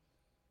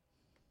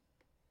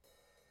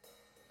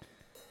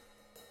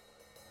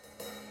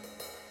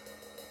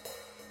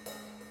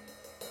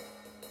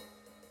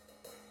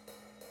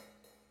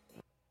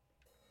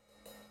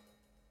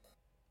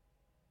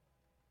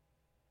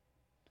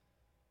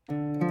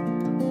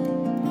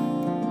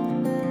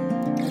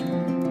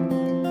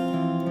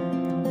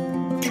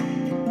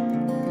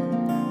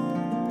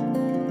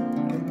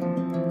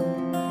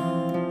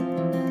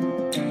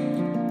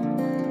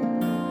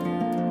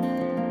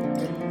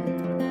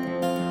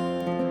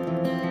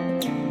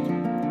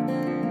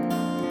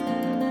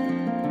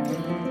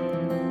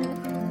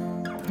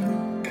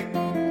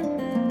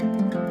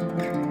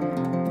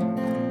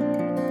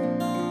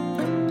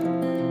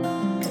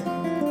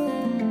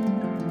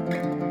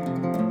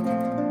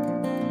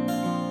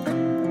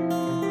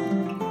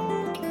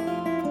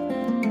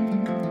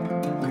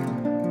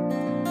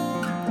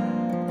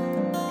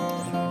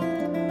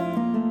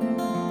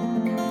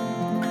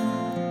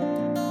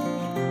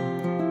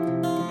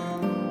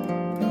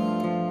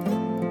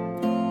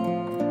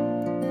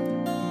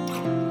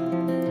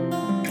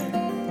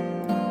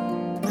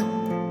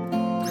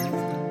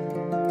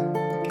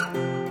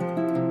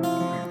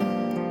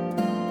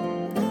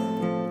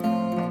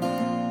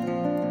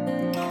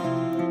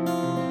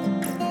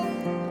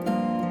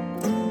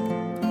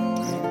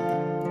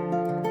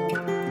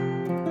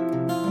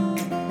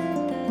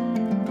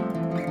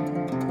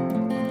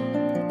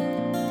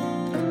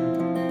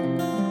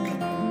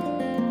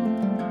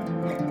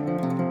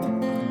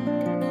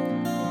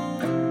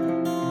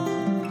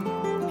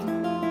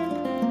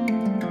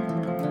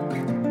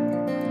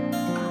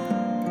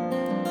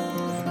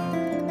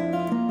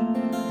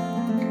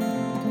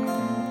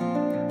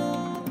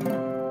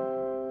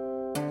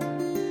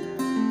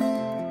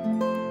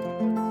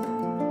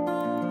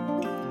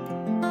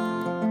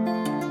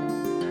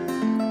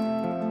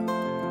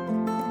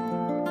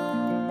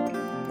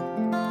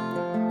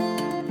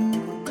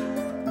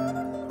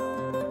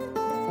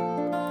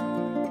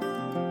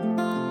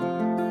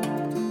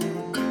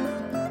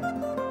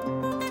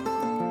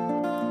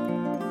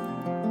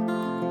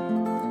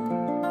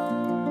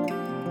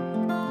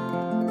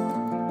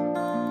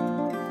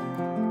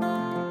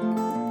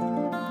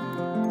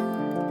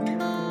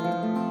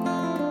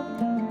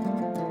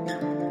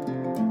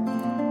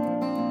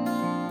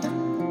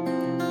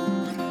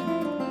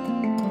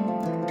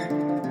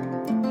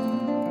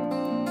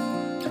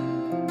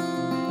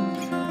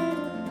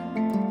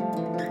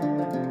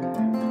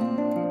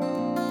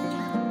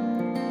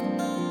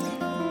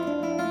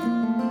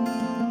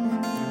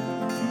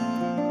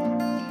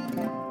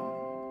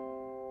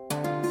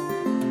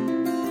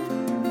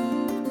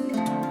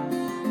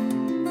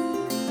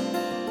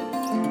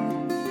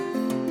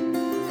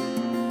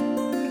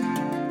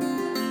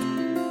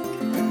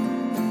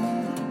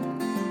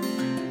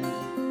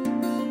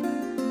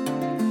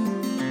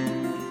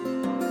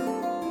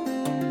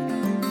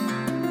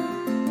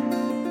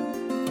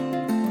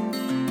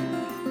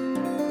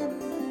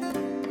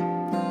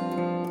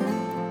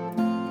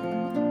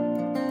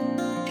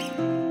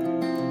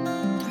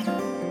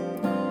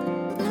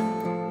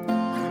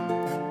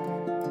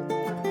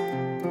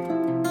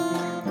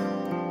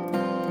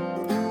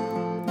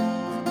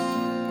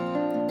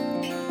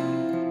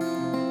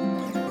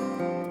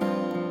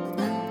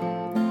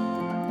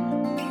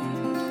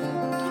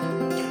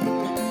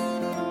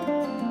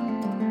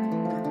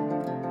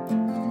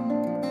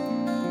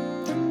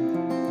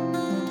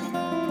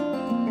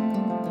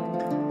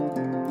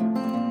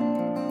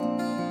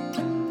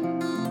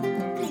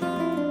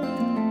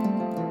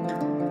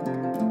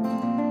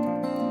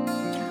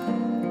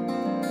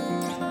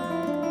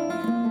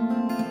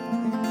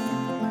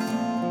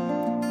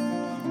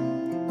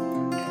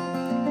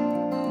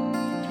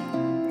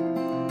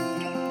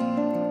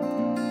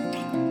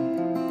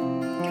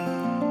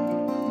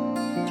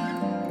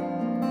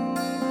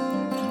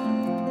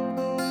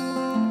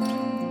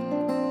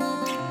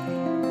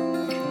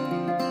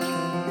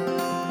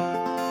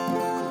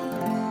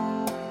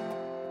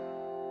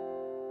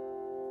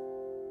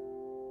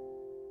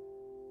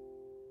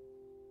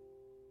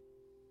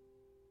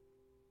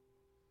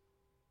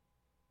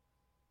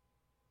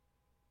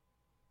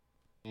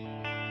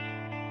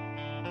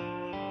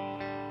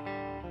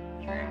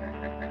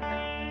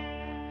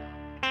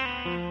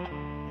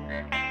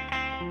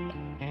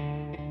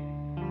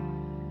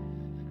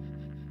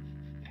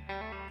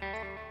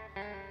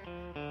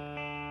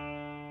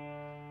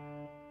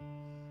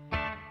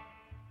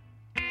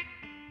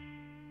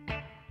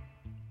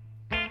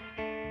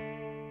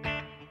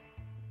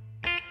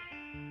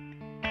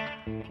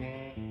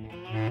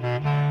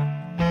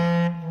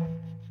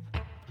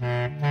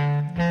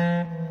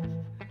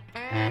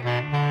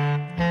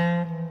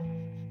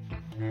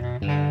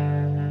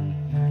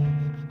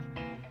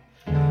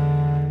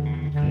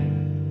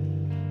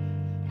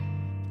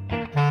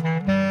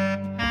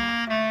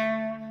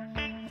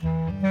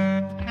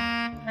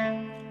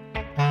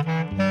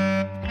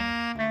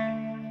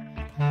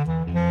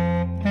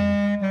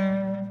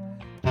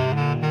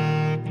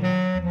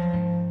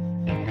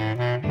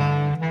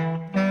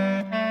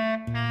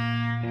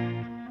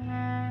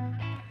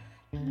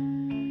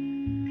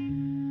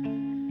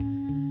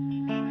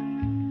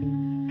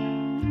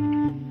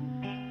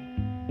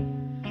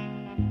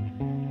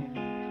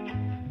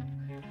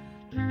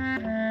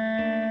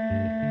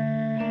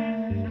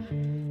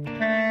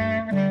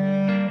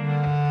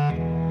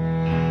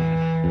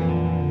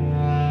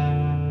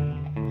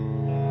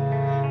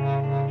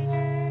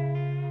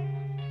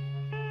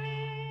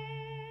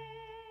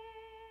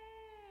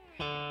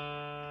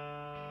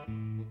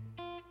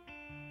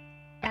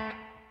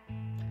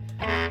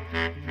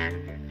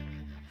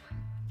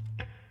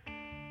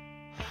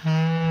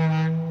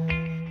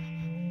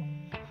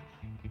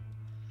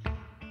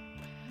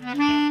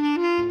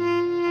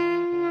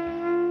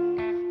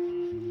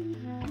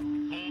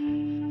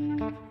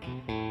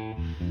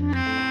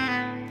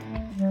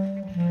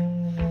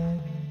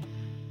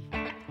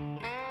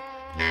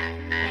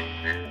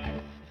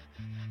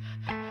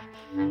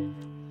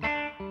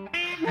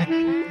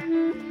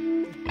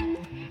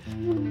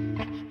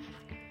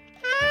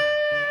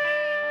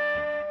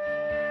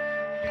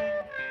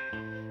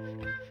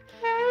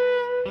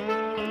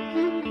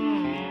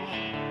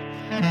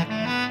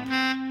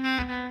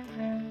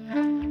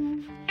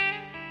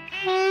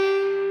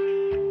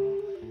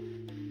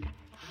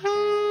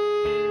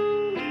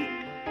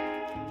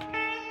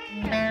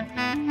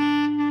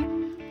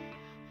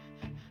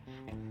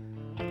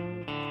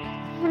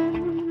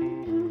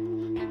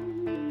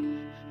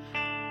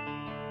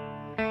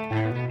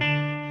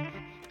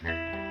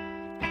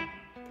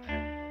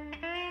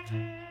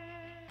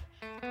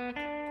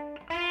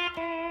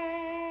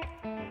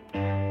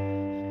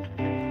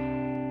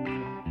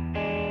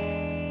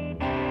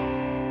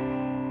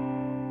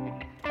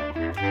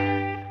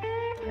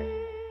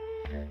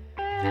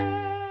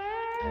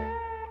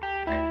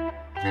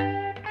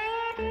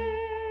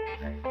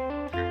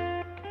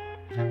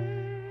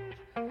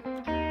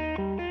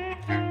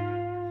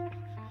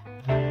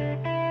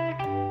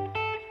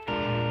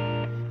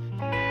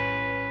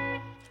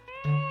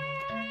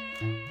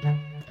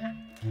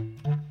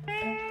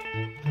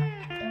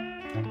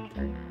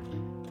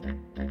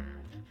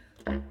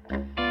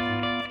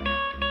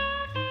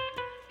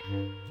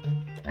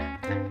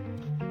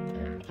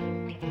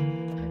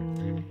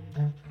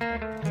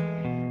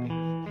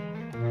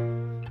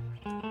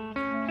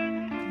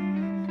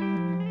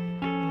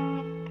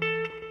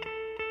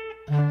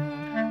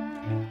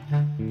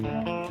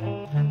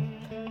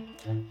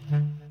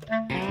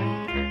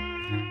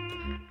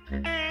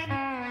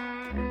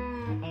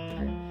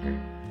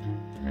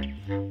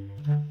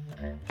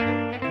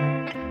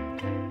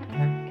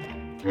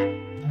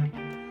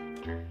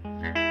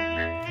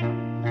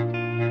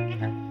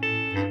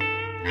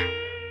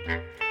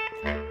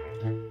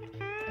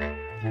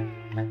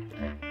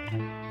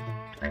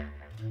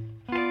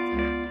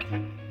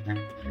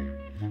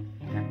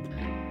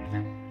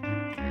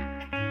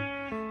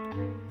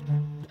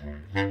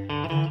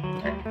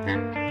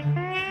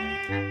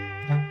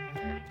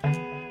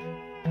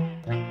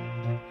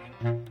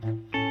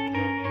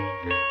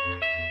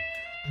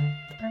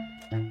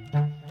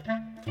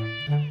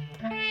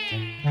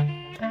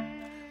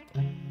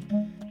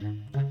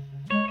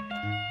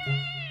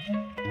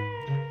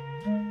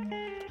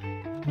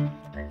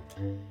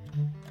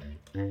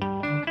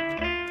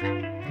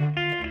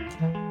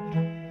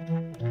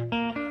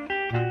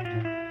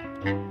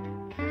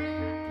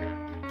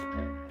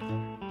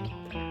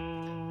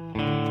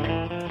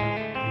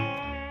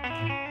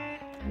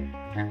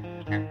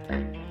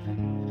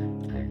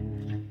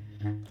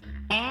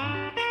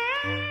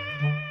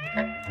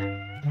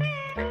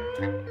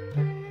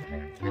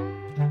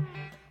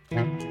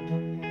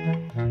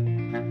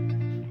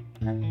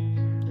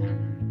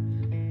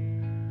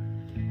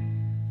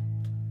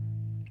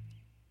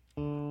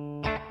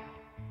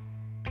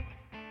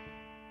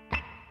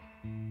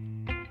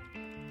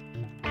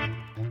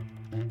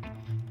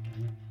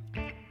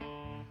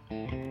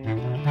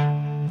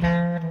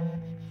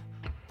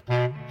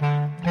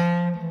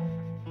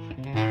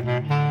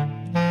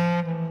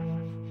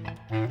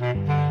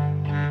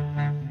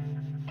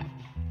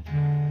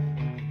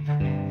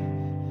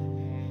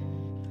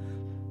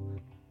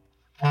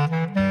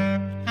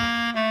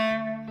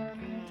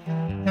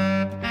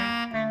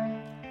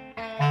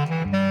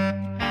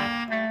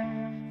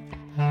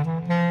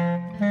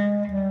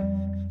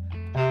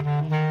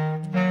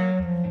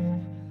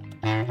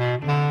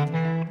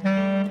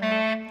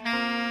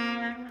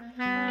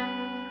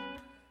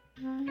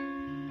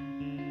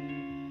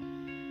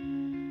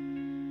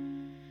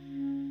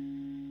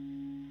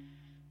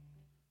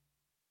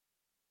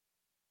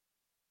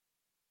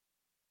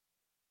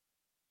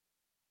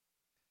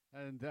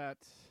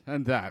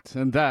 And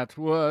that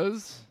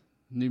was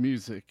new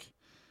music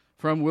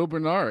from Will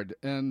Bernard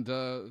and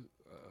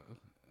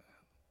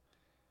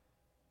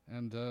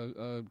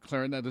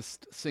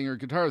clarinetist, singer,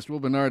 guitarist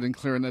Will Bernard and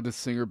clarinetist,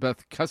 singer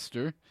Beth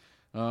Custer.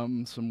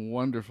 Some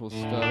wonderful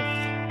stuff,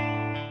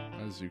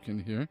 as you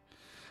can hear,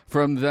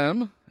 from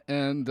them.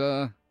 And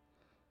in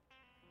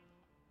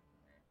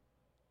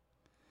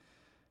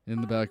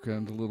the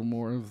background, a little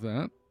more of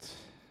that.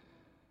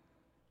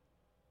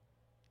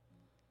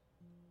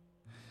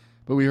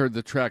 But we heard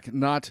the track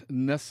Not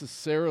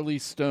Necessarily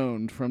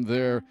Stoned from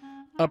their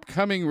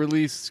upcoming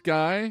release,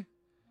 Sky.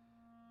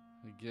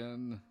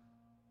 Again,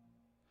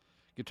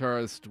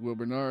 guitarist Will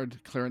Bernard,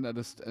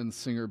 clarinetist and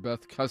singer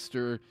Beth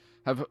Custer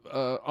have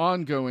an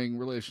ongoing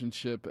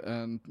relationship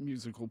and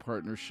musical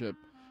partnership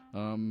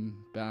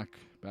back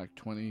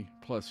 20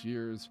 plus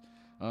years.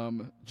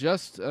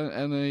 Just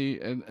a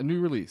new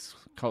release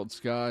called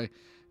Sky,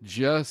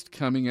 just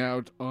coming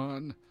out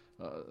on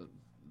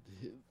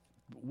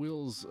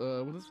Will's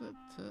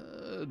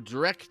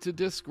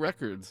direct-to-disc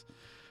records.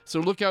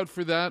 So look out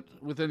for that.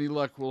 With any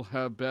luck, we'll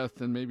have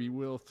Beth and maybe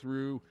Will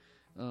through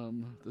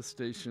the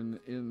station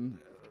in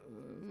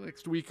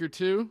next week or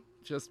two,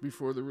 just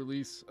before the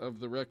release of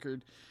the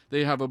record.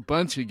 They have a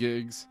bunch of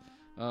gigs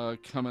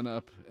coming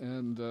up,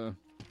 and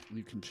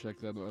you can check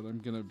that out. I'm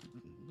going to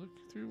look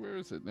through, where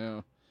is it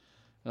now?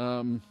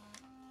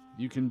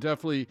 You can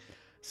definitely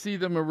see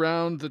them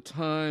around the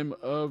time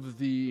of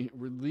the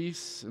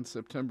release in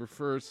September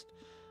 1st.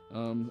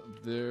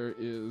 There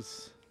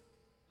is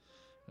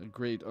a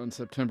great on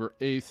September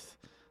 8th.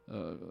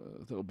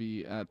 They'll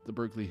be at the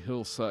Berkeley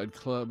Hillside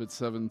Club at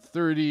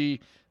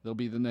 7:30. There'll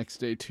be the next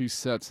day 2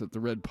 sets at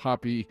the Red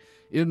Poppy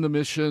in the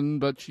Mission,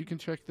 but you can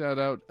check that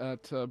out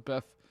at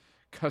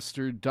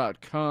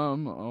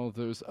bethcuster.com. All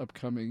those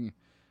upcoming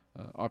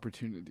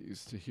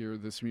opportunities to hear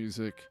this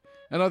music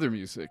and other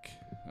music.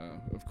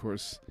 Of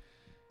course,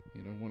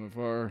 you know, one of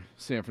our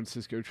San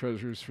Francisco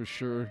treasures for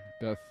sure.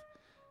 Beth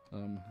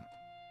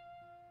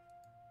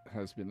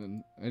has been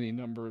in any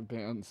number of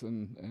bands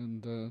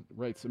and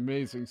writes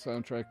amazing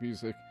soundtrack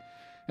music.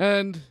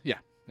 And yeah,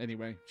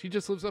 anyway, she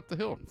just lives up the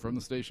hill from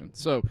the station.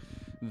 So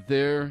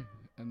there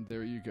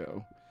you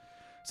go.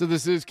 So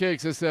this is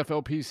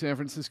KXSF-LP San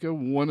Francisco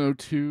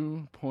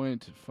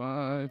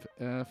 102.5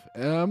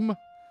 FM.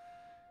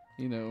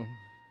 You know,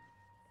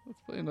 let's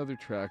play another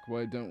track.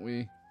 Why don't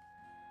we?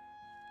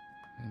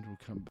 And we'll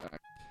come back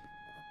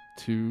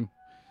to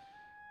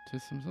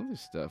some other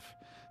stuff.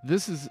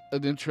 This is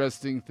an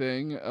interesting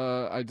thing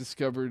I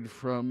discovered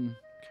from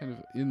kind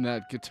of in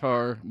that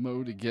guitar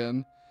mode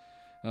again.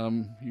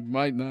 You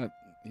might not,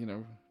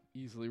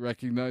 easily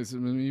recognize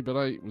him in me, but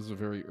I was a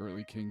very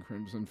early King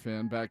Crimson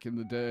fan back in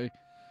the day.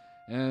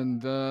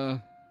 And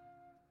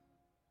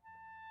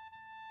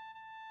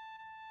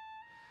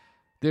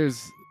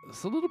there's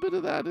a little bit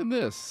of that in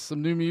this.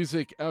 Some new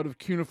music out of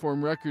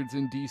Cuneiform Records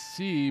in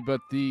D.C., but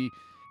the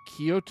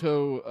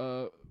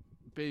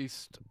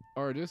Kyoto-based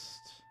artist...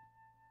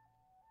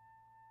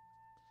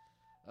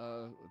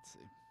 let's see.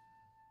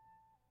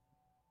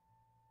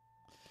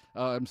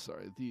 I'm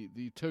sorry.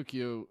 The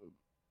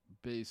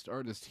Tokyo-based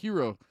artist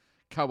Hiro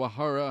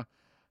Kawahara,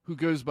 who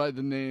goes by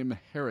the name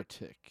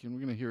Heretic. And we're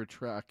going to hear a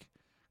track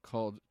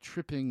called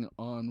Tripping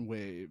on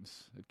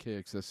Waves at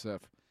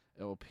KXSF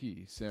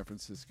LP San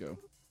Francisco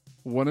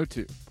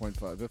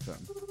 102.5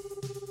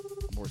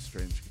 FM. More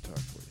strange guitar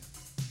for you.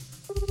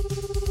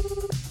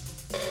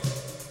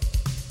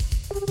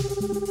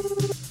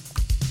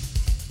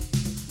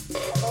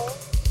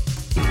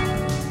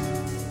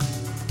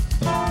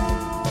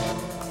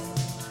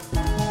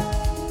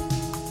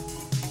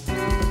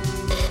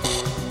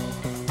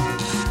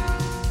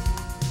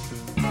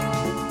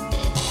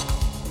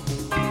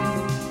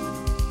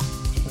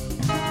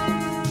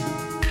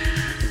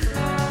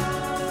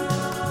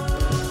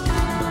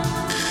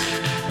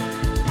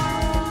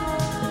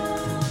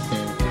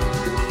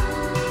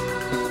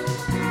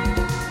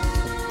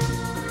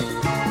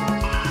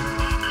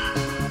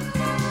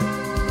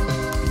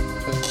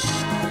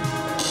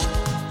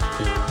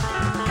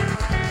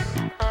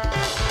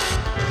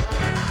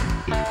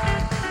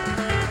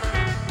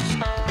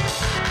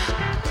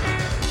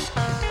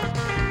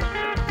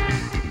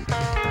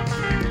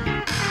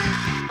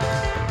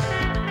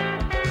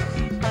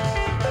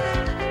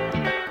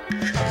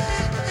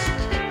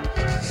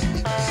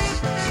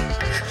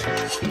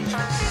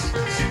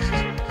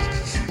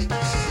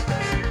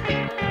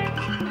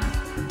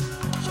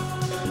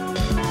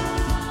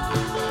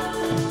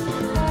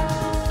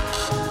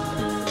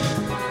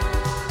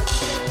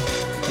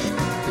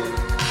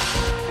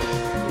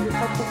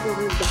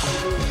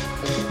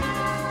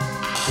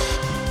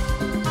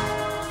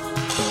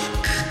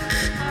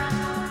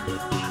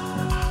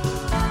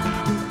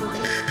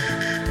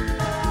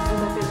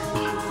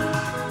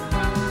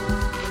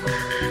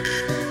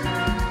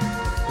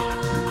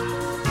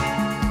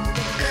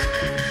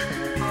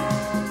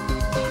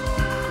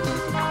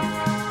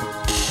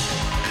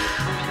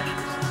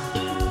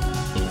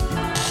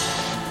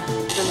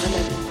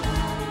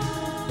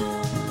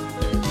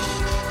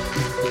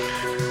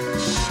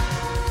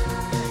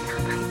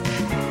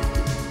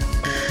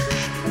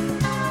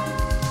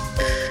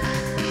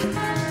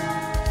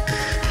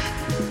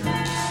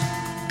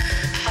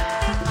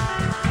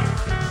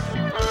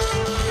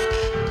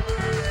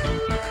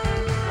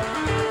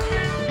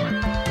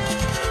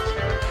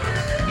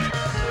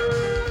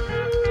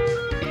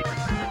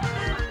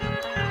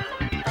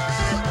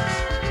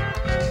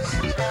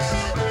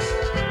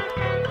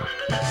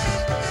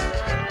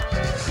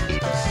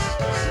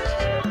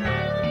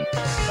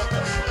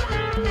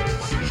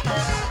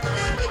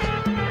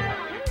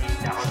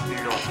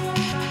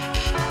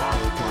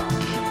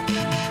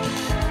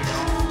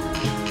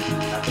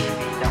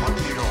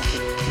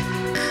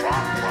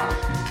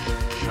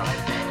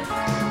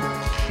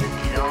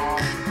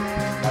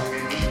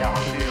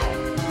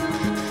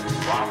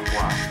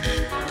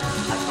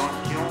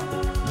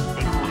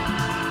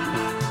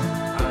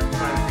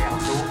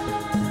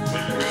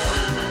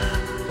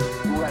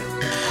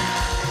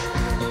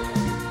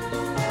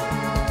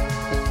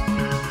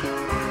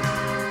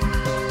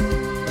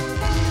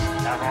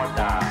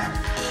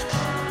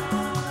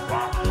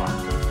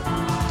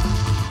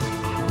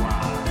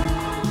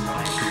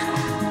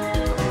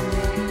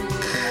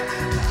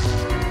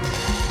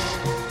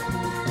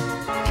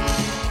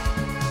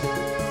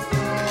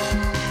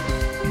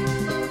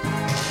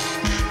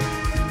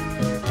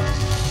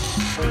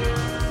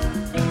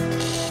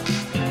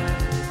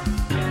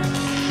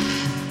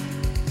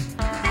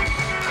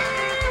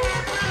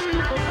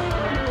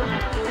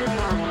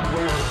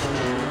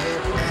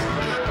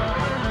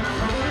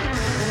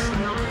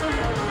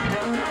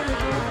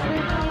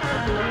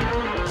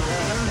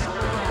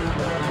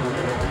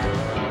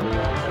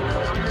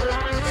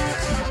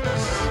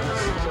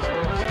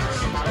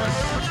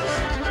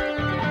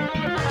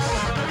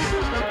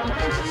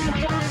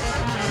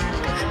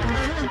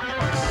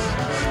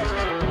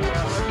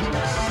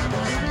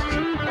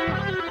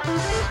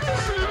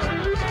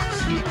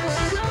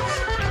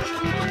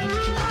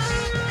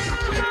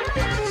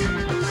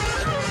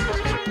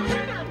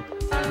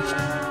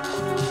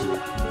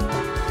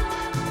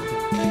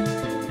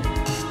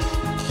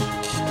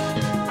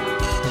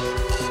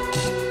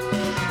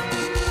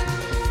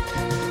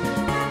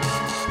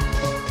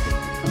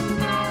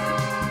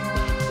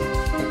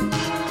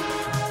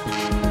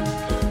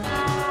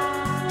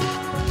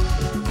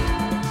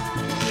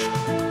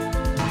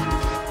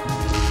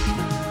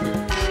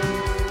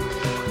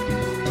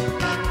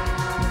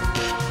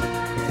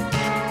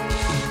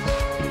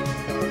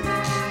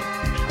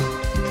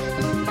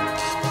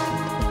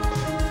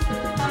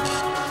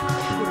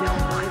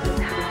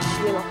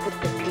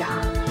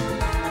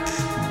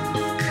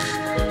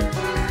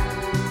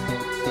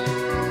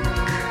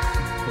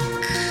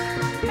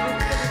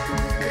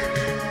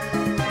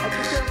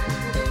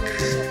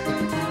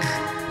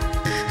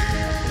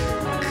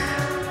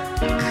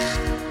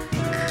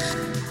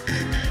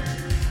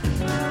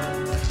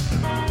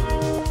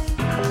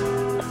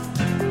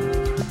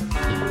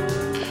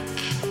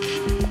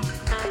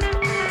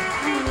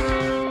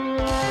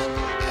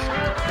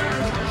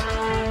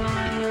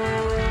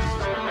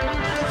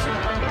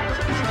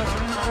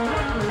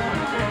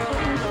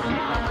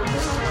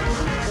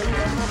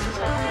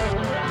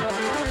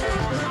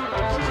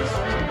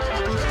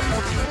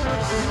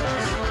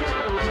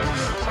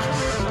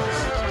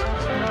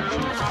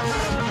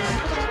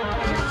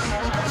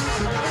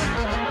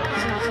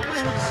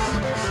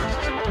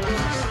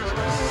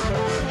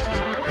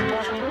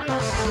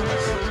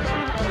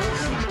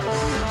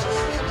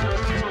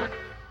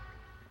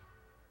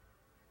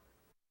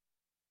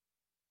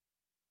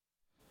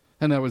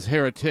 And that was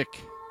Heretic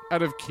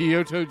out of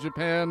Kyoto,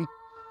 Japan.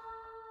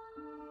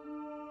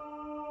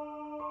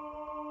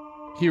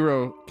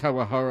 Hiro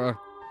Kawahara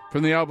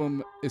from the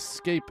album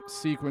Escape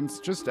Sequence,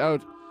 just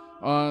out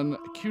on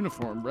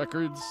Cuneiform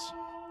Records.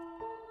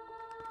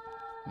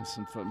 There's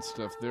some fun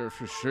stuff there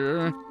for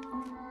sure.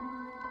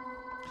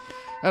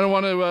 And I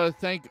want to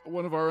thank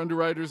one of our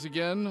underwriters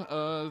again.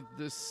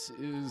 This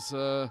is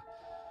the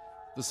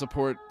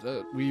support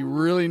that we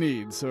really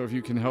need. So if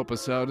you can help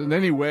us out in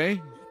any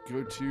way,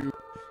 go to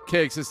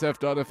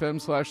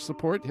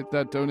kxsf.fm/support, hit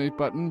that donate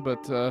button.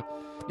 But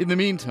in the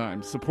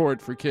meantime,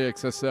 support for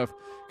KXSF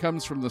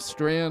comes from the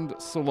Strand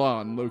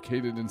Salon,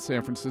 located in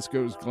San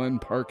Francisco's Glen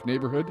Park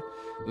neighborhood.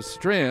 The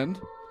Strand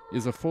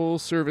is a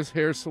full-service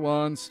hair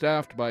salon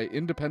staffed by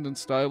independent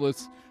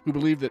stylists who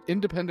believe that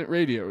independent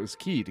radio is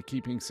key to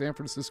keeping San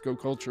Francisco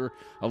culture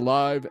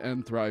alive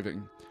and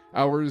thriving.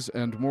 Hours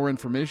and more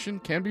information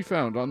can be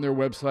found on their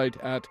website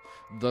at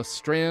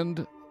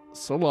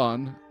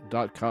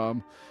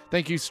thestrandsalon.com.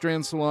 Thank you,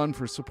 Strand Salon,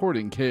 for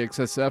supporting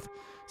KXSF,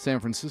 San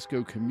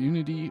Francisco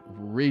Community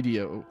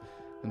Radio.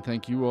 And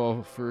thank you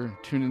all for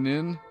tuning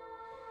in.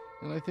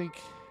 And I think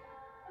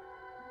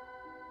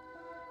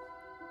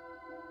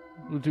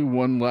we'll do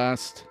one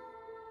last...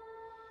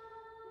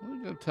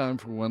 We've got time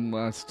for one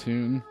last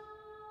tune.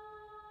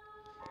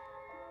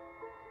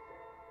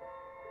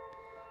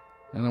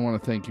 And I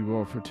want to thank you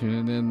all for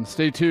tuning in.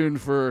 Stay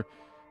tuned for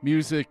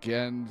music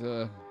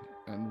and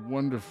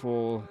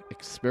wonderful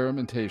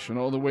experimentation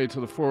all the way to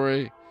the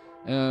 4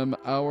 a.m.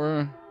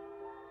 hour.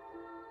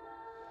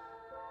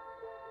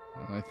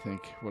 And I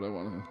think what I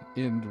want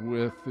to end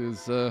with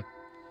is a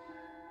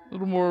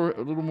little more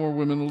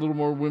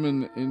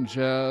women in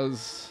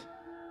jazz.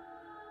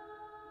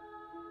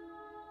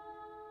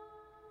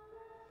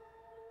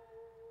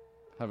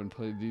 Haven't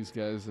played these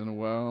guys in a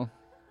while.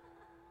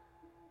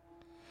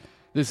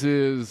 This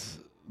is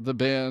the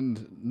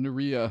band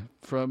Nerea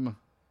from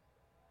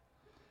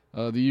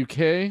the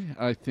UK.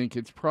 I think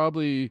it's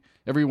probably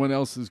everyone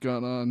else has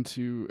gone on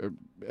to,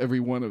 every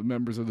one of the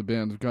members of the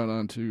band have gone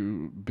on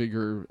to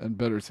bigger and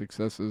better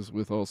successes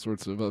with all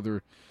sorts of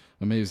other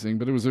amazing.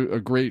 But it was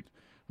a great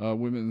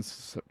women's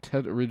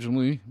septet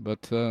originally.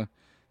 But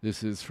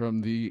this is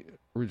from the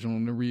original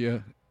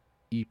Nerea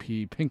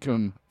EP,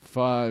 Pinkham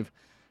 5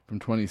 from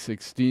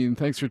 2016.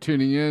 Thanks for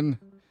tuning in.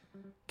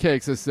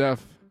 KXSF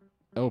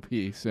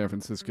LP San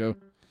Francisco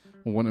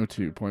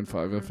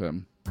 102.5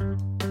 FM.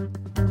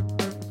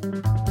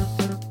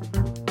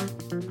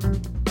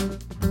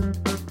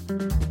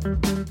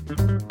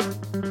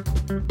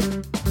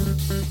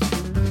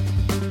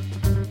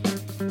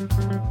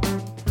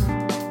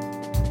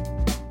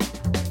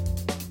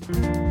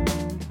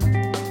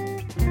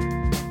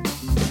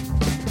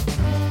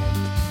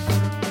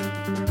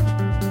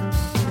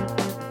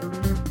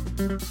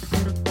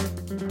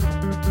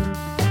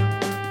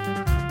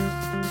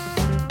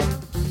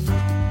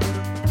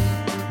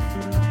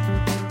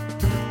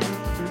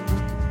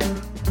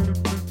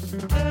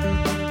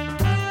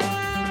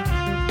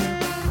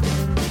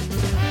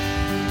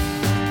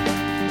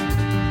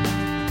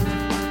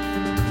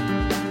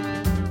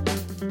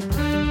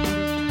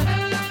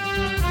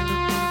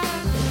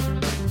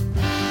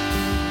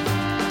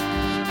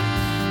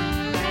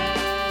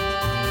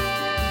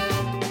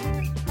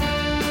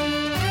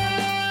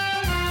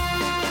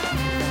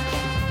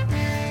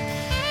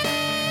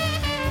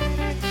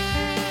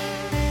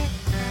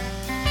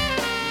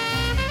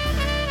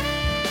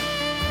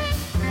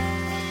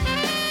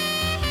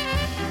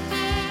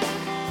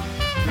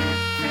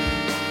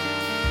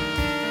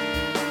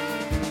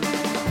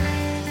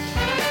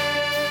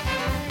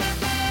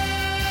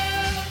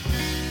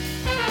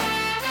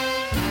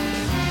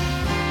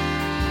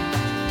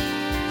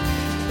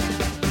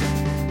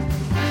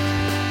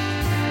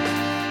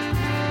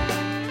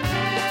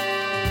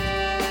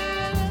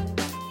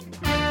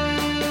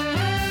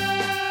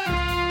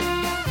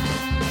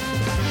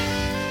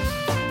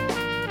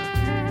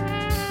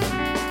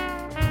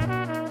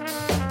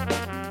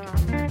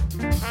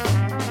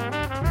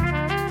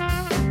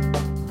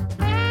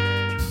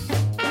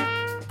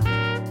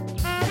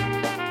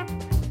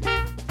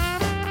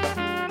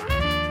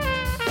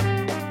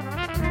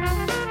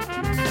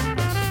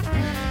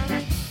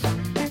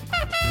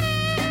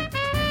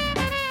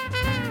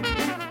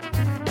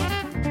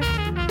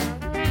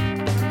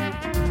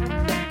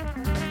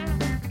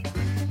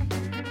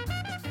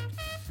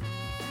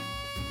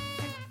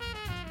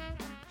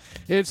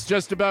 It's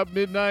just about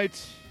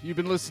midnight. You've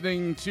been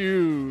listening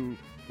to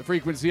the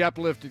Frequency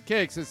Uplift at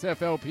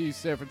KXSF LP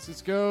San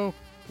Francisco,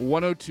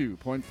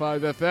 102.5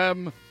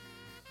 FM.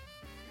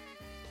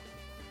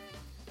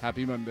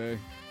 Happy Monday.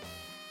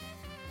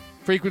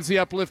 Frequency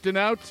Uplift and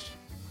out.